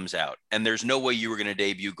 Goldberg comes out, and there's no way you were going to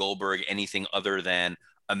debut Goldberg anything other than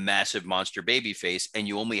a massive monster babyface, and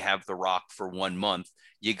you only have The Rock for 1 month.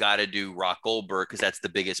 You got to do Rock Goldberg because that's the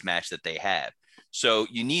biggest match that they have. So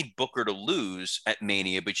you need Booker to lose at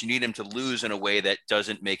Mania, but you need him to lose in a way that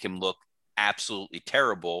doesn't make him look absolutely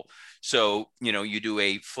terrible. So, you do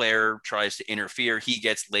a Flair tries to interfere. He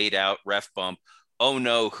gets laid out, ref bump. Oh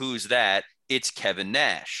no, who's that? It's Kevin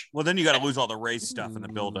Nash. Well, then you got to lose all the race stuff in the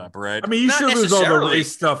build-up, right? I mean, you Not should lose all the necessarily.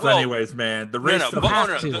 race stuff Well, anyways, man. The race stuff.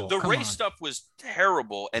 The Come race on. stuff was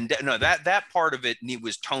terrible, and that part of it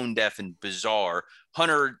was tone deaf and bizarre.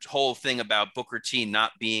 Hunter's whole thing about Booker T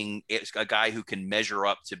not being a guy who can measure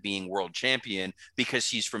up to being world champion because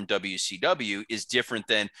he's from WCW is different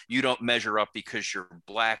than you don't measure up because you're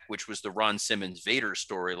black, which was the Ron Simmons Vader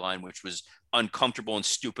storyline, which was uncomfortable and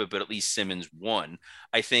stupid, but at least Simmons won.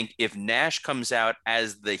 I think if Nash comes out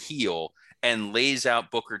as the heel and lays out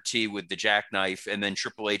Booker T with the jackknife, and then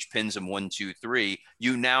Triple H pins him 1, 2, 3,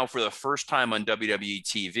 you now, for the first time on WWE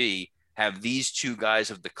TV, have these two guys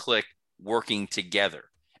of the Clique working together.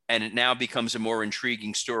 And it now becomes a more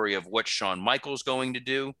intriguing story of what Shawn Michaels going to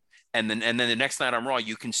do. And then the next night on Raw,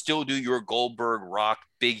 you can still do your Goldberg Rock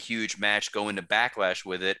big, huge match, go into Backlash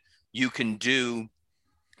with it. You can do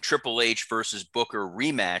Triple H versus Booker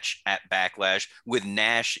rematch at Backlash with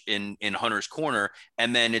Nash in Hunter's corner.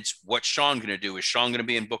 And then it's what's Shawn going to do? Is Shawn going to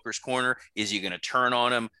be in Booker's corner? Is he going to turn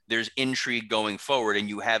on him? There's intrigue going forward, and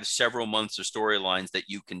you have several months of storylines that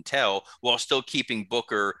you can tell while still keeping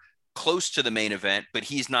Booker close to the main event, but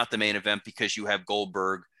he's not the main event because you have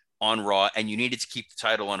Goldberg on Raw, and you needed to keep the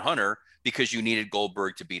title on Hunter because you needed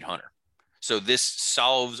Goldberg to beat Hunter. So this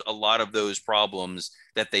solves a lot of those problems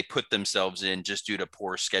that they put themselves in just due to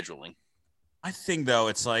poor scheduling. I think, though,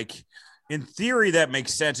 it's like, in theory, that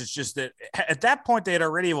makes sense. It's just that at that point, they had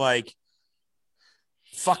already, like,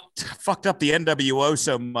 fucked up the NWO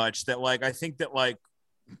so much that, like, I think that, like,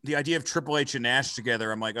 the idea of Triple H and Nash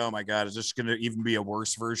together, I'm like, oh, my God, is this going to even be a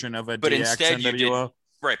worse version of a but DX instead NWO? You did,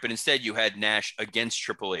 right, but instead you had Nash against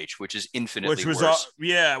Triple H, which is infinitely worse.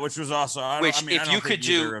 Which was also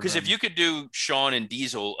if you could do Shawn and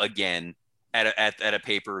Diesel again at a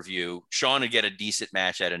pay-per-view, Shawn would get a decent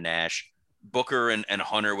match out of Nash. Booker and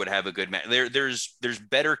Hunter would have a good match. There's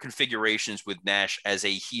better configurations with Nash as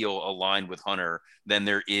a heel aligned with Hunter than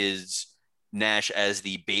there is Nash as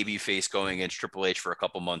the babyface going against Triple H for a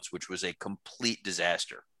couple months, which was a complete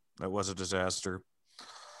disaster. That was a disaster.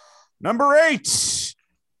 Number 8.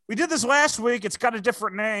 We did this last week. It's got a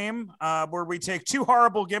different name where we take 2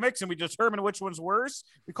 horrible gimmicks and we determine which one's worse.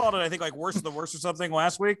 We called it, I think, like Worst of the Worst or something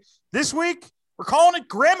last week. This week, we're calling it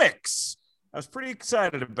Grimmicks. I was pretty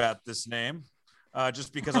excited about this name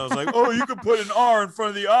just because I was like, oh, you can put an R in front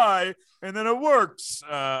of the I and then it works.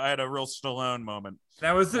 I had a real Stallone moment.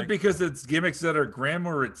 Now, is it because it's gimmicks that are grim,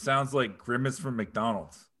 or it sounds like Grimace from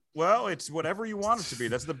McDonald's? Well, it's whatever you want it to be.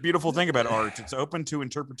 That's the beautiful thing about art. It's open to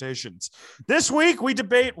interpretations. This week, we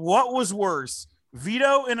debate what was worse,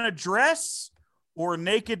 Vito in a dress or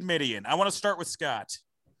Naked Midian. I want to start with Scott.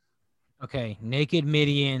 Okay, Naked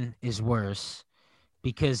Midian is worse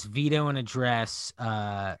because Vito in a dress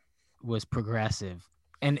was progressive.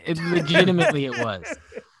 And legitimately it was.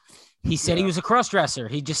 He said he was a cross-dresser.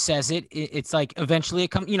 He just says it. It's like eventually it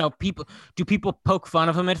comes, people poke fun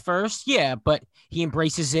of him at first? Yeah, but he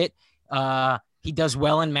embraces it. He does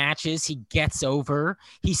well in matches. He gets over.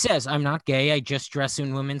 He says, I'm not gay. I just dress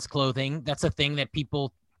in women's clothing. That's a thing that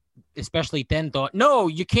people, especially then, thought, no,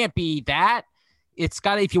 you can't be that. It's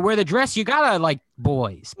got to, if you wear the dress, you got to like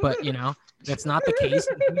boys. But, that's not the case.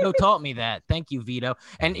 Vito taught me that. Thank you, Vito.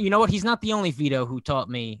 And you know what? He's not the only Vito who taught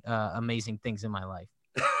me amazing things in my life.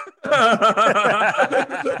 I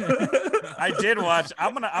did watch.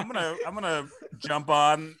 I'm gonna jump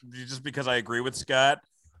on just because I agree with Scott.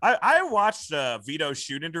 I watched a Vito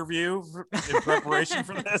shoot interview in preparation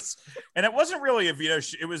for this, and it wasn't really a Vito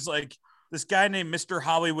shoot. It was like this guy named Mr.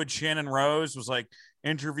 Hollywood Shannon Rose was like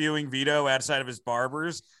interviewing Vito outside of his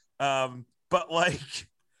barber's. But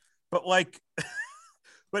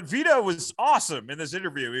Vito was awesome in this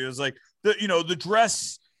interview. He was like, the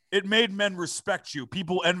dress, it made men respect you.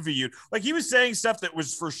 People envy you. Like, he was saying stuff that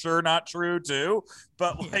was for sure not true too,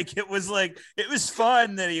 but like, it was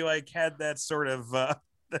fun that he like had that sort of,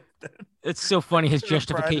 it's so funny. His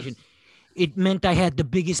justification. It meant I had the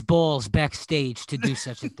biggest balls backstage to do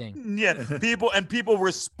such a thing. Yeah. People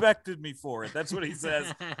respected me for it. That's what he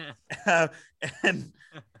says.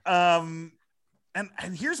 And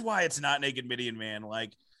here's why it's not Naked Midian, man.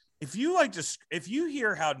 Like, if you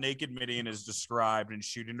hear how Naked Midian is described in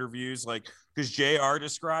shoot interviews, like, because JR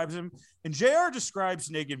describes him, and JR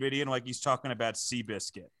describes Naked Midian like he's talking about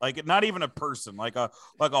Seabiscuit, like not even a person, like a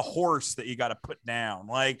horse that you got to put down.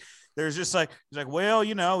 Like, there's just like, he's like, well,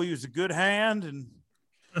 he was a good hand, and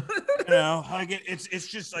like it's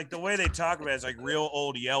just like the way they talk about it is like real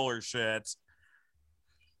old Yeller shit.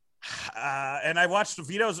 And I watched the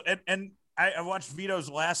Vito's and I watched Vito's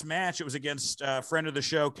last match. It was against a friend of the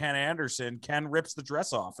show, Ken Anderson. Ken rips the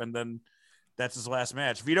dress off, and then that's his last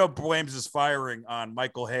match. Vito blames his firing on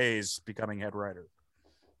Michael Hayes becoming head writer.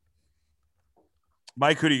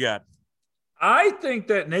 Mike, who do you got? I think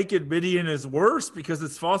that Naked Midian is worse because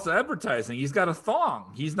it's false advertising. He's got a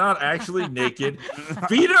thong. He's not actually naked.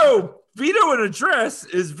 Vito in a dress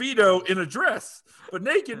is Vito in a dress. But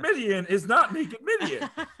Naked Midian is not Naked Midian.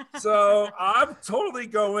 So I'm totally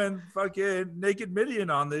going fucking Naked Midian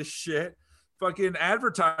on this shit, fucking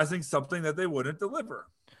advertising something that they wouldn't deliver.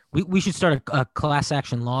 We should start a class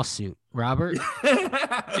action lawsuit, Robert.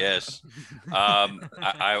 Yes.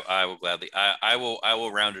 I will gladly. I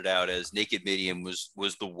will round it out as Naked Midian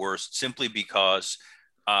was the worst simply because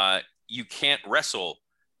you can't wrestle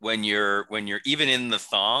when you're even in the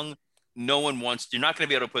thong. No one wants, you're not going to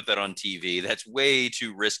be able to put that on TV. That's way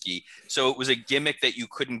too risky. So it was a gimmick that you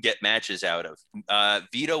couldn't get matches out of.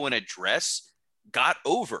 Vito in a dress got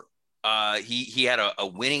over. He had a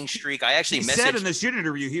winning streak. I actually said in the shoot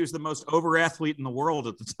interview he was the most over athlete in the world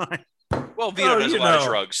at the time. Well, Vito does a lot of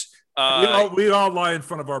drugs. We all lie in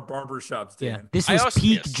front of our barbershops, Dan. Yeah, this was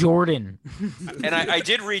peak Jordan. And I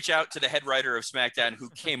did reach out to the head writer of SmackDown who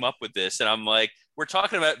came up with this. And I'm like, we're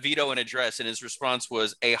talking about Vito in a dress. And his response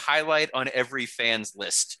was a highlight on every fan's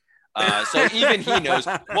list. So even he knows.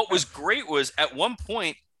 What was great was at one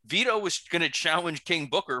point, Vito was going to challenge King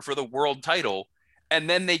Booker for the world title. And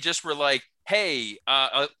then they just were like, hey,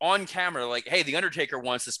 on camera, like, hey, The Undertaker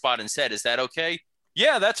wants the spot and said, is that okay?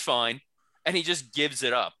 Yeah, that's fine. And he just gives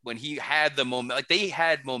it up when he had the moment. Like, they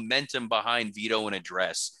had momentum behind Vito in a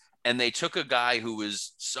dress, and they took a guy who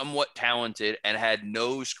was somewhat talented and had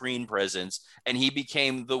no screen presence, and he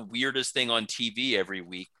became the weirdest thing on TV every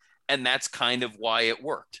week. And that's kind of why it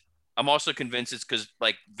worked. I'm also convinced it's because,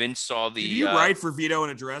 like, Vince saw the. Did you write for Vito in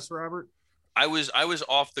a dress, Robert? I was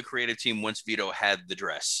off the creative team once Vito had the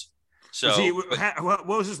dress. So what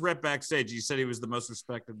was his rep backstage? He said he was the most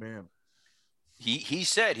respected man. He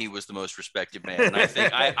said he was the most respected man. And I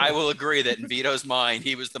think I will agree that in Vito's mind,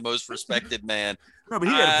 he was the most respected man. No, but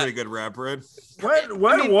he had a pretty good rap, right?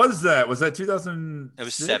 When was that? Was that 2000? It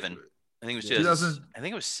was 7. I think it was 2000. I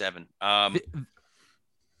think it was 7.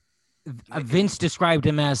 Vince described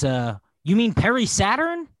him as you mean Perry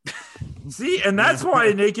Saturn? See, and that's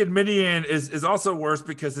why Naked Midian is also worse,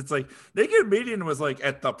 because it's like Naked Midian was like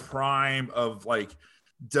at the prime of like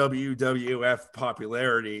WWF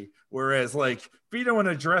popularity, whereas like Vito in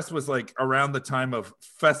a dress was like around the time of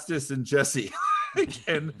Festus and Jesse.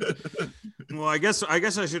 Well, I guess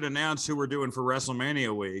I should announce who we're doing for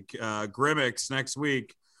WrestleMania week. Grimmix next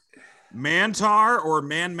week. Mantar or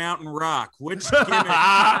Man Mountain Rock? Which gimmick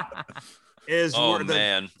is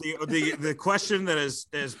the question that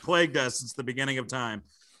has plagued us since the beginning of time?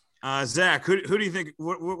 Zach, who do you think?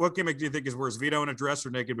 What gimmick do you think is worse, Vito in a dress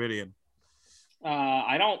or Naked Midian?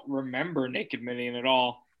 I don't remember Naked Midian at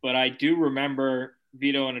all, but I do remember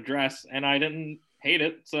Vito in a dress, and I didn't hate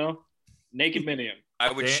it. So, Naked Midian.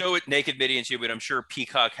 I would show it Naked Midian to you, but I'm sure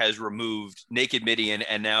Peacock has removed Naked Midian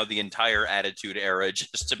and now the entire Attitude Era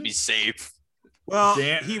just to be safe. Well,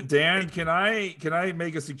 Dan, can I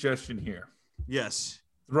make a suggestion here? Yes.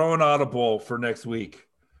 Throw an audible for next week.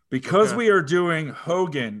 Because we are doing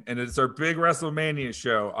Hogan and it's our big WrestleMania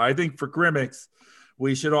show, I think for Grimmix,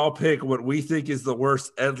 we should all pick what we think is the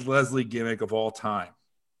worst Ed Leslie gimmick of all time.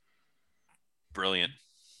 Brilliant.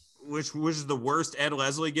 Which is the worst Ed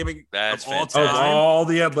Leslie gimmick of all time? Of all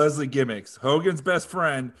the Ed Leslie gimmicks. Hogan's best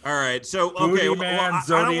friend. All right. So, okay.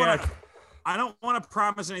 Zodiac. I don't want to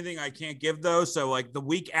promise anything I can't give, though. So, like, the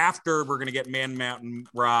week after, we're going to get Man Mountain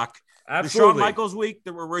Rock. Absolutely. The Shawn Michaels week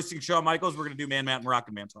that we're roasting Shawn Michaels, we're going to do Man Mountain Rock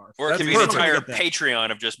and Mantar. Or it can be an entire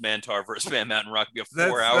Patreon of just Mantar versus Man Mountain Rock. It'd be a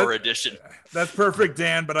 4-hour edition. That's perfect,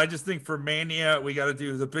 Dan. But I just think for Mania, we got to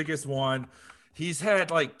do the biggest one. He's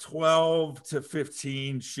had like 12 to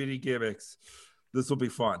 15 shitty gimmicks. This will be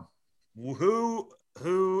fun. Which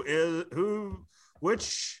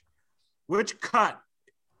cut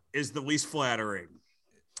is the least flattering?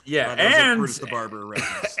 Yeah,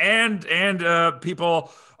 and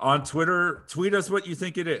people on Twitter, tweet us what you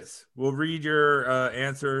think it is. We'll read your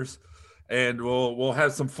answers, and we'll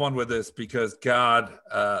have some fun with this because God,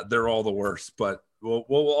 they're all the worst. But we'll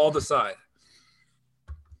all decide.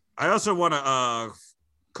 I also want to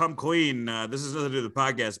come clean. This is nothing to do with the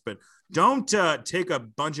podcast, but don't take a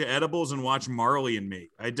bunch of edibles and watch Marley and Me.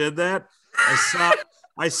 I did that.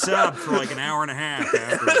 I sobbed for like an hour and a half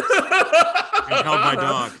afterwards and held my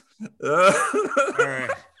dog. All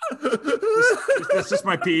right. That's just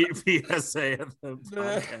my PSA of the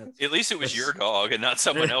podcast. At least it was your dog and not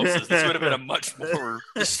someone else's. This would have been a much more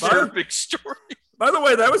disturbing story. By the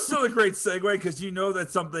way, that was still a great segue because you know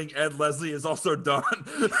that's something Ed Leslie has also done.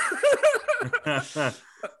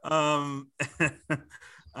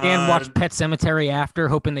 And watch Pet Cemetery after,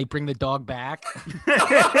 hoping they bring the dog back.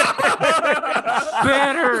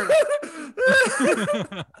 Better.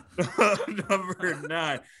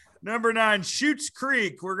 Number 9, Shoots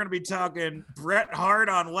Creek. We're going to be talking Bret Hart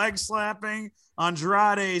on leg slapping,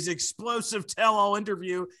 Andrade's explosive tell-all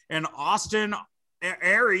interview, and Austin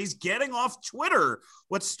Aries getting off Twitter.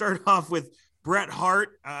 Let's start off with Bret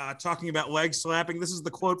Hart talking about leg slapping. This is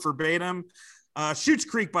the quote verbatim. Shoots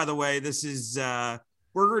Creek, by the way, this is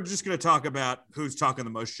we're just going to talk about who's talking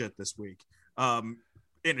the most shit this week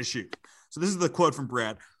in a shoot. So this is the quote from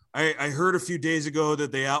Bret. I heard a few days ago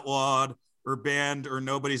that they outlawed or banned or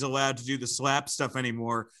nobody's allowed to do the slap stuff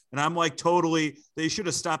anymore. And I'm like, totally, they should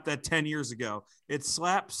have stopped that 10 years ago. It's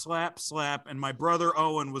slap, slap, slap. And my brother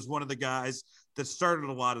Owen was one of the guys that started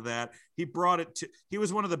a lot of that. He brought it to, he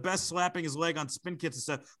was one of the best slapping his leg on spin kicks and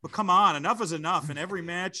stuff. But come on, enough is enough. In every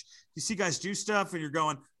match, you see guys do stuff and you're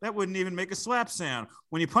going, that wouldn't even make a slap sound.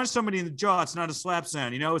 When you punch somebody in the jaw, it's not a slap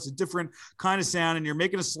sound. You know, it's a different kind of sound, and you're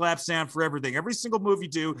making a slap sound for everything. Every single move you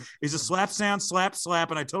do is a slap sound, slap, slap.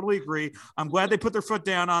 And I totally agree. I'm glad they put their foot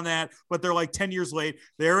down on that, but they're like 10 years late.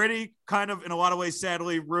 They already kind of, in a lot of ways,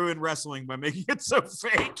 sadly ruined wrestling by making it so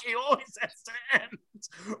fake. He always has to end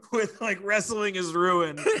with like wrestling is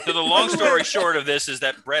ruined. So the long story short of this is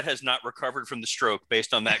that Brett has not recovered from the stroke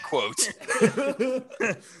based on that quote.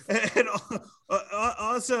 And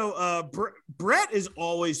also, Brett is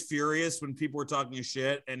always furious when people are talking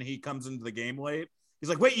shit and he comes into the game late. He's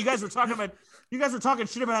like, wait, you guys were talking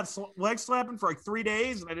shit about leg slapping for like 3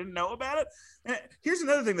 days and I didn't know about it. And here's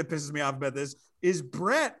another thing that pisses me off about this is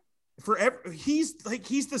Brett, he's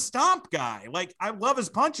the stomp guy. Like, I love his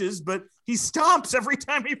punches, but he stomps every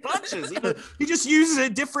time he punches. He just uses a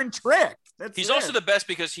different trick. He's also the best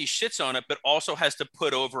because he shits on it, but also has to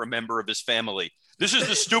put over a member of his family. This is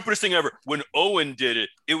the stupidest thing ever. When Owen did it,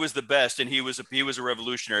 it was the best, and he was a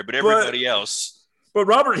revolutionary. But everybody else. But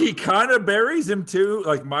Robert, he kind of buries him too.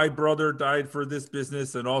 Like, my brother died for this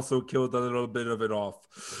business and also killed a little bit of it off.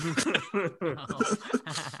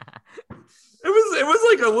 It was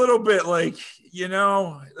like a little bit like, you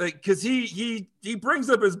know, like, because he brings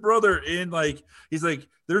up his brother in, like, he's like,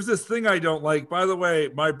 there's this thing I don't like. By the way,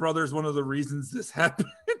 my brother's one of the reasons this happened.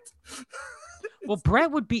 Well,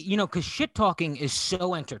 Brett would be, you know, because shit talking is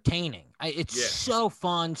so entertaining. It's so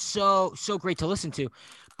fun, so great to listen to.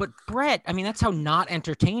 But Brett, I mean, that's how not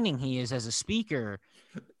entertaining he is as a speaker.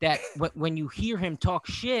 That when you hear him talk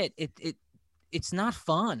shit, it's not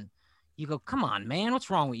fun. You go, come on, man, what's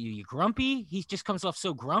wrong with you? You grumpy? He just comes off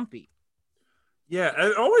so grumpy. Yeah,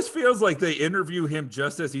 it always feels like they interview him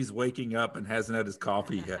just as he's waking up and hasn't had his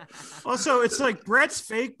coffee yet. Also, it's like, Brett's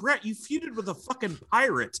fake. Brett, you feuded with a fucking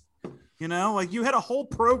pirate. You know, like, you had a whole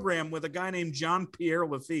program with a guy named Jean-Pierre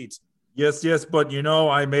Lafitte. Yes, but you know,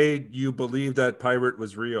 I made you believe that pirate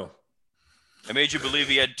was real. I made you believe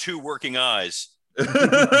he had 2 working eyes.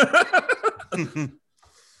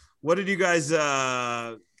 What did you guys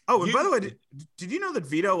Oh, and by the way, did you know that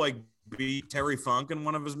Vito like beat Terry Funk in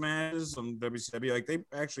one of his matches on WCW? Like, they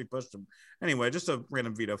actually pushed him. Anyway, just a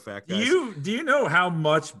random Vito fact, guys. Do you know how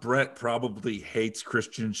much Brett probably hates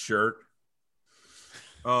Christian's shirt?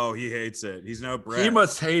 Oh, he hates it. He's no Brett. He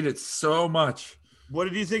must hate it so much. What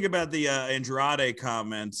did you think about the Andrade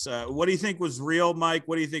comments? What do you think was real, Mike?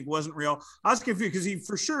 What do you think wasn't real? I was confused because he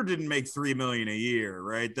for sure didn't make $3 million a year,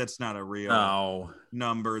 right? That's not a real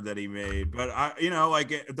number that he made. But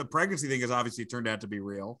the pregnancy thing has obviously turned out to be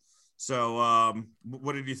real. So,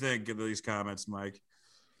 what did you think of these comments, Mike?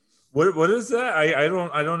 What is that? I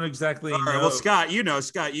don't exactly know. Right, well, Scott, you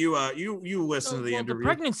listen to the interview. The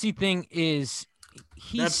pregnancy thing is.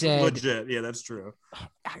 That's said legit. Yeah, that's true.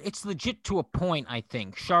 It's legit to a point, I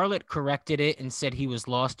think. Charlotte corrected it and said he was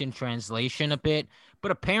lost in translation a bit. But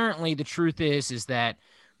apparently the truth is that,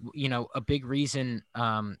 you know, a big reason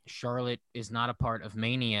Charlotte is not a part of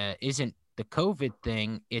Mania isn't the COVID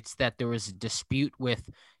thing. It's that there was a dispute with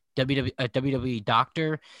a WWE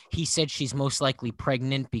doctor. He said she's most likely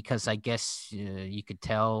pregnant because I guess you could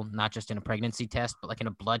tell, not just in a pregnancy test, but like in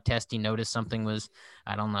a blood test, he noticed something was,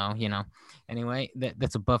 I don't know, you know. Anyway,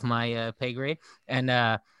 that's above my pay grade. And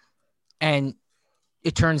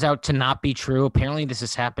it turns out to not be true. Apparently this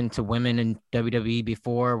has happened to women in WWE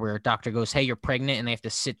before, where a doctor goes, hey, you're pregnant, and they have to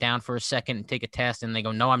sit down for a second and take a test, and they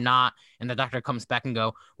go, no, I'm not. And the doctor comes back and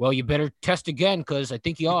go, well, you better test again because I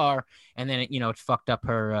think you are. And then it fucked up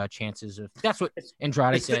her chances of. That's what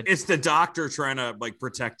Andrade said. It's the doctor trying to like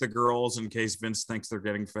protect the girls in case Vince thinks they're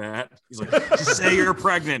getting fat. He's like, just say you're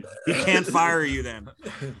pregnant. He can't fire you then.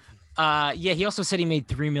 He also said he made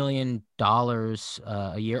 $3 million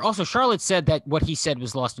a year. Also, Charlotte said that what he said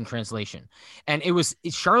was lost in translation. And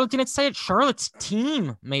Charlotte didn't say it. Charlotte's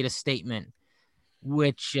team made a statement,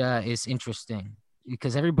 which is interesting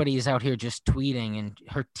because everybody is out here just tweeting and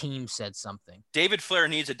her team said something. David Flair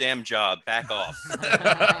needs a damn job. Back off.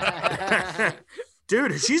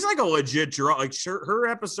 Dude, she's like a legit draw. Like her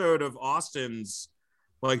episode of Austin's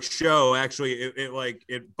like show actually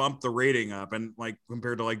it bumped the rating up and like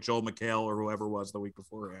compared to like Joel McHale or whoever was the week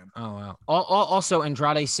beforehand. Oh wow. Also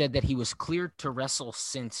Andrade said that he was cleared to wrestle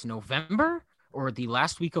since November or the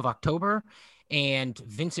last week of October, and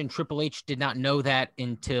Vince and Triple H did not know that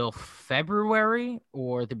until February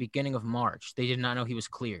or the beginning of March. They did not know he was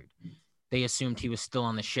cleared. They assumed he was still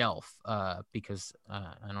on the shelf because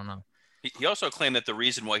I don't know. He also claimed that the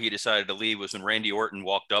reason why he decided to leave was when Randy Orton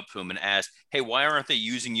walked up to him and asked, hey, why aren't they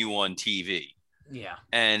using you on TV? Yeah.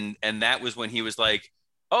 And that was when he was like,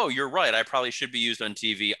 oh, you're right. I probably should be used on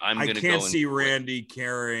TV. I can't see Randy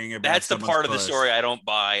caring about That's the part of the push. story I don't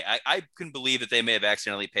buy. I can believe that they may have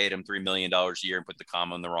accidentally paid him $3 million a year and put the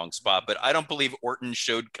comma in the wrong spot, but I don't believe Orton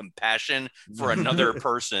showed compassion for another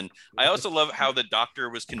person. I also love how the doctor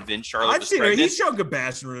was convinced Charlotte was pregnant. He showed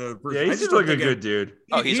compassion for another person. Yeah, he's like a good dude.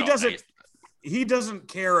 He doesn't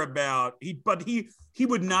care about but he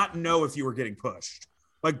would not know if you were getting pushed.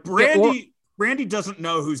 Like Randy doesn't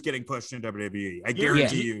know who's getting pushed in WWE. I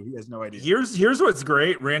guarantee you, he has no idea. Here's what's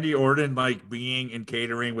great: Randy Orton like being in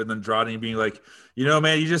catering with Andrade and being like,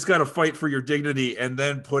 man, you just got to fight for your dignity, and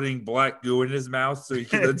then putting black goo in his mouth so he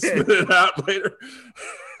can then spit it out later.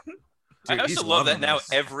 Dude, I also love that now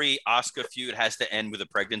every Asuka feud has to end with a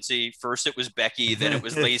pregnancy. First it was Becky, then it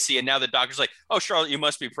was Lacey, and now the doctor's like, "Oh, Charlotte, you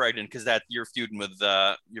must be pregnant because you're feuding with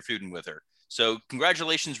her." So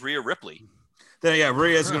congratulations, Rhea Ripley. Then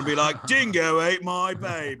Rhea's going to be like, Dingo ate my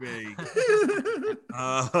baby.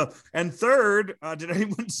 And third, did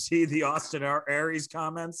anyone see the Austin Aries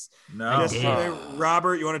comments? No.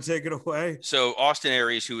 Robert, you want to take it away? So Austin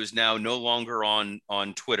Aries, who is now no longer on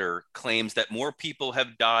Twitter, claims that more people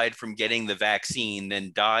have died from getting the vaccine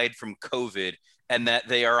than died from COVID, and that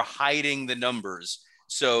they are hiding the numbers.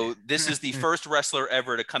 So this is the first wrestler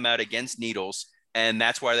ever to come out against needles, and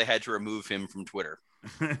that's why they had to remove him from Twitter.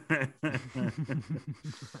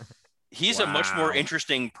 He's a much more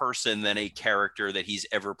interesting person than a character that he's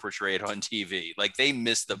ever portrayed on TV. Like, they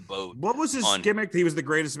missed the boat. What was his gimmick? He was the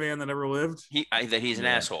greatest man that ever lived. That he's an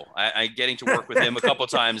asshole. I getting to work with him a couple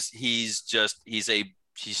times. He's just a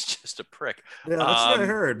prick. Yeah, that's what I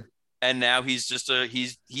heard. And now he's just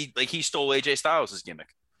he stole AJ Styles' gimmick.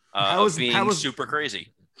 How was super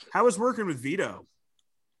crazy? How was working with Vito?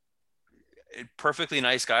 Perfectly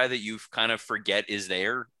nice guy that you kind of forget is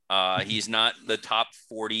there. He's not the top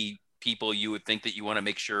 40 people you would think that you want to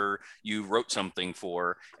make sure you wrote something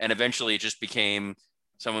for. And eventually it just became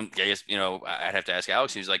someone, I guess, I'd have to ask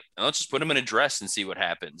Alex. He was like, let's just put him in a dress and see what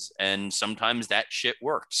happens. And sometimes that shit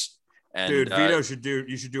works. And, dude, Vito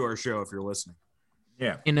you should do our show if you're listening.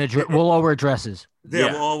 Yeah. We'll all wear dresses.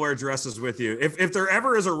 Yeah, we'll all wear dresses with you. If there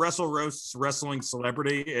ever is a wrestling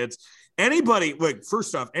celebrity, it's anybody. Wait,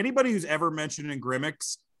 first off, anybody who's ever mentioned in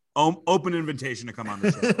Grimmicks, open invitation to come on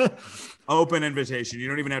the show. Open invitation. You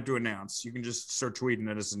don't even have to announce. You can just start tweeting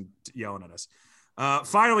at us and yelling at us.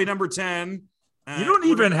 Finally, number 10. You don't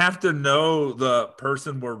even have to know the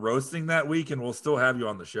person we're roasting that week, and we'll still have you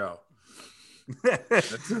on the show.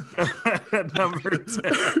 Number 10.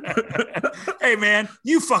 Hey man,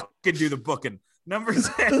 you fucking do the booking. Number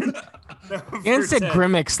 10. Dan said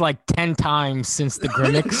Grimmicks like 10 times since the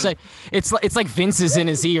Grimmicks. It's like Vince is in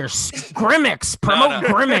his ears. Grimmicks, promote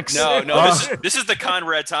Grimmicks. No. This is the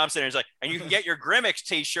Conrad Thompson. It's like, and you can get your Grimmicks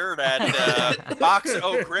t-shirt at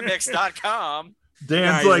boxofgrimmicks.com.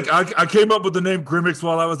 Dan's I came up with the name Grimmicks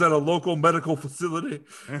while I was at a local medical facility.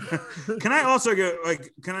 Can I also get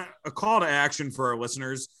a call to action for our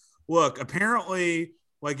listeners? Look, apparently,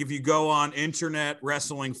 like if you go on internet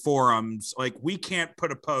wrestling forums, like we can't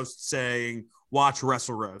put a post saying watch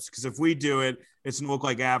Wrestle Roast, because if we do it, it's gonna look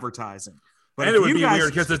like advertising. But and it would be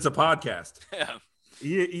weird because it's a podcast. Yeah.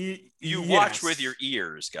 You watch with your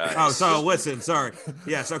ears, guys. Oh, so listen, sorry.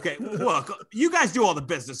 Yes, okay. Look, you guys do all the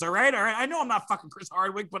business, all right? I know I'm not fucking Chris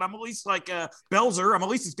Hardwick, but I'm at least like Belzer. I'm at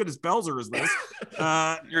least as good as Belzer is this.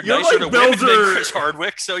 You're nicer to women than Chris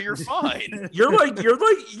Hardwick, so you're fine. Your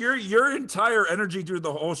entire energy through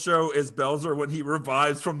the whole show is Belzer when he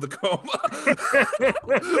revives from the coma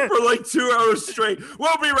for like 2 hours straight.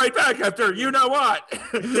 We'll be right back after you know what.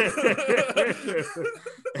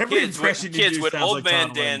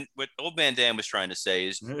 What old man Dan was trying to say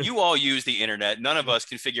is you all use the internet. None of us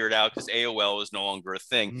can figure it out because AOL is no longer a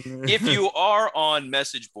thing. If you are on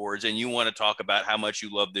message boards and you want to talk about how much you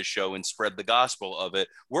love this show and spread the gospel of it,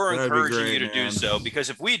 we're encouraging you to do so, because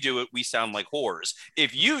if we do it, we sound like whores.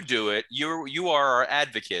 If you do it, you are our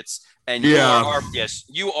advocates, and you are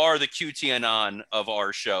the QTAnon of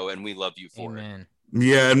our show, and we love you for it.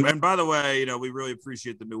 Yeah, and by the way, we really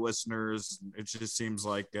appreciate the new listeners. It just seems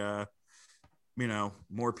like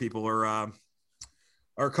more people are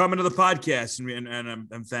coming to the podcast, and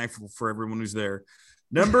I'm thankful for everyone who's there.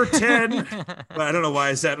 Number 10, but I don't know why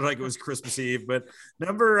I said it like it was Christmas Eve, but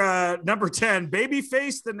number 10,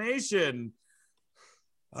 Babyface the Nation.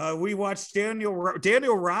 We watched Daniel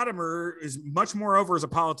Rodimer is much more over as a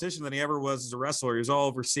politician than he ever was as a wrestler. He was all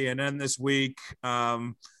over CNN this week.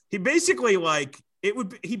 He basically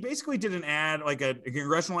did an ad, like a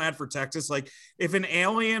congressional ad for Texas. Like, if an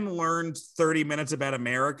alien learned 30 minutes about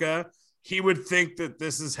America, he would think that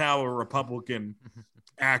this is how a Republican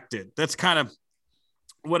acted. That's kind of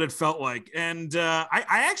what it felt like. And I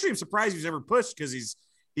actually am surprised he's ever pushed because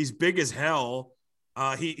he's big as hell.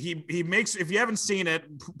 He makes, if you haven't seen it,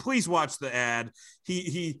 please watch the ad.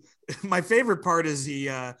 My favorite part is he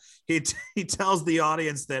tells the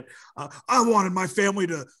audience that I wanted my family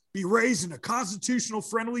to be raised in a constitutional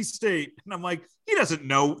friendly state. And I'm like, he doesn't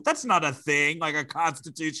know. That's not a thing, like a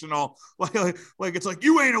constitutional, like it's like,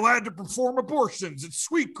 you ain't allowed to perform abortions at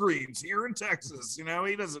Sweet Greens here in Texas. You know,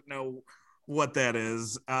 he doesn't know what that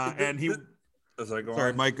is. And he,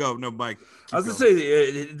 sorry, Mike, go. No, Mike. I was going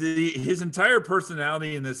to say his entire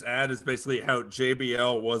personality in this ad is basically how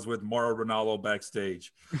JBL was with Mauro Ranallo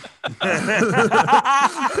backstage.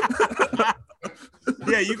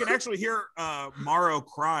 Yeah, you can actually hear Mauro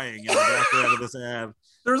crying in the background of this ad.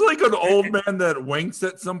 There's like an old man that winks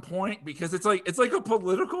at some point because it's like a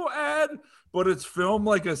political ad, but it's filmed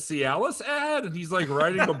like a Cialis ad, and he's like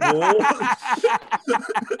riding a bull.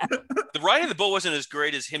 The riding the bull wasn't as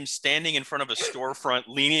great as him standing in front of a storefront,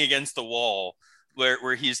 leaning against the wall,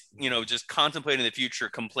 where he's, you know, just contemplating the future,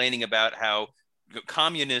 complaining about how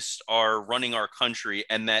communists are running our country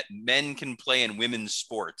and that men can play in women's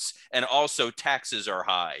sports and also taxes are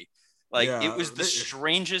high. Like, yeah, it was the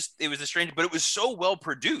strangest, but it was so well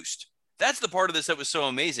produced. That's the part of this that was so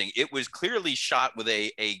amazing. It was clearly shot with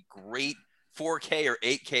a great 4K or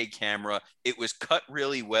 8K camera. It was cut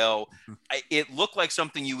really well. It looked like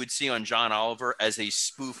something you would see on John Oliver as a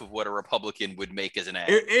spoof of what a Republican would make as an ad.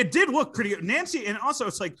 It did look pretty good. Nancy, and also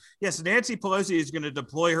it's like, yes, Nancy Pelosi is going to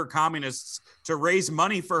deploy her communists to raise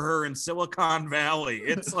money for her in Silicon Valley.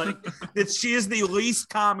 It's like, she is the least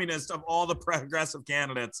communist of all the progressive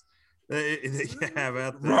candidates.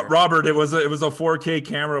 Yeah, Robert, it was a 4K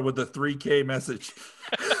camera with a 3K message.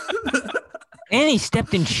 And he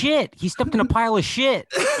stepped in shit. He stepped in a pile of shit.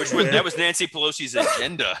 That was Nancy Pelosi's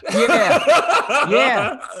agenda.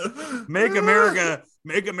 Yeah. Make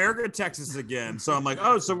America Texas again. So I'm like,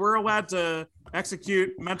 oh, so we're allowed to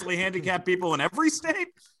execute mentally handicapped people in every state?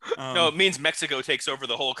 No, it means Mexico takes over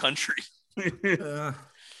the whole country. Yeah,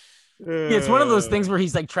 it's one of those things where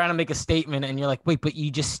he's like trying to make a statement and you're like, wait, but you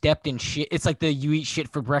just stepped in shit. It's like the you eat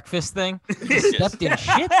shit for breakfast thing. You stepped in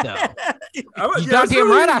shit, though. You goddamn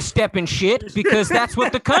right I step in shit because that's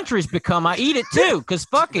what the country's become. I eat it too because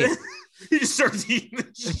fuck it. He just starts eating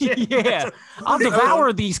the shit. Yeah, I'll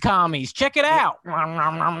devour these commies. Check it out.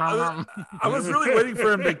 I was really waiting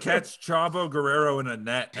for him to catch Chavo Guerrero in a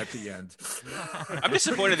net at the end. I'm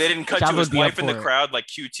disappointed they didn't cut to his wife in the crowd, like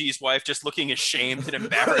QT's wife, just looking ashamed and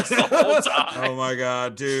embarrassed the whole time. Oh my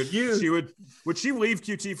god, dude! Would she leave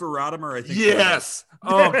QT for Rodimer? I think. Yes.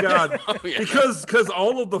 Oh god. Oh, yeah. Because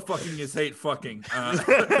all of the fucking is hate fucking.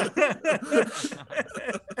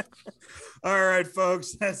 All right,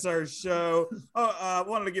 folks, that's our show. I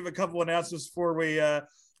wanted to give a couple announcements before we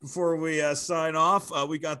sign off.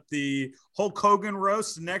 We got the Hulk Hogan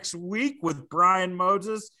roast next week with Brian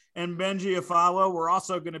Moses and Benji Afalo. We're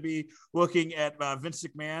also going to be looking at Vince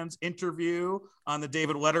McMahon's interview on the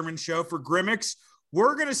David Letterman show for Grimmicks.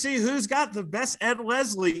 We're going to see who's got the best Ed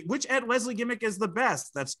Leslie. Which Ed Leslie gimmick is the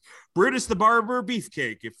best? That's Brutus the Barber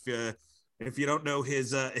Beefcake. If you don't know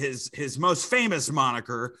his most famous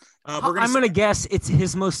moniker, I'm going to guess it's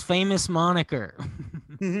his most famous moniker.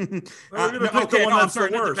 Okay, I'm sorry,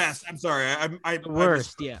 not the best. I'm sorry. The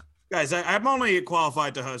worst, yeah. Guys, I'm only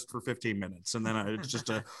qualified to host for 15 minutes, and then it's just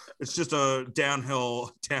a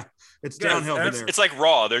downhill. It's downhill. It's like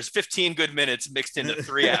Raw. There's 15 good minutes mixed into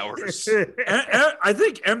 3 hours. I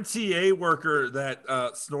think MTA worker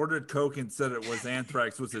that snorted coke and said it was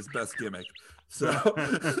anthrax was his best gimmick. So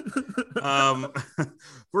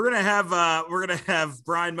we're gonna have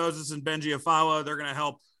Brian Moses and Benji Afalo. They're gonna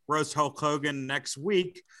help roast Hulk Hogan next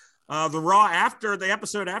week. The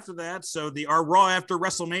episode after that. So our Raw after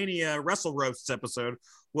WrestleMania Wrestle Roasts episode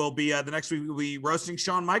will be the next week. We'll be roasting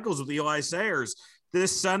Shawn Michaels with Eli Sayers.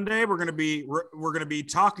 This Sunday, we're gonna be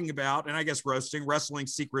talking about, and I guess roasting, Wrestling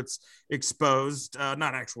Secrets Exposed.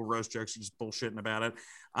 Not actual roast jokes, just bullshitting about it.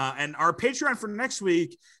 And our Patreon for next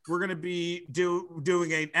week, we're going to be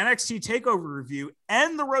doing an NXT TakeOver review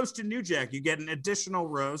and the roast in New Jack. You get an additional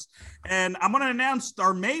roast, and I'm going to announce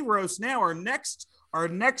our May roast now. Our next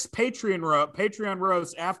Patreon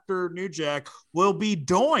roast after New Jack will be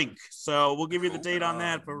Doink. So we'll give you the date on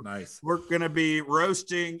that. But nice. We're going to be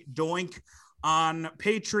roasting Doink on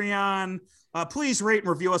Patreon. Please rate and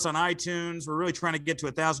review us on iTunes. We're really trying to get to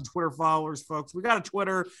 1,000 Twitter followers, folks. We got a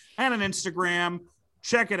Twitter and an Instagram.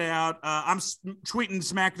 Check it out. I'm tweeting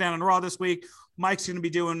SmackDown and Raw this week. Mike's going to be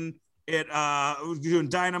doing it, doing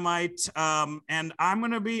Dynamite. And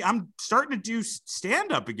I'm starting to do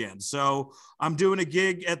stand-up again. So I'm doing a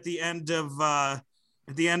gig at the end of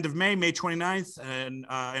at the end of May 29th, and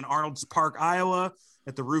in Arnold's Park, Iowa,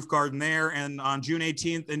 at the Roof Garden there. And on June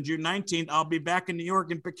 18th and June 19th, I'll be back in New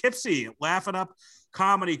York in Poughkeepsie, Laugh It Up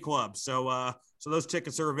Comedy Club. So those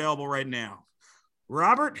tickets are available right now.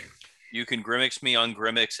 Robert? You can Grimmix me on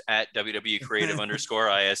Grimmix at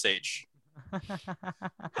WWCreative_ISH. I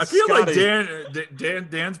feel Scotty. like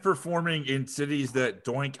Dan's performing in cities that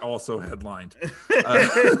Doink also headlined.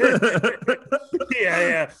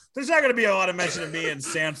 Yeah. There's not going to be a lot of mention of me in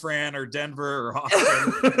San Fran or Denver or Austin.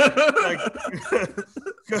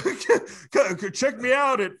 Check me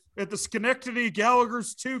out at the Schenectady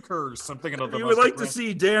Gallagher's 2 Curse. Something of the You would like to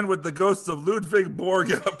see Dan with the ghosts of Ludwig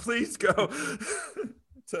Borga. Please go.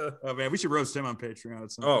 Oh man, we should roast him on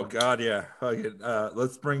Patreon. Oh God, yeah.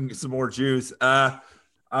 Let's bring some more Jews.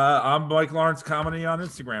 I'm Mike Lawrence Comedy on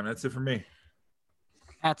Instagram. That's it for me.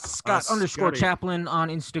 At Scott_Chaplin Scotty. on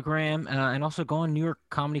Instagram, and also go on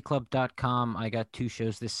NewYorkComedyClub.com. I got 2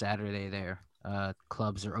 shows this Saturday there.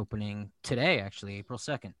 Clubs are opening today, actually, April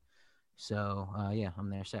 2nd. So yeah, I'm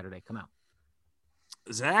there Saturday. Come out.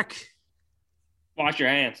 Zach, Wash your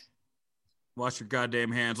hands. wash your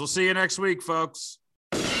goddamn hands. We'll see you next week, folks.